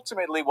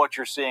 Ultimately, what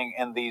you're seeing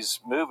in these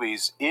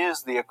movies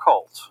is the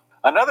occult.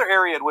 Another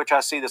area in which I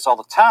see this all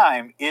the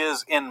time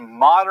is in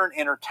modern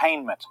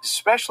entertainment,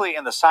 especially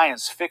in the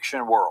science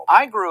fiction world.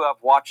 I grew up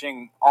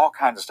watching all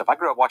kinds of stuff. I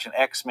grew up watching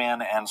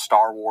X-Men and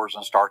Star Wars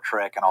and Star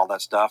Trek and all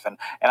that stuff, and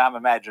I'm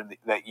imagining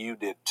that you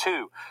did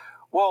too.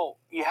 Well,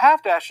 you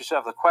have to ask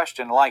yourself the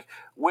question, like,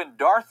 when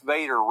Darth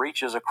Vader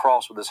reaches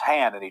across with his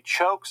hand and he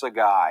chokes a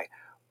guy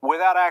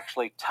without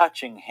actually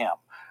touching him,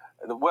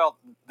 well,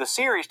 the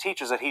series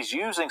teaches that he's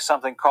using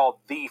something called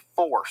the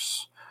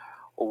Force.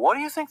 Well, what do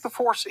you think the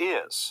Force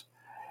is?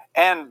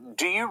 And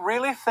do you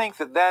really think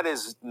that that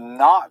is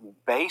not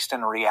based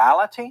in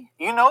reality?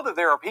 You know that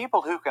there are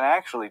people who can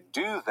actually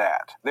do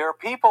that. There are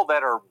people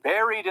that are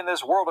buried in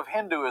this world of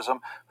Hinduism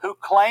who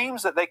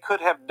claims that they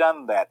could have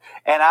done that.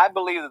 And I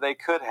believe that they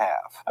could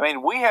have. I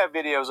mean, we have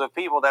videos of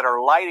people that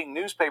are lighting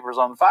newspapers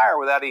on fire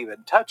without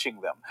even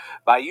touching them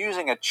by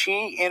using a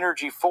chi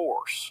energy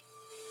force.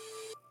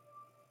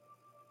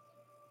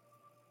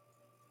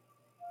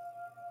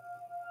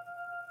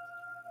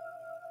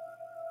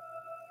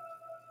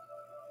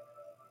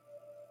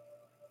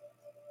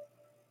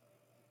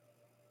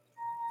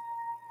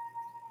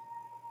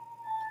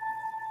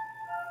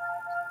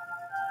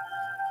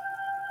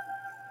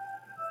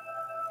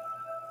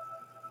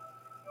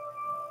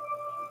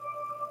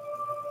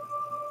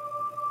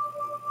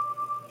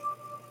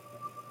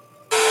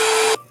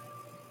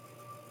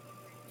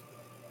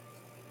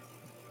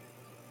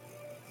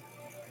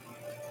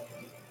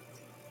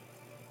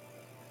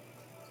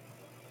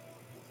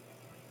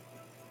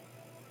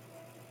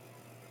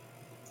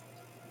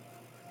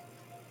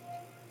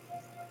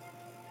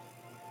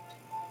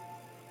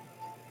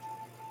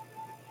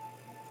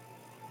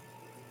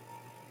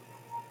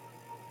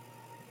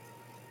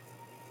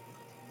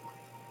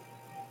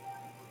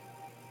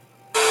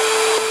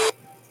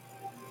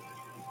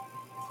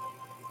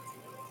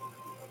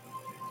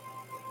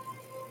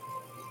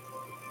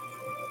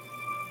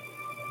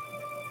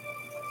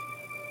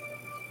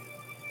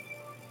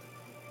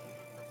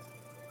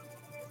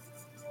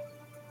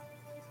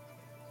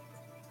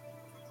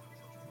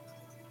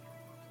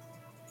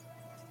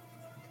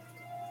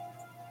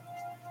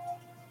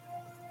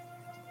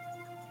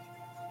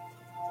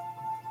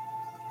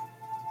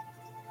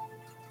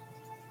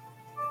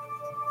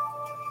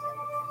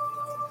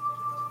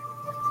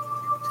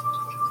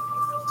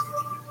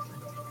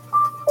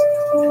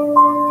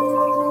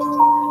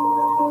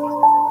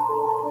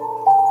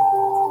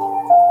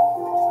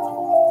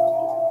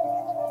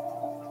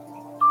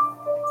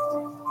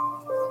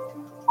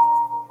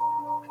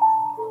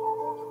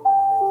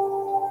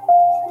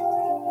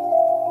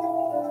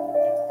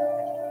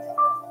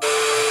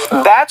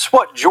 That's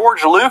what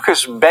George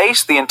Lucas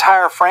based the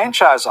entire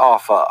franchise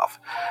off of.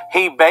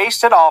 He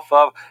based it off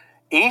of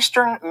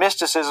Eastern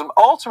mysticism.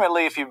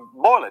 Ultimately, if you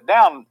boil it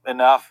down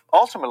enough,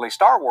 ultimately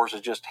Star Wars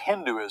is just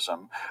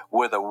Hinduism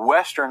with a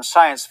Western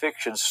science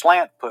fiction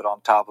slant put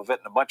on top of it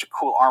and a bunch of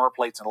cool armor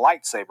plates and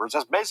lightsabers.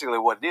 That's basically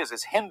what it is.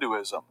 It's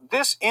Hinduism.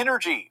 This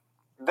energy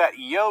that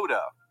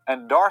Yoda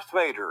and Darth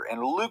Vader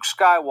and Luke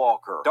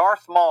Skywalker,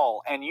 Darth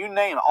Maul, and you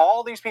name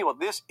all these people,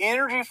 this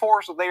energy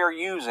force that they are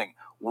using,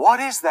 what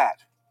is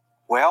that?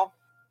 Well,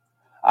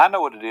 I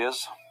know what it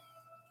is.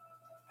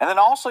 And then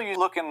also you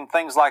look in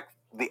things like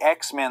the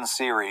X-Men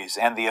series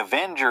and the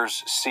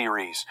Avengers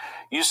series.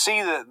 You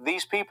see that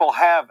these people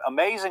have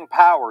amazing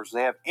powers.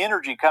 They have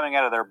energy coming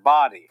out of their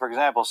body. For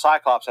example,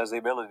 Cyclops has the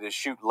ability to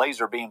shoot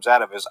laser beams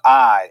out of his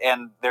eye.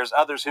 And there's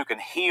others who can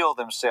heal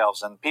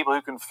themselves and people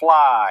who can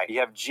fly. You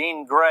have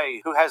Jean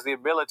Grey, who has the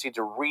ability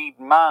to read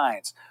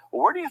minds.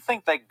 Well, where do you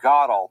think they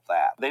got all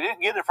that? They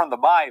didn't get it from the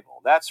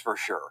Bible, that's for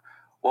sure.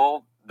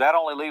 Well, that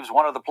only leaves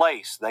one other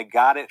place. They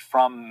got it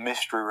from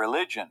mystery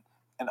religion.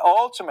 And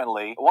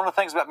ultimately, one of the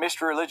things about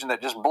mystery religion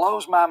that just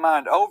blows my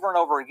mind over and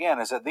over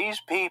again is that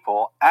these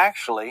people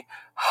actually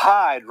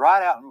hide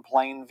right out in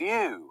plain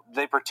view.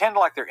 They pretend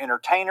like they're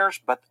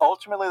entertainers, but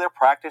ultimately they're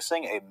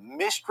practicing a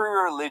mystery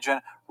religion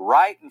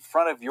right in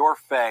front of your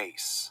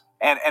face.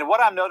 And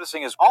what I'm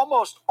noticing is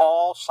almost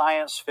all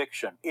science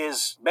fiction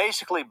is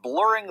basically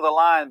blurring the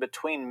line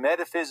between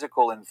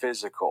metaphysical and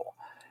physical.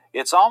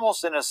 It's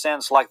almost in a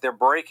sense like they're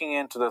breaking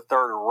into the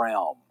third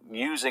realm,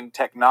 using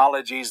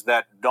technologies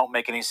that don't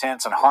make any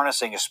sense and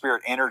harnessing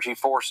spirit energy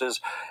forces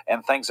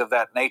and things of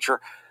that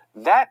nature.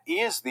 That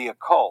is the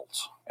occult,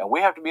 and we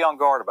have to be on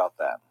guard about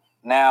that.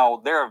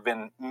 Now, there have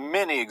been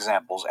many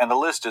examples, and the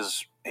list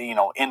is,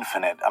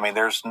 infinite. I mean,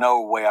 there's no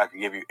way I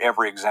could give you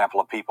every example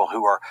of people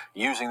who are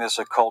using this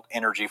occult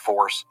energy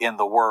force in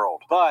the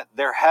world. But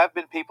there have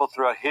been people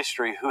throughout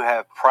history who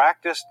have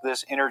practiced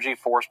this energy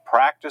force,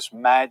 practiced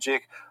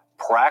magic,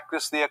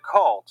 practice the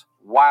occult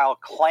while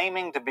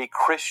claiming to be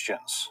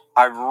Christians.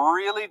 I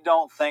really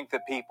don't think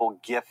that people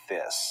get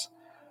this.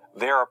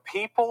 There are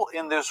people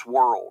in this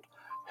world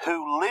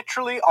who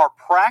literally are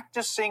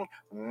practicing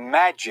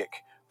magic.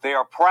 They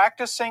are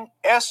practicing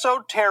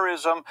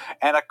esotericism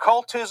and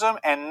occultism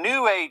and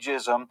New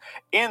Ageism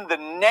in the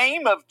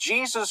name of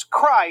Jesus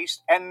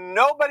Christ, and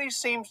nobody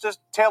seems to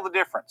tell the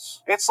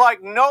difference. It's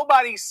like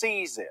nobody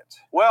sees it.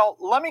 Well,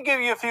 let me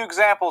give you a few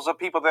examples of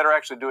people that are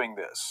actually doing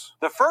this.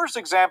 The first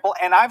example,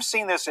 and I've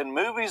seen this in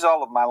movies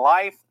all of my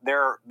life,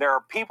 there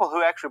are people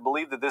who actually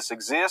believe that this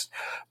exists,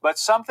 but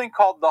something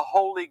called the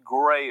Holy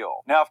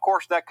Grail. Now, of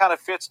course, that kind of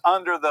fits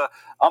under the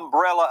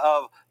umbrella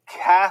of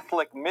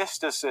Catholic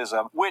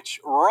mysticism, which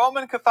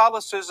Roman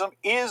Catholicism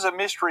is a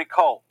mystery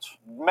cult.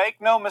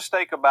 Make no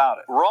mistake about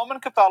it. Roman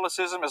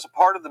Catholicism is a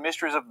part of the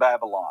mysteries of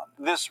Babylon.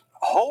 This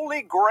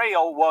Holy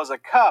Grail was a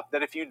cup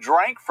that if you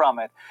drank from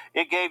it,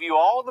 it gave you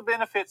all the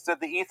benefits that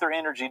the ether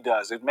energy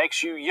does. It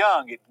makes you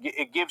young.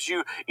 It gives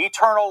you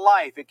eternal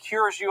life. It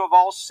cures you of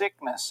all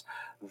sickness.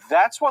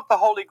 That's what the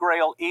Holy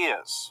Grail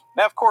is.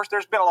 Now, of course,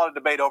 there's been a lot of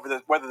debate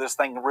over whether this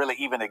thing really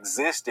even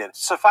existed.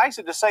 Suffice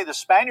it to say, the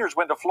Spaniards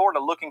went to Florida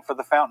looking for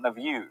the Fountain of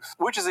Youth,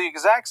 which is the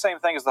exact same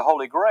thing as the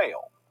Holy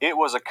Grail. It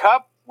was a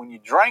cup. When you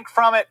drank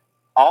from it,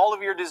 all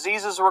of your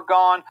diseases were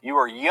gone, you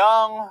were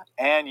young,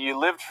 and you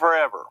lived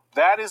forever.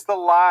 That is the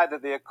lie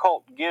that the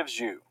occult gives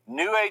you.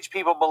 New Age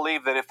people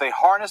believe that if they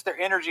harness their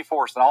energy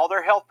force, then all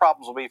their health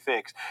problems will be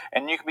fixed,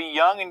 and you can be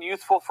young and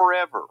youthful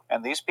forever.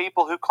 And these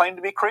people who claim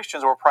to be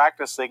Christians were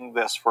practicing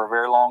this for a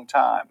very long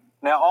time.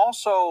 Now,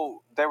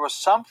 also, there was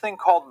something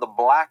called the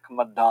Black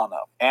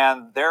Madonna,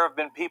 and there have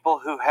been people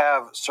who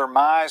have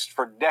surmised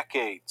for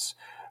decades,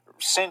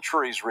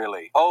 centuries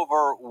really,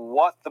 over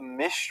what the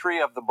mystery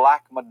of the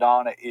Black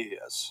Madonna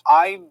is.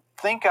 I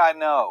think I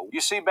know. You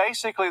see,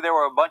 basically there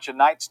were a bunch of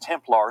Knights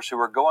Templars who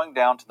were going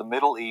down to the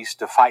Middle East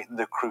to fight in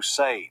the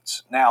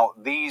Crusades. Now,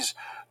 these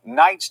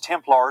Knights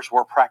Templars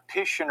were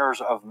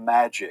practitioners of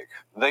magic.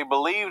 They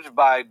believed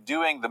by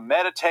doing the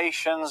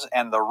meditations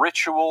and the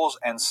rituals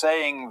and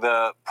saying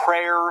the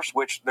prayers,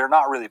 which they're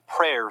not really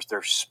prayers,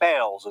 they're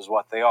spells is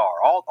what they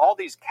are. All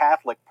these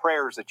Catholic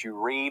prayers that you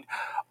read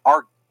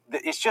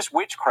it's just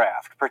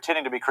witchcraft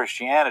pretending to be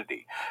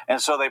Christianity.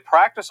 And so they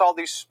practice all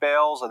these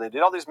spells and they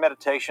did all these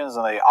meditations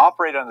and they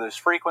operate under this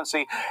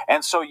frequency.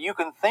 And so you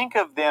can think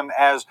of them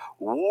as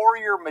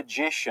warrior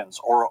magicians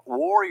or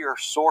warrior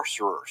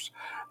sorcerers.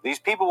 These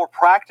people were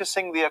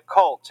practicing the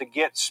occult to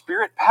get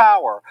spirit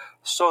power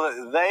so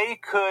that they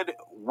could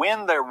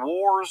win their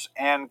wars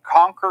and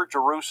conquer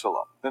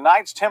Jerusalem. The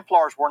Knights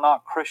Templars were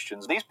not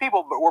Christians. These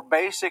people were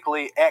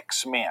basically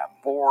X-Men,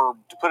 or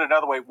to put it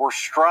another way, were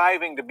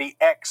striving to be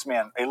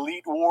X-Men,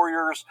 elite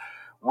warriors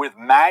with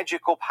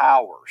magical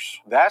powers.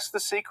 That's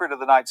the secret of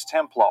the Knights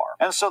Templar.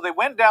 And so they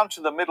went down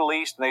to the Middle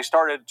East and they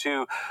started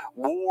to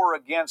war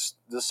against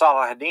the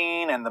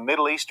Salahadin and the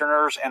Middle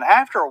Easterners. And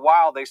after a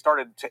while, they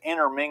started to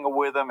intermingle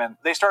with them and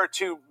they started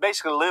to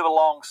basically live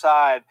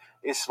alongside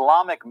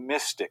Islamic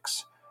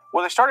mystics.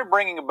 Well, they started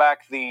bringing back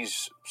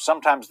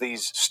sometimes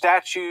these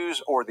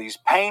statues or these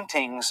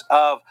paintings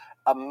of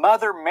a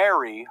Mother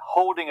Mary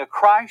holding a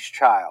Christ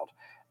child.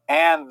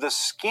 And the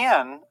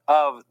skin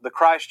of the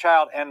Christ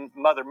child and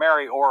Mother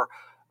Mary, or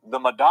the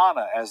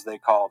Madonna as they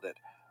called it,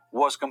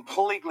 was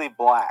completely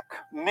black.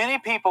 Many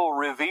people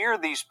revere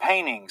these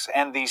paintings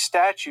and these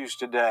statues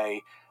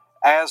today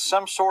as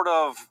some sort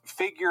of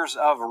figures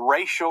of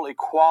racial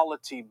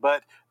equality,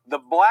 but the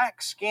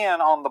black skin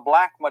on the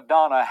Black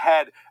Madonna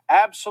had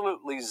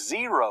absolutely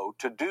zero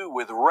to do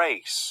with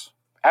race.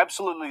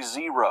 Absolutely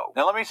zero.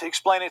 Now let me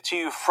explain it to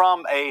you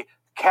from a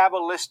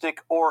Kabbalistic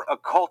or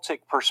occultic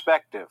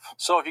perspective.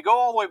 So if you go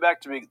all the way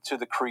back to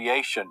the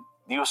creation,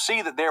 you'll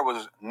see that there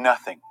was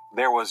nothing.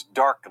 There was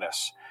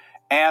darkness.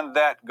 And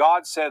that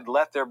God said,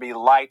 "Let there be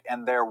light,"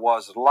 and there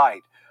was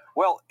light.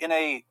 Well, in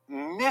a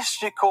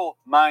mystical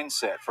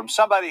mindset, from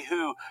somebody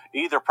who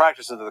either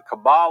practices the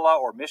Kabbalah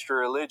or mystery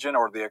religion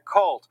or the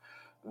occult,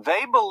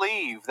 they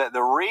believe that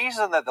the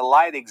reason that the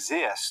light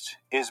exists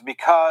is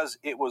because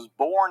it was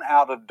born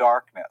out of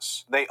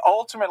darkness. They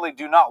ultimately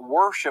do not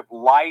worship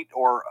light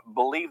or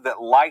believe that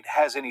light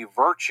has any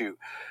virtue.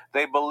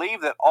 They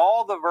believe that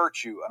all the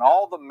virtue and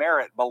all the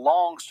merit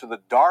belongs to the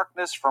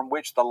darkness from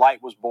which the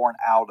light was born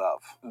out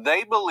of.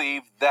 They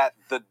believe that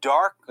the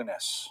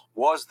darkness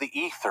was the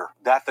ether,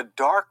 that the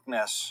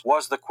darkness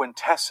was the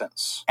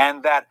quintessence,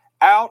 and that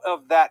out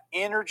of that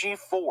energy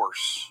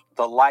force,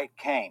 the light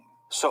came.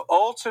 So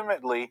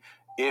ultimately,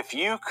 if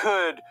you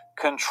could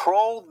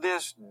control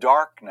this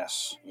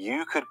darkness,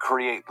 you could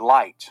create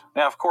light.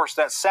 Now, of course,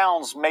 that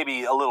sounds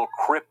maybe a little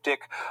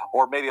cryptic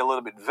or maybe a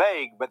little bit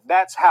vague, but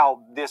that's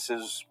how this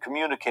is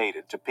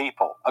communicated to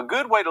people. A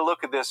good way to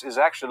look at this is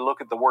actually to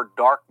look at the word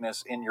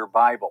darkness in your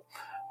Bible.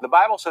 The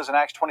Bible says in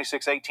Acts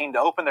 26:18 to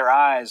open their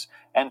eyes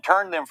and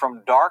turn them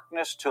from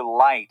darkness to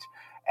light,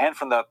 and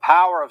from the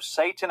power of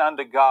Satan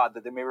unto God,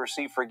 that they may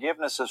receive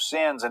forgiveness of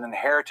sins and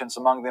inheritance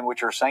among them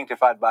which are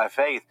sanctified by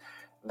faith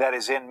that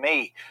is in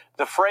me.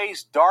 The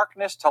phrase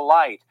darkness to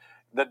light,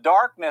 the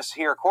darkness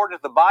here, according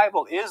to the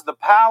Bible, is the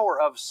power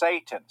of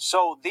Satan.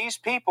 So these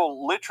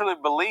people literally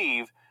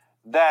believe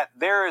that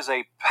there is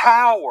a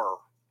power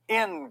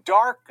in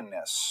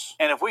darkness.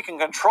 And if we can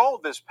control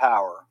this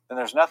power, then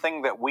there's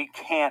nothing that we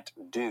can't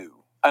do.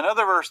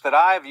 Another verse that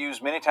I've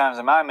used many times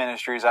in my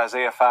ministry is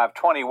Isaiah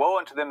 5:20. Woe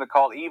unto them that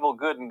call evil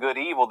good and good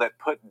evil, that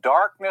put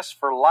darkness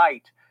for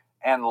light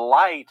and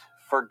light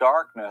for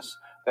darkness,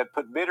 that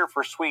put bitter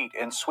for sweet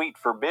and sweet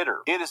for bitter.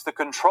 It is the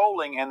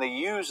controlling and the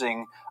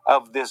using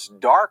of this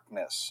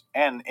darkness.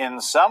 And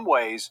in some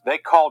ways, they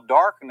call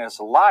darkness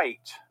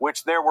light,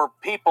 which there were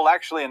people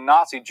actually in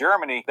Nazi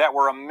Germany that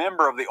were a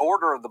member of the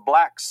Order of the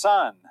Black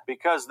Sun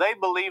because they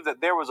believed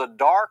that there was a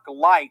dark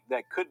light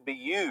that could be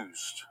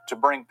used to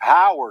bring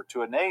power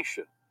to a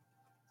nation.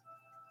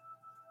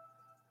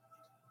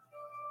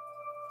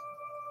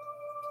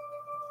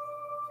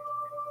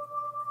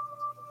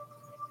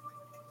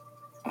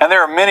 And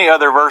there are many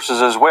other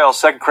verses as well.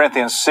 2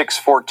 Corinthians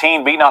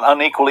 6:14, be not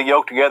unequally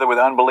yoked together with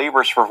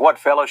unbelievers, for what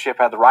fellowship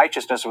hath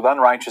righteousness with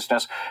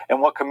unrighteousness, and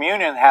what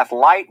communion hath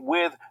light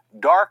with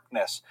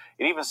darkness?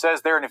 It even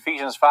says there in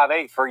Ephesians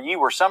 5:8, for ye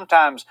were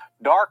sometimes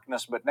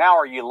darkness, but now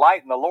are ye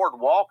light, and the Lord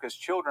walk as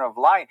children of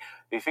light.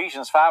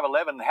 Ephesians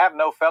 5:11, have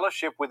no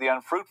fellowship with the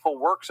unfruitful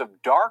works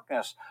of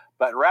darkness,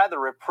 but rather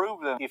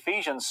reprove them.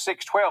 Ephesians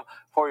 6:12,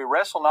 for we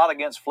wrestle not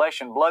against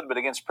flesh and blood, but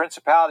against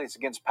principalities,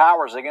 against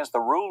powers, against the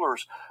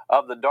rulers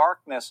of the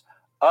darkness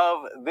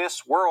of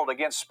this world,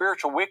 against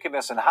spiritual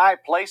wickedness in high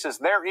places.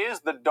 There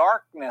is the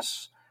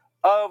darkness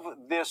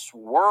of this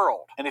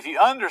world. And if you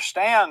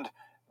understand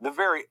the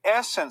very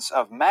essence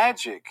of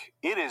magic,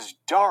 it is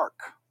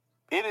dark.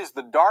 It is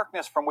the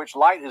darkness from which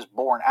light is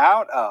born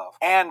out of.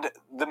 And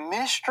the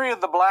mystery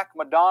of the Black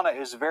Madonna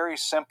is very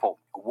simple.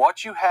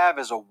 What you have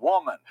is a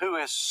woman who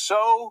is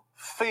so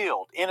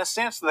filled, in a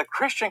sense that a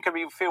Christian can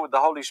be filled with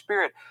the Holy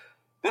Spirit.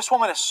 This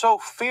woman is so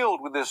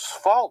filled with this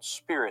false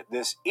spirit,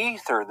 this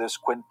ether, this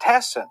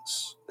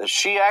quintessence, that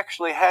she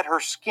actually had her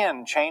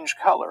skin change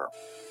color.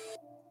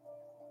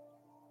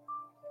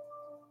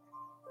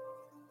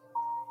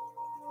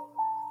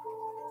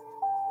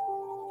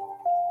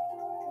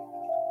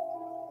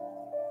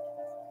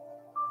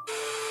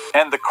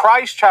 And the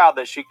Christ child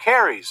that she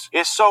carries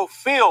is so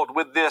filled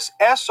with this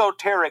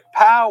esoteric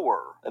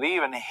power that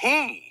even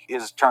he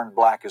is turned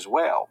black as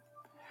well.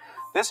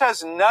 This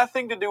has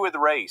nothing to do with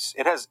race.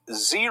 It has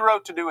zero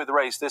to do with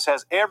race. This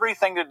has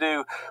everything to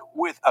do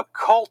with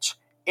occult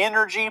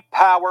energy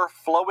power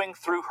flowing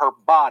through her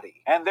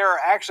body. And there are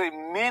actually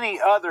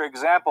many other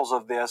examples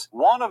of this.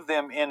 One of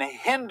them in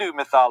Hindu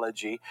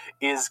mythology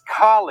is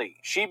Kali.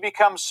 She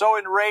becomes so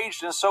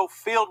enraged and so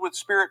filled with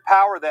spirit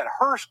power that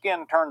her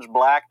skin turns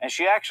black, and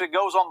she actually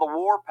goes on the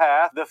war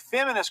path. The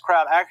feminist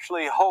crowd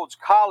actually holds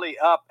Kali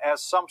up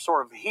as some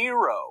sort of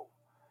hero.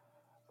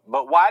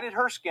 But why did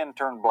her skin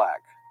turn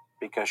black?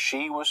 Because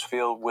she was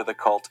filled with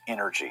occult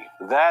energy.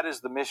 That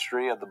is the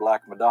mystery of the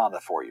Black Madonna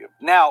for you.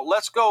 Now,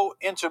 let's go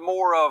into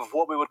more of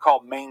what we would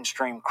call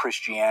mainstream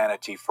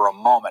Christianity for a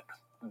moment.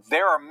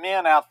 There are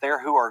men out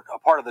there who are a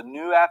part of the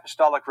New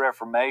Apostolic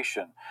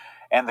Reformation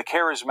and the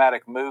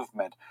charismatic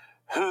movement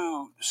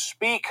who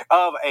speak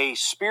of a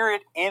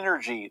spirit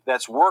energy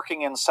that's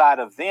working inside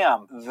of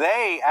them.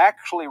 They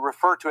actually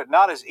refer to it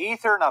not as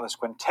ether, not as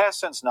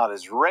quintessence, not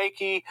as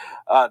Reiki,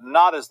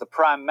 not as the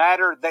prime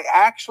matter. They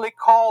actually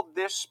call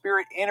this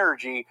spirit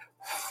energy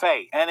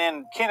faith. And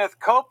in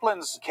Kenneth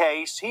Copeland's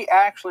case, he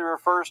actually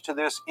refers to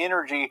this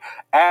energy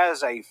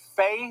as a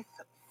faith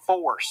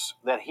force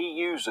that he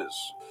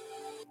uses.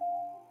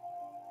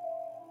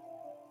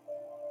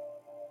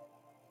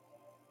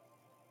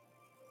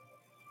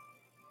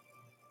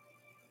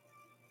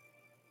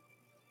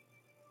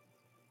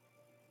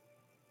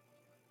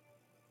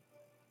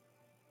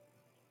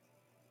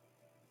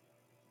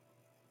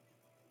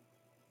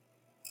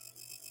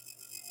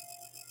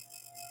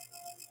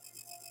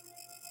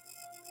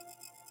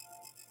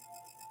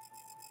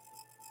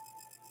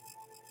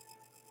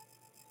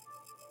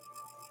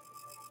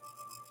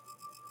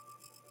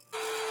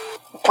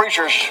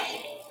 Preachers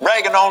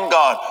bragging on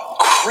God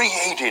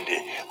created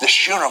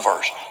this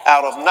universe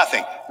out of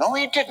nothing. No,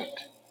 he didn't.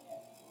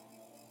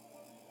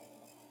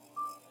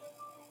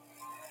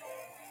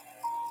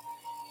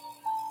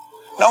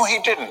 No, he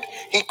didn't.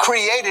 He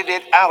created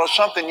it out of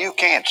something you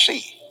can't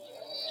see.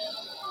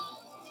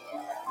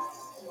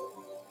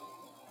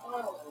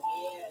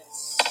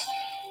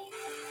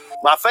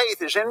 My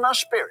faith is in my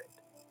spirit.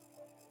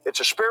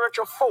 It's a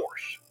spiritual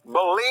force.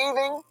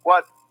 Believing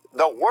what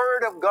the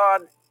Word of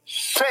God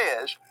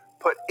says,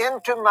 put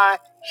into my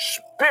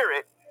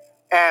spirit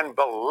and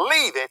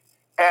believe it,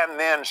 and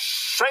then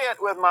say it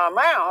with my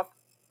mouth,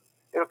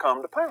 it'll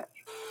come to pass.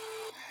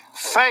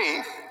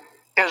 Faith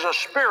is a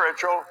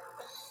spiritual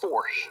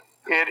force.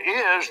 It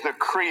is the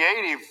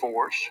creative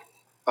force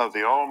of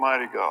the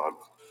Almighty God.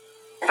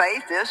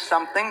 Faith is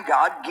something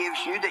God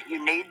gives you that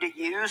you need to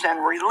use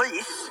and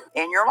release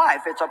in your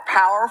life. It's a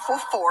powerful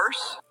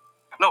force.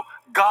 No,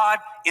 God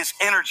is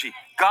energy.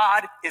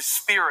 God is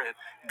spirit.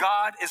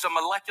 God is a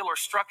molecular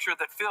structure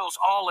that fills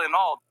all in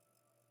all.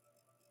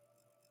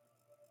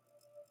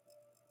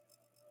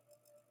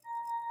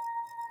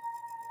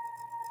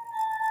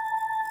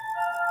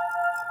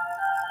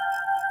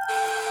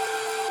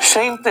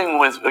 Same thing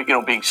with,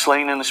 being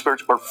slain in the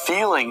spirit or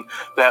feeling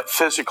that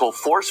physical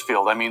force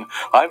field. I mean,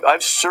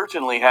 I've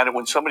certainly had it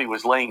when somebody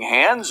was laying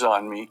hands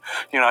on me.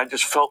 I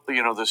just felt,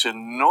 this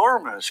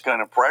enormous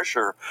kind of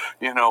pressure,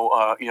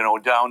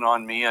 down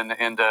on me,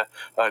 and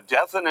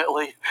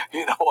definitely,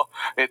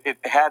 it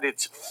had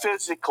its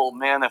physical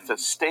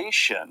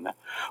manifestation,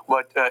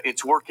 but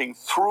it's working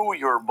through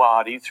your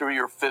body, through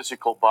your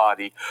physical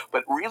body.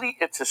 But really,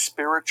 it's a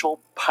spiritual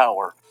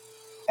power.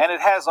 And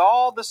it has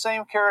all the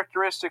same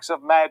characteristics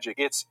of magic.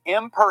 It's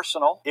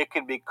impersonal, it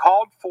can be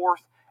called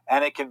forth,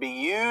 and it can be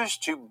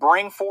used to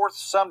bring forth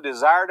some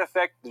desired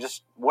effect,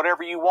 just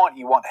whatever you want.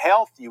 You want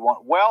health, you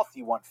want wealth,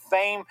 you want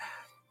fame.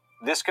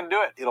 This can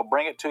do it. It'll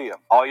bring it to you.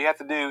 All you have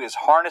to do is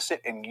harness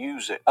it and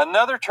use it.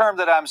 Another term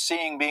that I'm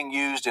seeing being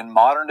used in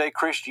modern day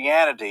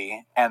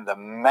Christianity, and the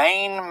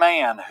main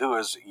man who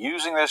is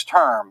using this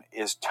term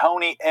is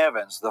Tony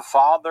Evans, the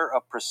father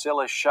of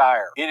Priscilla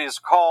Shirer. It is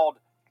called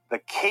the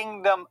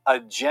Kingdom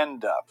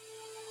Agenda.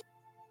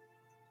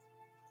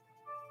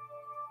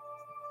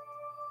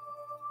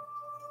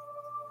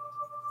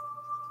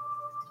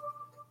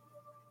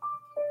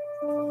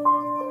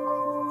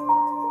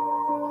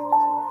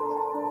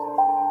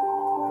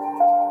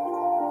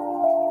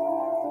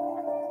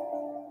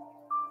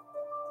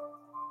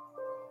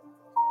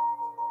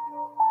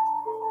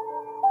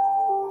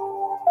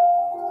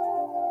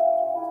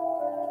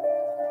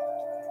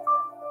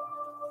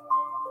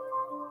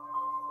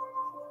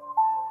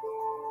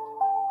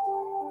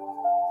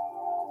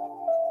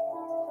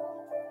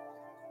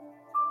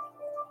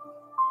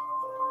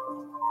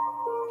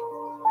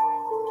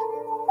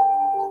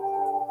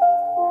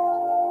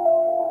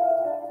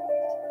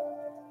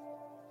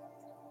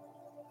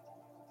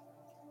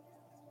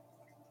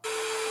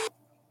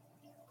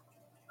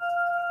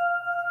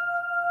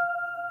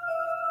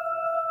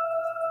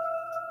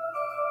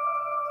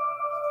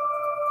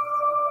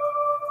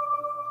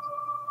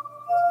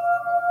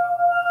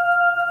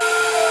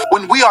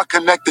 When we are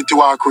connected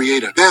to our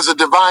Creator, there's a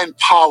divine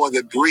power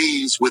that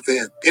breathes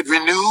within. It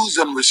renews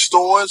and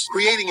restores,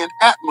 creating an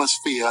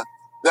atmosphere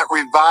that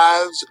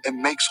revives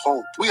and makes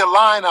whole. We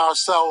align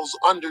ourselves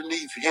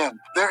underneath Him.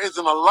 There is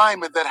an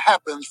alignment that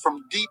happens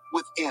from deep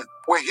within,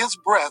 where His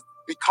breath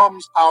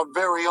becomes our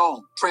very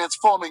own,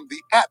 transforming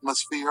the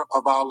atmosphere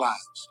of our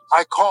lives.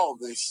 I call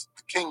this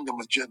the Kingdom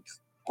Agenda,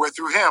 where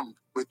through Him,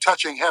 we're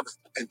touching heaven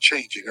and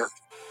changing earth.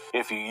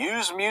 If you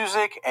use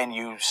music and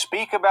you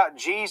speak about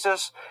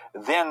Jesus,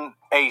 then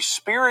a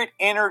spirit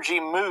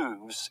energy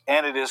moves,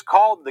 and it is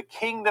called the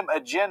Kingdom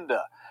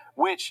Agenda,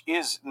 which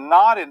is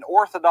not an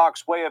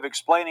orthodox way of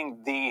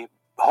explaining the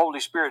Holy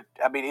Spirit.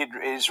 I mean, it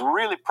is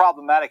really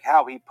problematic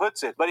how he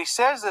puts it, but he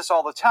says this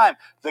all the time.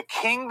 The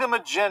Kingdom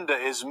Agenda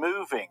is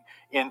moving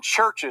in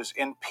churches,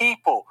 in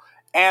people,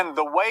 and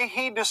the way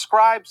he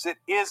describes it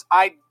is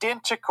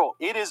identical.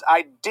 It is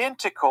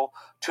identical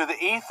to the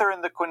ether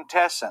and the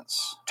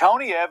quintessence.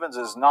 Tony Evans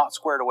is not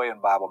squared away in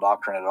Bible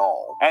doctrine at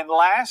all. And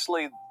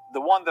lastly,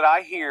 the one that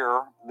I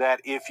hear, that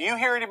if you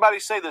hear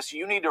anybody say this,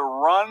 you need to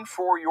run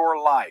for your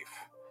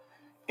life,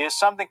 is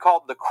something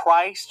called the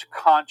Christ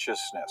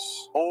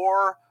consciousness,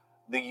 or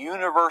the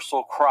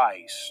universal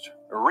Christ.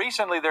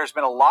 Recently, there's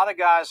been a lot of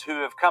guys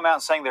who have come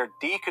out saying they're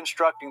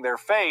deconstructing their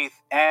faith,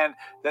 and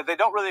that they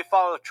don't really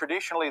follow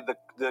traditionally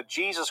the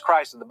Jesus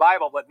Christ of the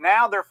Bible, but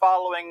now they're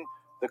following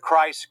the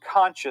Christ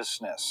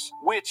consciousness,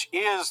 which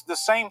is the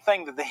same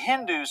thing that the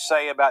Hindus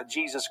say about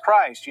Jesus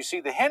Christ. You see,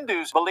 the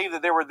Hindus believe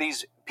that there were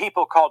these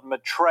people called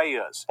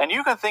Maitreya's, and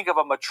you can think of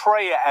a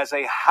Maitreya as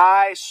a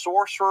high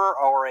sorcerer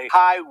or a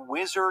high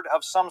wizard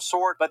of some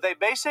sort, but they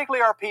basically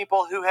are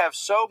people who have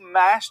so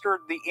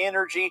mastered the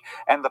energy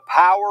and the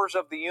powers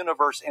of the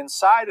universe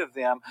inside of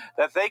them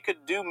that they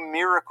could do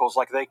miracles,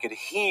 like they could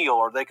heal,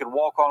 or they could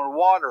walk on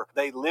water.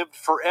 They lived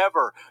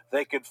forever.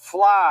 They could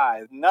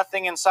fly.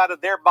 Nothing inside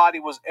of their body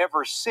was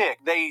ever sick.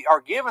 They are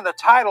given the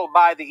title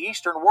by the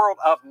Eastern world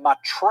of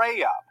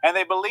Maitreya, and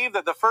they believe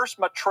that the first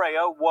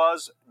Maitreya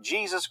was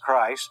Jesus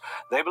Christ.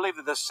 They believe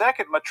that the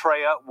second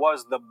Maitreya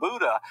was the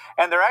Buddha,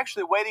 and they're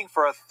actually waiting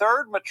for a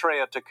third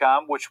Maitreya to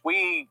come, which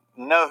we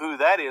know who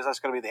that is. That's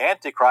going to be the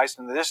Antichrist.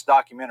 In this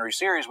documentary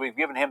series, we've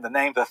given him the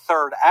name the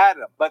Third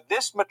Adam. But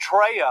this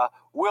Maitreya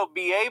will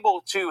be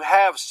able to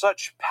have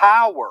such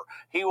power.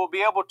 He will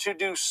be able to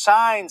do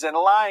signs and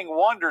lying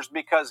wonders,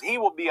 because he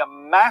will be a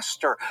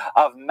master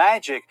of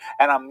magic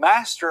and a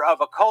master of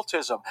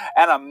occultism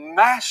and a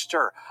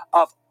master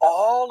of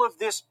all of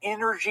this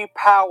energy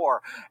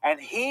power. And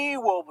he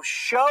will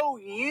show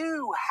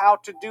you how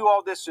to do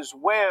all this as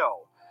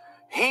well.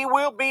 He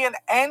will be an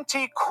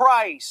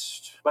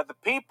antichrist, but the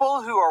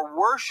people who are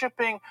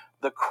worshiping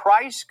the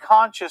Christ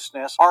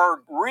consciousness are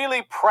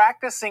really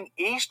practicing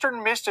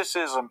Eastern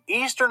mysticism,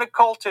 Eastern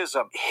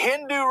occultism,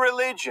 Hindu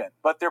religion,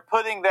 but they're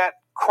putting that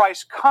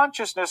Christ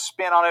consciousness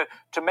spin on it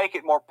to make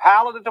it more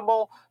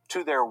palatable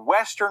to their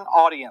Western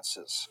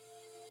audiences.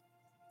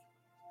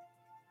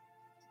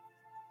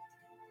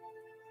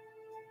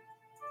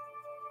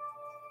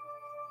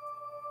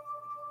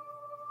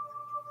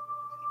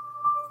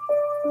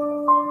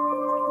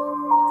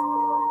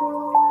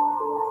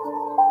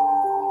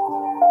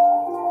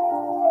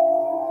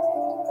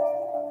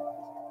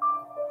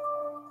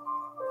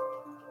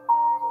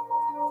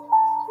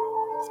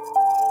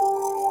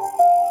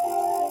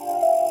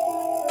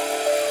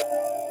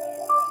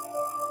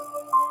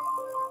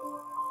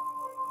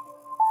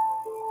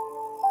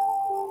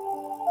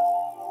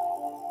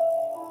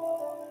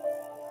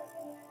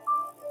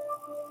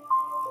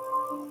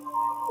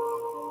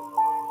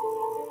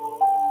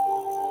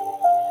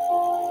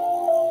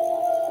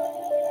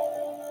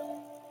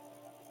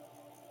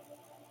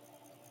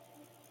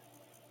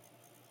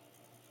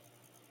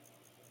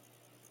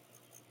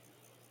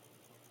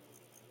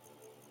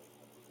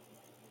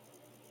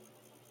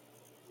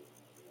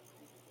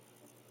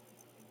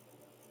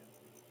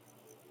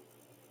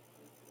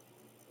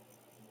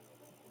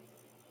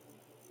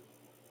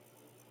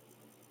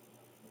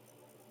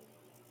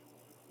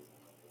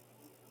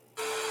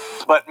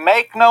 But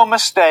make no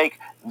mistake,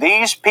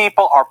 these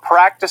people are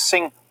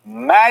practicing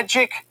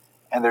magic,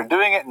 and they're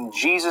doing it in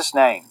Jesus'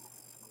 name.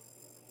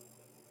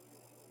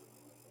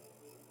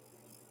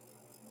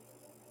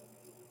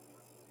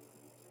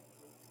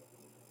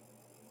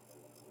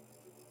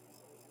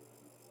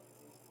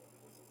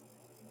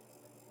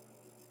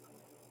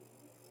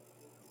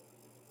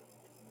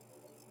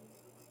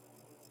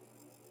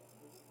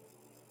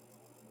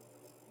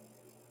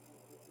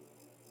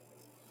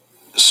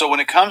 So when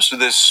it comes to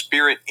this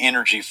spirit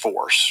energy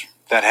force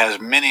that has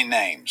many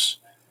names,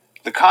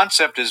 the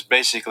concept is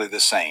basically the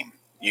same.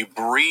 You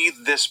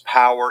breathe this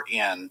power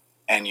in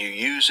and you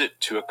use it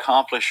to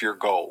accomplish your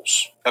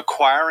goals.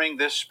 Acquiring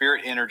this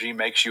spirit energy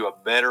makes you a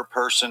better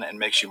person and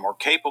makes you more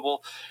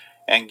capable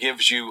and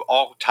gives you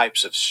all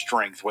types of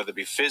strength, whether it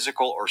be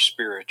physical or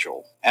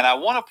spiritual. And I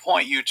want to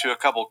point you to a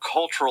couple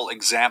cultural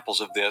examples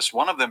of this,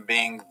 one of them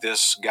being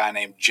this guy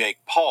named Jake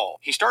Paul.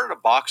 He started a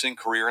boxing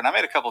career, and I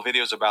made a couple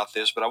videos about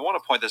this, but I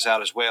want to point this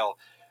out as well,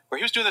 where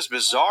he was doing this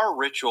bizarre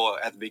ritual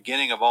at the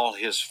beginning of all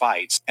his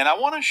fights. And I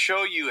want to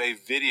show you a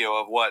video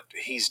of what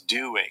he's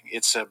doing.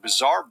 It's a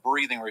bizarre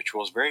breathing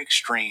ritual. It's very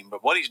extreme,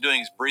 but what he's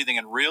doing is breathing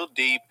in real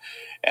deep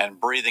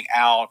and breathing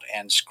out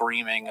and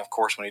screaming, of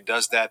course, when he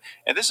does that.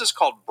 And this is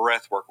called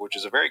breath work, which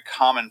is a very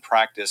common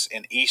practice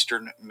in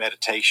Eastern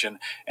meditation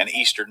and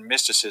Eastern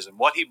mysticism.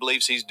 What he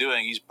believes he's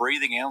doing, he's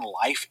breathing in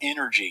life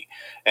energy,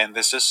 and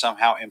this is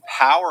somehow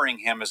empowering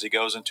him as he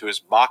goes into his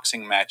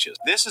boxing matches.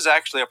 This is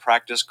actually a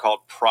practice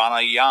called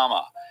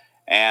pranayama,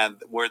 and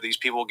where these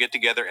people get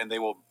together and they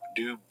will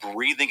do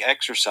breathing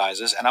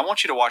exercises. And I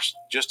want you to watch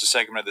just a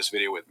segment of this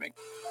video with me.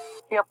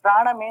 Here,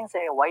 prana means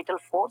a vital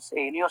force, a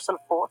universal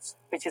force,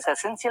 which is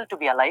essential to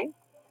be alive.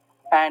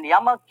 And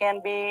yama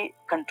can be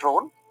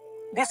controlled.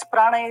 This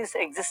prana is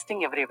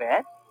existing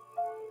everywhere,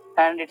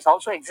 and it's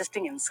also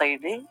existing inside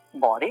the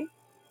body.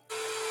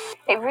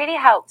 It really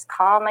helps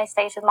calm my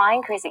state of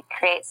mind because it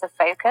creates a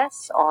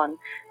focus on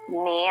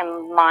me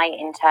and my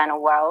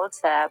internal world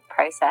to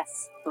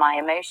process my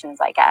emotions,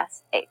 I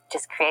guess. It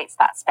just creates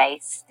that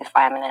space if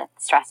I'm in a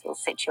stressful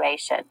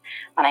situation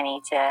and I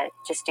need to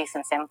just do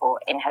some simple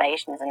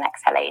inhalations and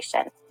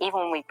exhalations. Even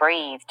when we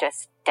breathe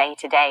just day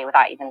to day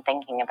without even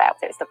thinking about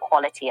it, it's the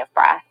quality of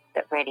breath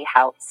that really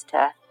helps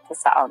to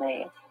set our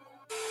mood.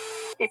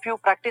 If you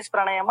practice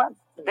pranayama,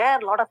 there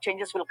a lot of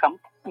changes will come.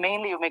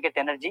 Mainly you may get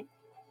energy.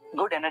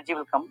 Good energy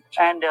will come,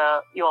 and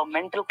your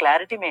mental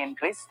clarity may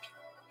increase,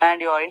 and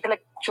your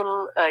intellect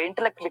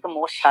become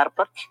more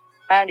sharper,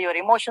 and your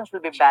emotions will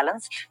be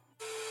balanced.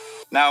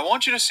 Now I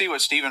want you to see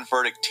what Stephen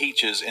Furtick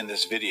teaches in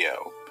this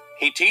video.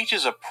 He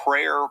teaches a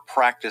prayer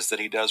practice that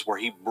he does where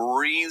he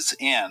breathes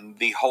in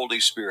the Holy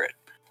Spirit.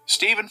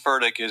 Stephen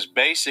Furtick is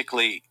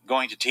basically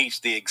going to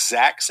teach the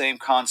exact same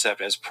concept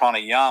as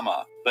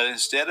pranayama, but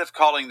instead of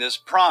calling this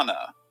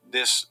prana,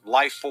 this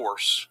life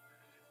force,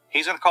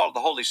 he's going to call it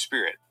the Holy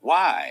Spirit.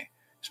 Why?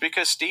 It's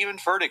because Stephen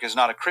Furtick is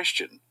not a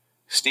Christian.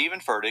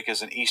 Stephen Furtick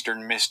is an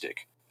Eastern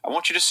mystic. I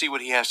want you to see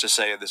what he has to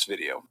say in this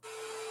video.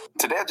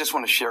 Today I just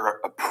want to share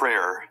a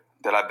prayer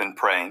that I've been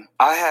praying.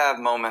 I have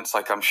moments,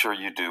 like I'm sure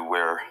you do,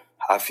 where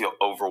I feel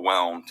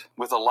overwhelmed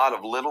with a lot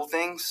of little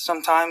things.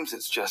 Sometimes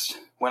it's just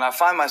when I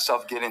find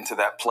myself get into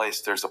that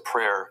place, there's a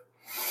prayer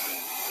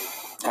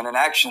and an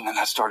action that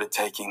I started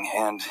taking,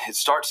 and it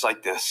starts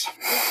like this.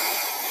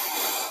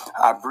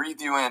 I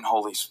breathe you in,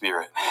 Holy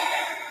Spirit.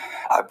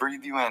 I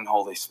breathe you in,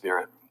 Holy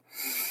Spirit.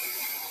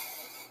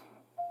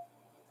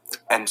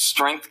 And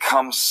strength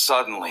comes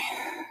suddenly.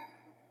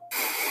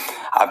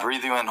 I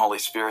breathe you in, Holy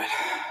Spirit.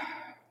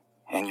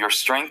 And your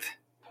strength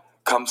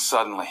comes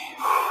suddenly.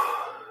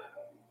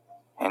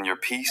 And your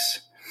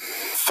peace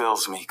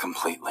fills me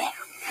completely.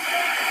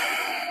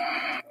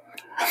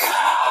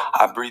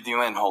 I breathe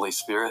you in, Holy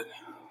Spirit.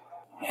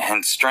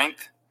 And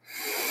strength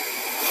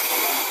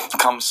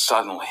comes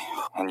suddenly.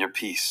 And your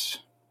peace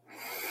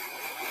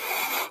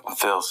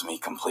fills me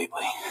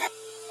completely.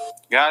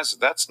 Guys,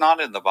 that's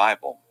not in the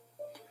Bible.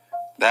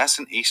 That's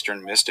an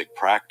Eastern mystic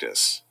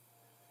practice.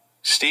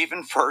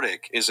 Stephen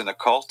Furtick is an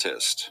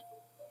occultist.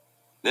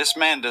 This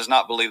man does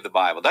not believe the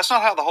Bible. That's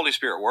not how the Holy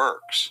Spirit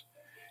works.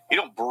 You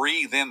don't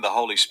breathe in the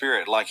Holy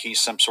Spirit like he's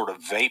some sort of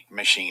vape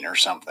machine or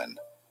something.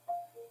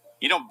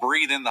 You don't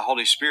breathe in the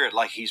Holy Spirit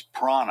like he's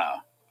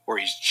prana or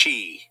he's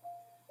chi.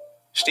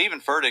 Stephen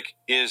Furtick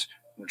is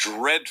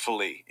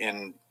dreadfully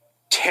in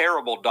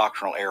terrible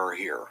doctrinal error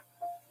here.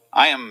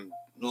 I am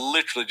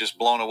literally just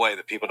blown away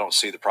that people don't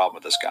see the problem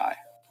with this guy.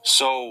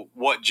 So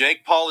what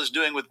Jake Paul is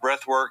doing with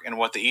breathwork and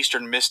what the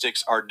Eastern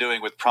mystics are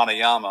doing with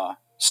pranayama,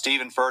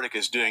 Stephen Furtick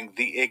is doing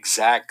the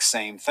exact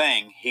same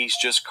thing. He's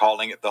just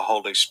calling it the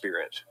Holy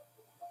Spirit.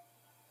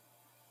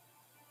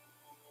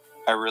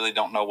 I really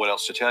don't know what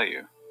else to tell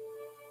you.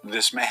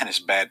 This man is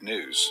bad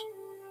news.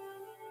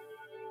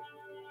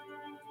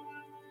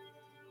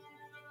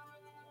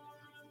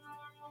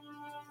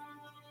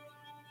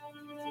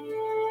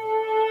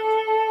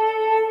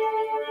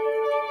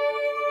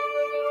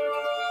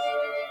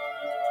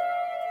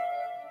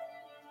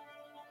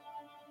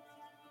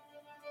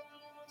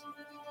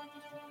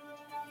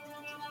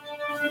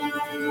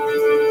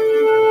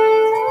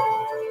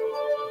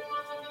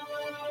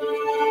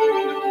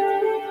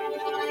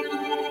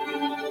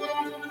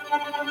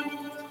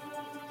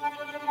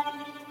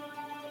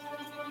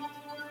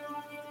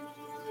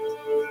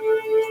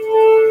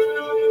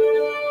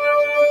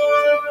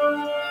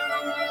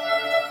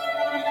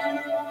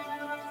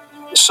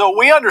 So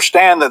we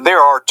understand that there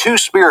are two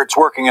spirits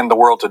working in the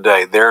world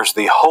today. There's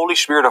the Holy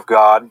Spirit of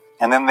God,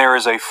 and then there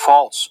is a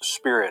false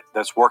spirit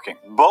that's working.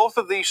 Both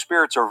of these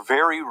spirits are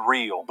very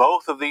real.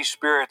 Both of these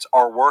spirits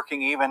are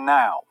working even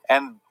now.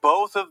 And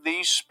both of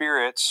these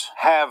spirits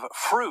have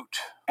fruit.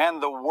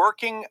 And the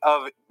working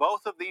of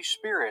both of these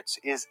spirits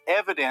is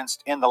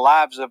evidenced in the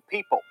lives of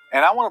people.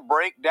 And I want to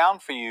break down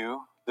for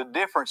you the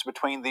difference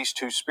between these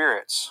two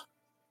spirits.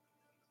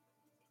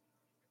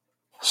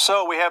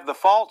 So we have the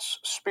false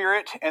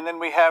spirit, and then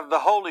we have the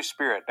Holy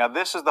Spirit. Now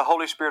this is the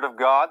Holy Spirit of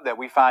God that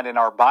we find in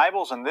our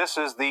Bibles, and this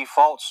is the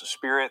false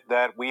spirit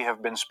that we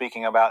have been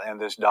speaking about in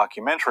this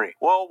documentary.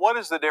 Well, what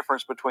is the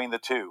difference between the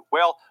two?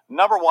 Well,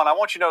 number one, I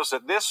want you to notice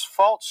that this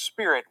false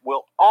spirit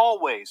will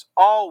always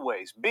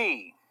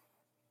be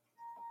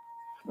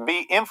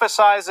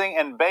emphasizing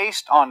and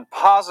based on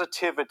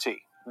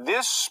positivity.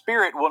 This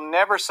spirit will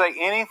never say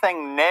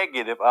anything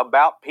negative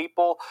about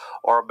people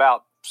or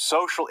about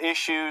social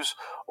issues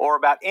or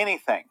about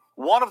anything.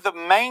 One of the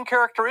main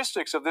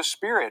characteristics of this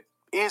spirit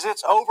is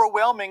its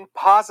overwhelming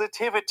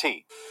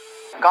positivity.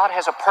 God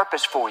has a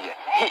purpose for you.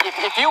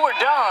 If you were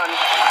done,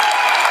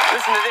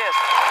 listen to this.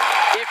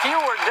 If you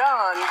were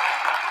done,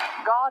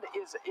 God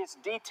is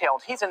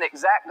detailed. He's an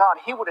exact God.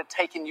 He would have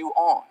taken you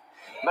on.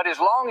 But as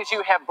long as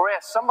you have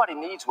breath, somebody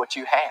needs what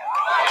you have.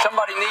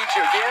 Somebody needs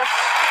your gifts.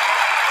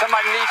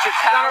 Somebody needs your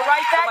talent.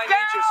 Somebody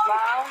needs your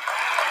smile.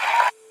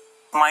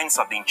 Minds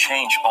are being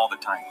changed all the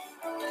time.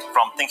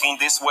 From thinking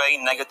this way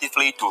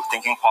negatively to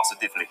thinking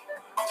positively.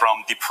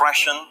 From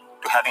depression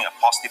to having a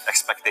positive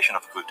expectation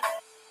of good.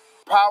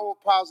 Power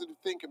of Positive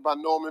Thinking by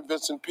Norman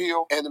Vincent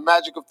Peale and The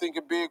Magic of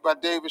Thinking Big by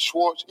David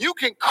Schwartz. You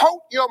can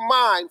coat your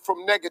mind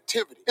from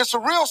negativity. It's a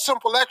real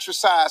simple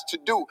exercise to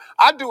do.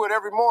 I do it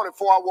every morning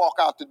before I walk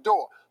out the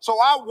door. So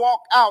I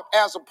walk out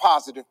as a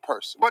positive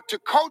person. But to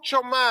coat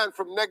your mind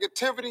from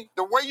negativity,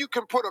 the way you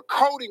can put a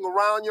coating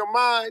around your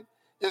mind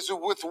is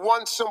with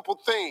one simple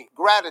thing: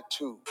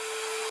 gratitude.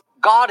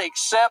 God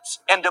accepts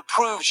and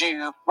approves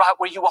you right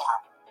where you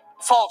are.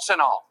 Faults and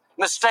all.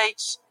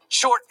 Mistakes,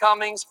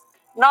 shortcomings.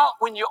 Not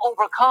when you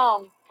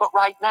overcome, but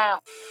right now.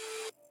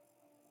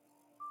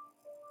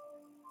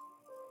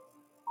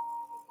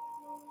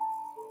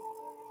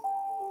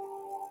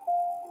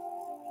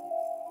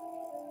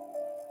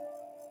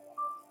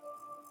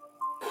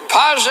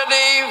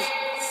 Positive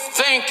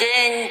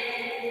thinking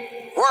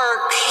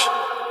works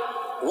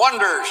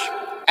wonders,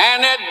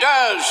 and it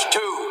does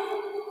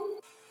too.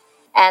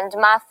 And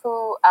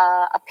Mafu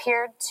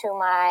appeared to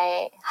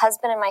my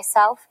husband and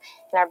myself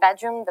in our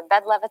bedroom. The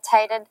bed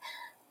levitated.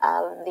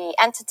 The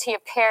entity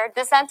appeared.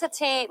 This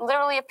entity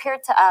literally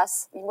appeared to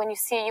us. When you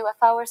see a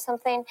UFO or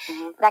something,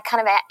 that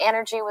kind of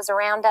energy was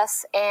around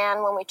us.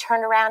 And when we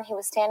turned around, he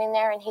was standing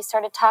there and he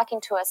started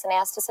talking to us and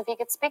asked us if he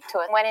could speak to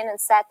us. Went in and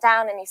sat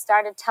down and he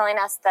started telling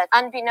us that,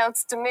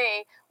 unbeknownst to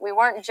me, we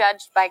weren't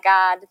judged by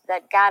God,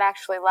 that God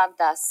actually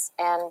loved us.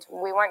 And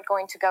we weren't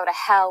going to go to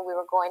hell. We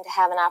were going to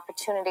have an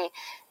opportunity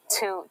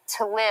to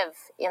live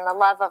in the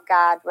love of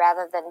God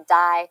rather than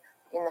die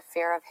in the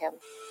fear of him.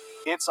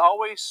 It's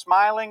always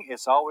smiling,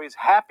 it's always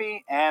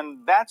happy,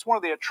 and that's one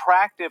of the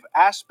attractive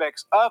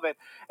aspects of it.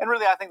 And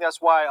really, I think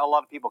that's why a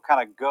lot of people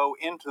kind of go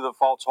into the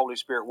false Holy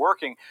Spirit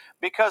working,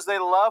 because they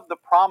love the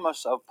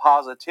promise of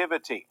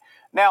positivity.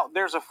 Now,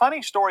 there's a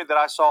funny story that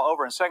I saw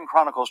over in 2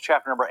 Chronicles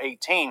chapter number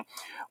 18,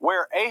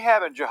 where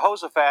Ahab and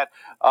Jehoshaphat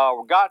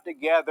got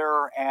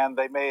together and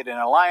they made an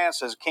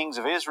alliance as kings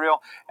of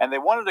Israel, and they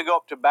wanted to go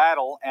up to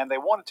battle, and they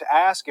wanted to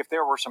ask if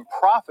there were some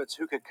prophets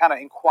who could kind of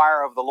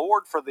inquire of the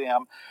Lord for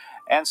them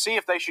and see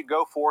if they should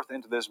go forth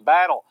into this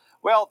battle.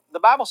 Well, the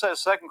Bible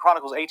says, 2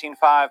 Chronicles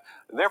 18:5,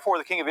 therefore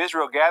the king of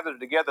Israel gathered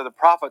together the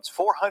prophets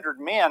 400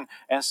 men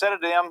and said to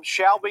them,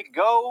 shall we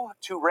go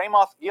to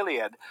Ramoth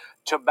Gilead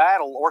to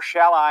battle, or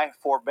shall I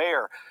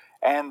forbear?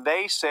 And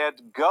they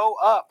said, go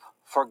up,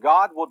 for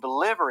God will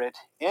deliver it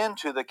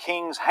into the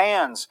king's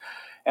hands.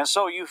 And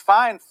so you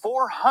find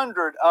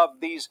 400 of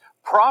these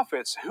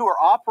prophets who are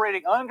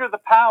operating under the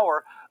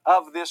power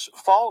of this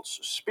false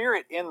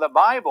spirit in the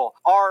Bible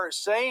are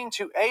saying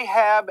to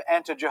Ahab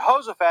and to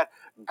Jehoshaphat,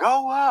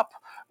 go up,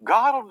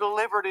 God will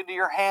deliver it into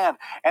your hand.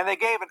 And they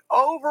gave an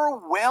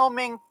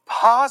overwhelming,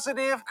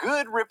 positive,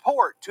 good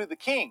report to the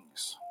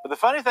kings. But the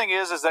funny thing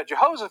is that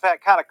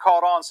Jehoshaphat kind of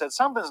caught on and said,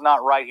 something's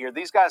not right here.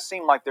 These guys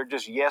seem like they're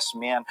just yes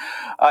men.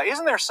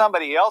 Isn't there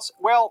somebody else?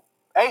 Well,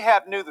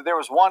 Ahab knew that there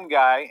was one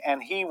guy,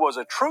 and he was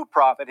a true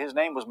prophet. His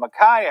name was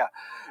Micaiah.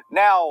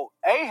 Now,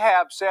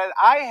 Ahab said,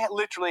 I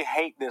literally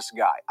hate this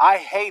guy. I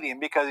hate him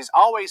because he's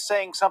always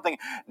saying something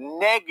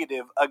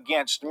negative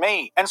against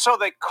me. And so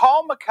they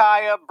call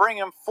Micaiah, bring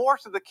him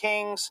forth to the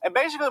kings, and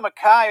basically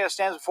Micaiah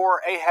stands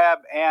before Ahab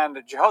and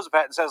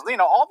Jehoshaphat and says,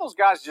 all those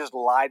guys just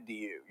lied to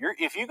you.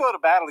 If you go to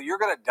battle, you're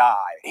going to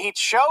die. He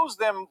shows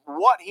them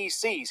what he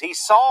sees. He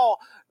saw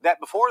that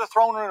before the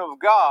throne room of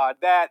God,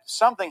 that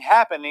something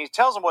happened. And he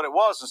tells them what it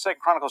was in 2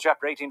 Chronicles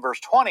chapter 18, verse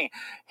 20.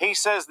 He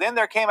says, then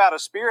there came out a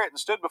spirit and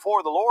stood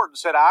before the Lord and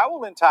said, I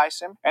will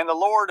entice him. And the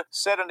Lord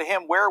said unto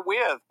him,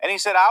 wherewith? And he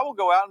said, I will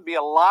go out and be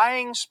a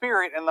lying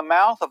spirit in the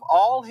mouth of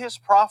all his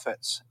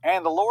prophets.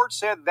 And the Lord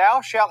said,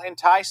 thou shalt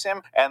entice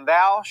him, and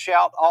thou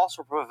shalt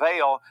also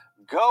prevail.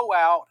 Go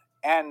out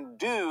and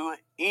do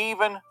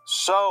even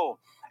so.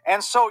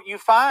 And so you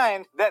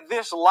find that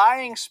this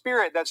lying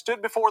spirit that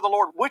stood before the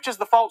Lord, which is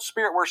the false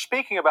spirit we're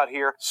speaking about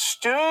here,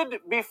 stood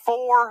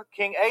before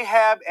King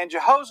Ahab and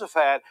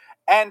Jehoshaphat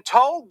and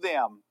told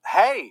them,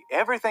 hey,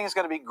 everything's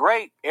going to be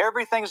great.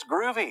 Everything's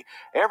groovy.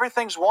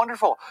 Everything's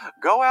wonderful.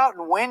 Go out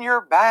and win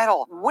your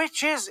battle,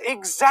 which is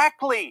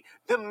exactly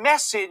the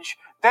message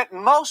that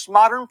most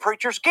modern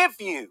preachers give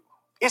you.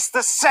 It's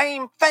the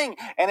same thing,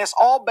 and it's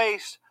all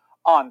based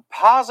on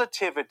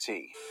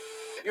positivity.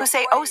 Who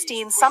say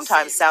Osteen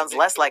sometimes sounds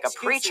less like a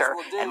preacher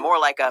and more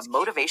like a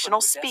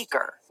motivational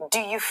speaker. Do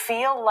you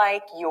feel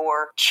like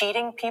you're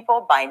cheating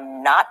people by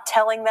not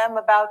telling them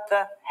about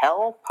the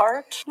hell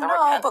part? The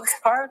repentance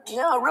part?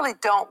 No, I really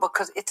don't,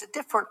 because it's a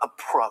different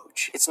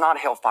approach. It's not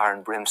hellfire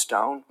and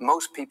brimstone.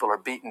 Most people are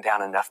beaten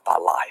down enough by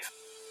life.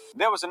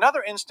 There was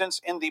another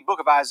instance in the book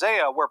of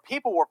Isaiah where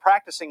people were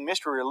practicing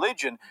mystery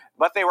religion,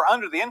 but they were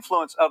under the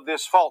influence of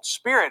this false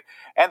spirit.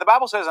 And the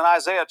Bible says in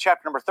Isaiah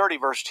chapter number 30,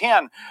 verse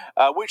 10,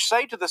 which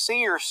say to the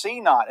seer, see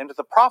not, and to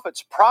the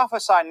prophets,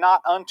 prophesy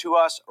not unto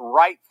us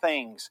right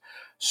things.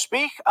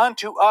 Speak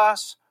unto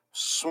us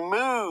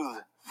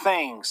smooth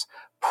things.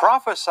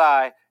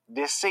 Prophesy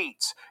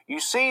deceits. You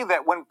see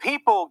that when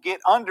people get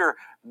under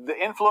the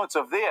influence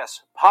of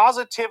this,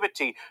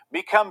 positivity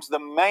becomes the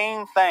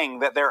main thing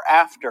that they're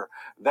after.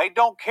 They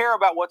don't care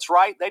about what's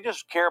right. They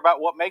just care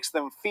about what makes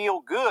them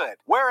feel good.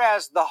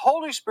 Whereas the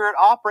Holy Spirit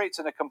operates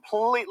in a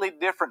completely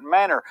different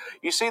manner.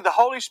 You see, the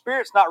Holy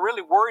Spirit's not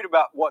really worried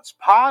about what's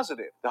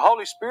positive. The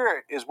Holy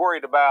Spirit is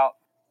worried about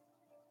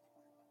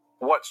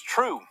what's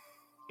true.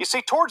 You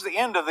see, towards the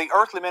end of the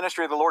earthly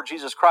ministry of the Lord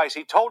Jesus Christ,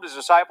 he told his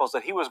disciples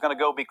that he was going to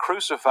go be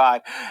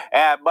crucified.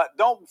 But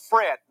don't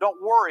fret,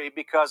 don't worry,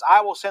 because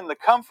I will send the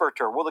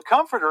Comforter. Well, the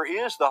Comforter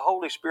is the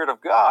Holy Spirit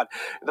of God.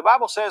 The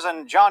Bible says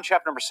in John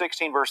chapter number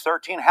 16, verse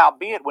 13,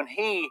 howbeit when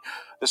he,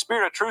 the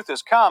Spirit of truth,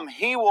 is come,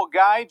 he will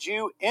guide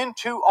you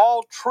into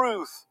all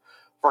truth.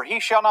 For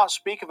he shall not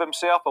speak of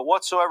himself, but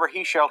whatsoever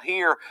he shall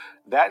hear,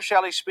 that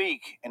shall he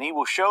speak, and he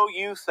will show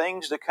you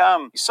things to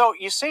come. So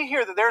you see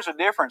here that there's a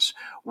difference.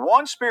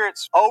 One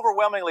spirit's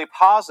overwhelmingly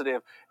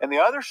positive, and the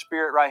other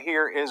spirit right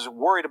here is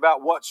worried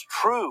about what's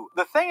true.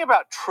 The thing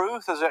about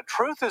truth is that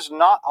truth is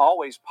not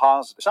always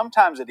positive.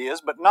 Sometimes it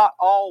is, but not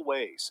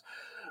always.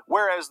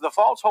 Whereas the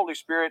false Holy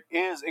Spirit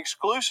is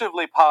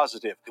exclusively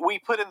positive. We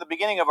put in the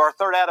beginning of our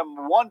Third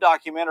Adam 1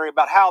 documentary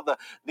about how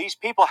these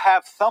people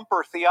have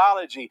thumper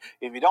theology.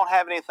 If you don't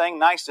have anything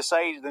nice to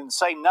say, then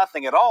say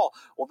nothing at all.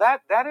 Well,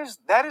 that is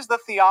the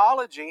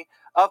theology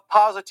of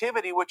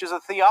positivity, which is a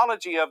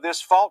theology of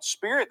this false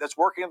spirit that's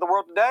working in the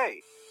world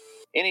today.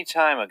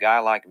 Anytime a guy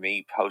like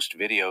me posts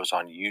videos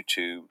on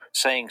YouTube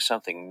saying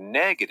something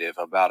negative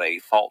about a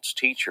false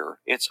teacher,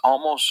 it's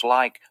almost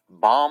like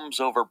bombs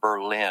over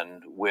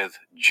Berlin with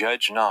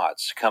judge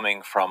nots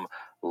coming from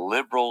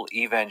liberal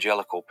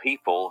evangelical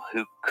people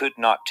who could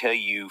not tell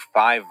you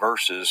 5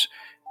 verses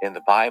in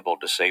the Bible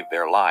to save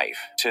their life.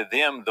 To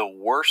them, the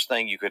worst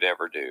thing you could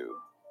ever do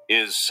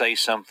is say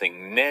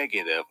something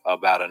negative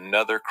about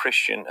another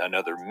Christian,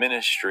 another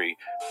ministry.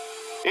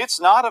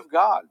 It's not of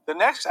God. The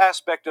next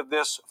aspect of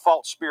this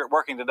false spirit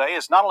working today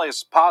is not only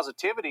its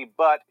positivity,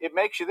 but it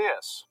makes you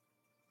this.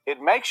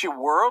 It makes you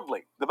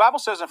worldly. The Bible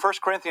says in 1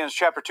 Corinthians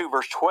chapter 2,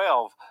 verse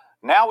 12,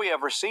 now we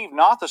have received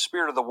not the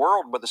spirit of the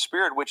world, but the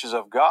Spirit which is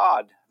of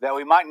God, that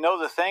we might know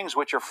the things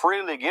which are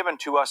freely given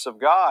to us of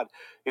God.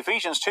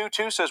 Ephesians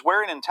 2:2 says,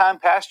 wherein in time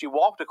past you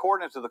walked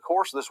according to the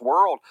course of this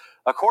world,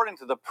 according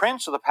to the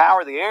prince of the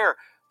power of the air,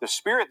 the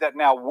spirit that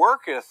now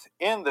worketh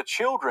in the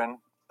children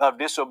of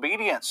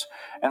disobedience.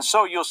 And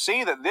so you'll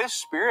see that this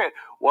spirit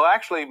will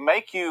actually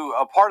make you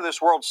a part of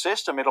this world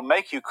system. It'll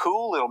make you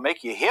cool. It'll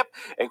make you hip.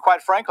 And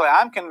quite frankly,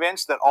 I'm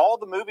convinced that all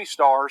the movie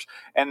stars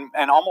and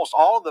almost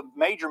all of the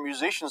major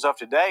musicians of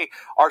today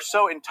are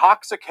so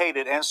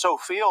intoxicated and so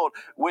filled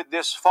with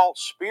this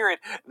false spirit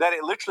that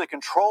it literally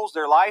controls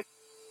their life.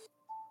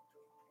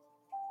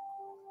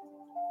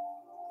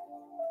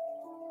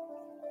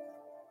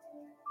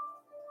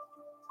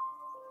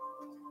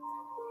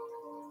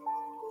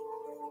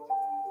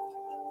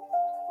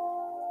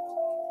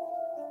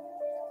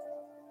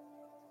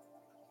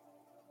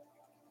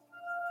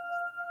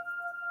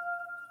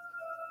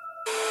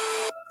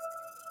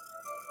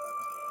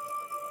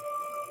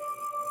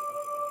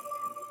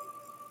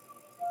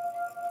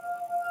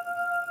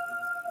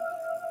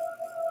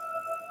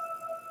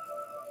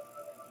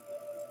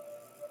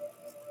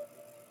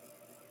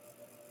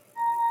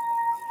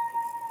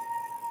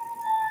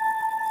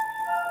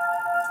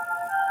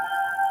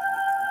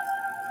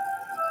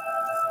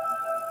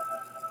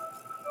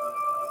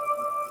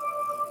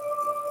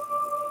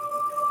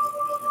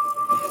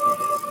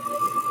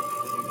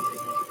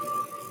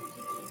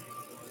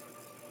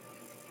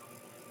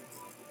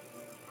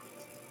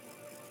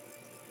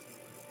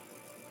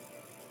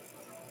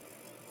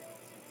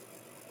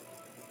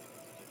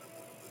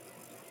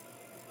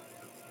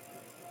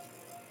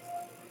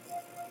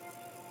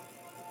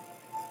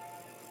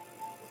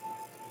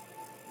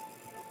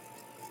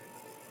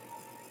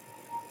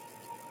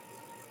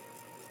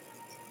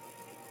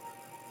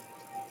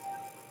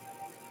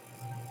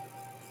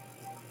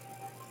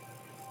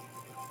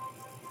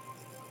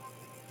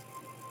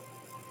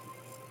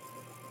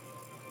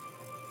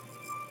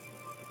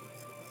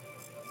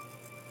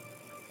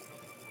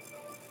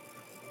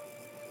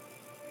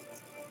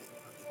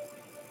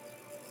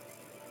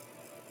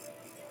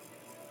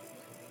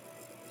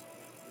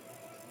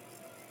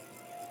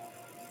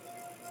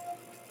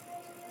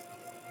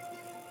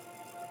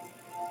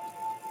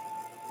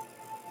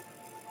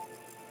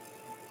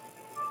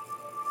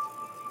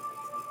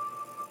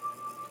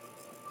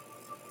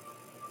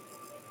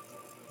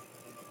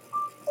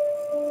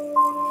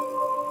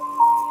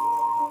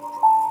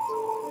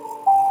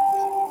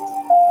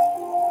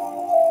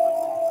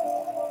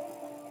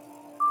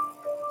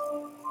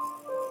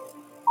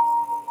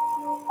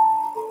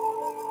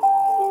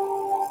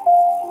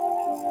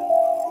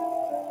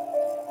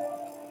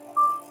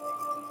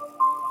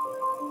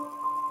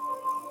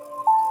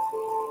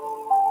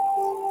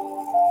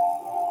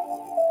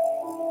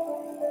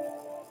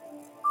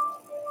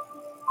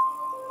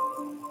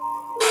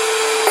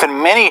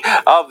 And many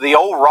of the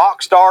old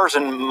rock stars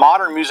and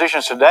modern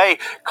musicians today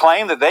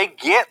claim that they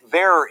get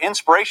their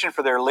inspiration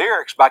for their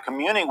lyrics by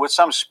communing with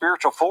some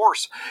spiritual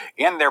force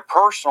in their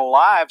personal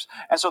lives.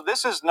 And so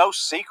this is no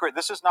secret.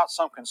 This is not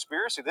some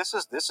conspiracy. This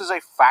is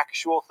a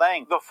factual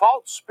thing. The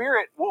false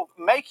spirit will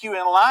make you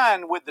in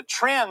line with the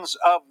trends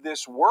of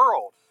this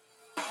world.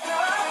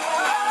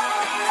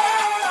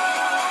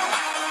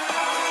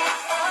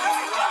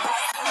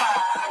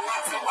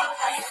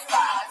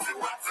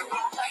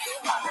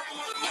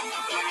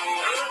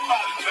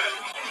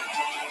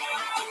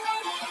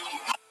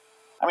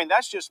 I mean,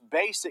 that's just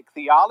basic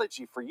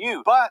theology for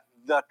you. But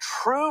the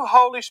true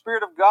Holy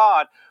Spirit of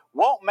God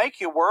won't make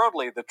you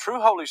worldly. The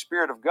true Holy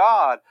Spirit of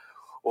God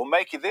will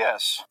make you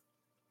this.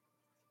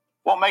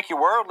 Won't make you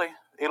worldly.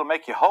 It'll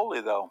make you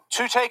holy, though.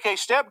 To take a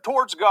step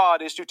towards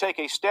God is to take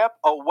a step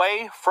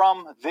away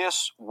from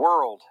this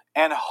world.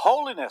 And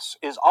holiness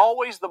is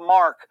always the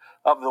mark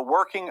of the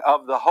working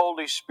of the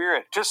Holy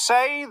Spirit. To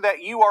say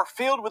that you are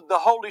filled with the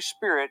Holy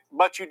Spirit,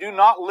 but you do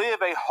not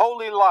live a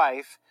holy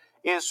life,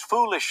 is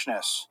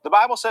foolishness. The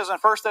Bible says in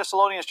 1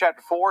 Thessalonians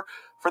chapter 4,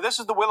 "For this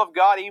is the will of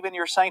God, even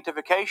your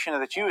sanctification,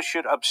 that you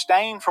should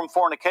abstain from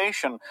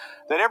fornication,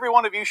 that every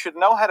one of you should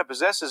know how to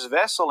possess his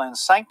vessel in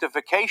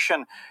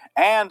sanctification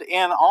and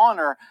in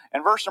honor."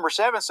 And verse number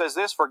 7 says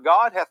this, "For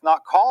God hath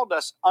not called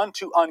us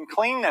unto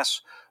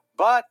uncleanness,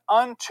 but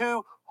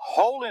unto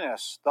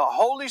holiness." The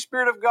Holy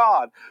Spirit of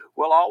God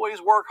will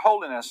always work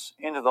holiness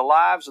into the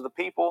lives of the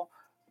people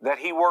that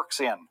he works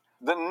in.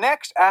 The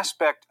next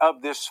aspect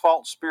of this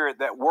false spirit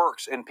that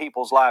works in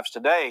people's lives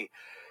today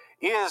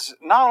is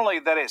not only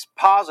that it's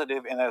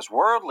positive and it's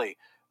worldly,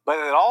 but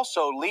it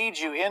also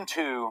leads you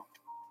into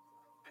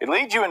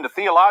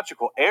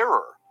theological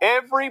error.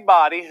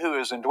 Everybody who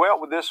is indwelt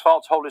with this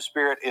false Holy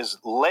Spirit is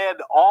led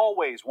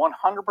always,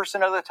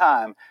 100% of the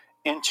time,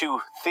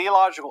 into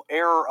theological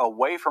error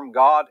away from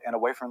God and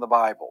away from the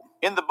Bible.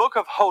 In the book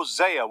of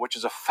Hosea, which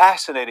is a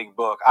fascinating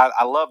book,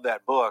 I love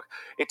that book,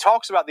 it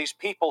talks about these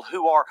people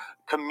who are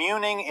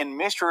communing in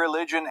mystery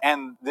religion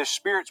and the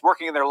Spirit's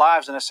working in their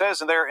lives. And it says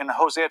there in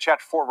Hosea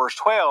chapter 4, verse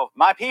 12,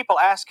 "My people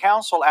ask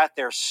counsel at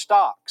their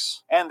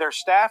stocks, and their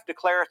staff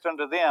declareth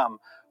unto them,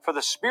 for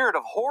the spirit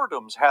of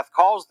whoredoms hath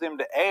caused them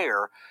to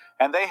err,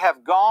 and they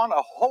have gone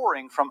a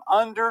whoring from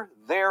under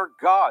their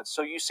gods."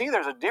 So you see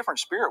there's a different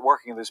spirit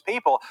working in these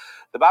people.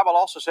 The Bible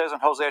also says in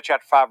Hosea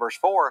chapter 5, verse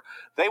 4,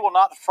 "They will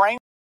not frame